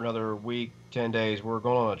for another week, 10 days. We're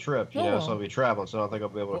going on a trip, so I'll be traveling, so I don't think I'll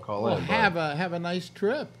be able to call in. Have a nice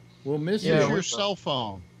trip. We'll miss you. Use your cell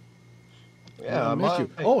phone. Yeah, We'll I miss might, you.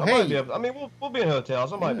 I Oh, might hey. be able, I mean, we'll be in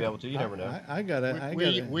hotels. I might be able to. You never know. I got it.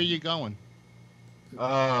 Where you going?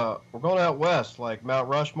 We're going out west, like Mount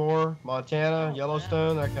Rushmore, Montana,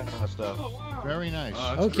 Yellowstone, that kind of stuff. Very nice.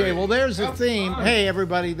 Okay, well, there's the theme. Hey,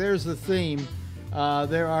 everybody, there's the theme.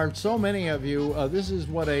 There are so many of you. This is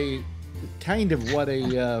what a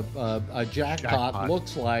jackpot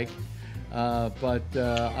looks like. But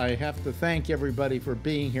I have to thank everybody for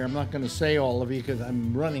being here. I'm not going to say all of you because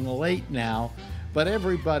I'm running late now. But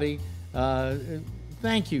everybody,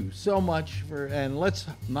 thank you so much and let's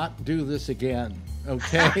not do this again.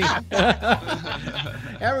 Okay.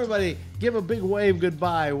 Everybody, give a big wave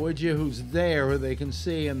goodbye, would you? Who's there, who they can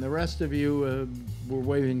see, and the rest of you, we're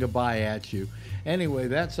waving goodbye at you. Anyway,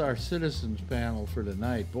 that's our citizens panel for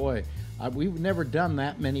tonight. Boy, we've never done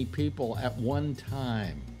that many people at one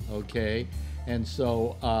time. Okay, and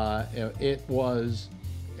so it was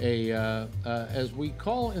as we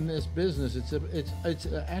call in this business, it's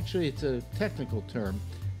actually a technical term.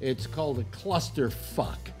 It's called a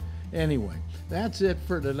clusterfuck. Anyway, that's it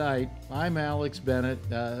for tonight. I'm Alex Bennett.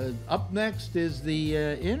 Up next is the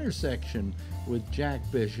Intersection with Jack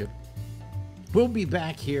Bishop. We'll be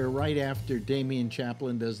back here right after Damian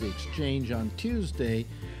Chaplin does the exchange on Tuesday.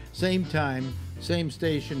 Same time, same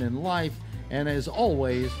station in life. And as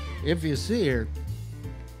always, if you see her,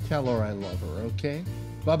 tell her I love her, okay?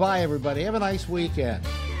 Bye-bye, everybody. Have a nice weekend.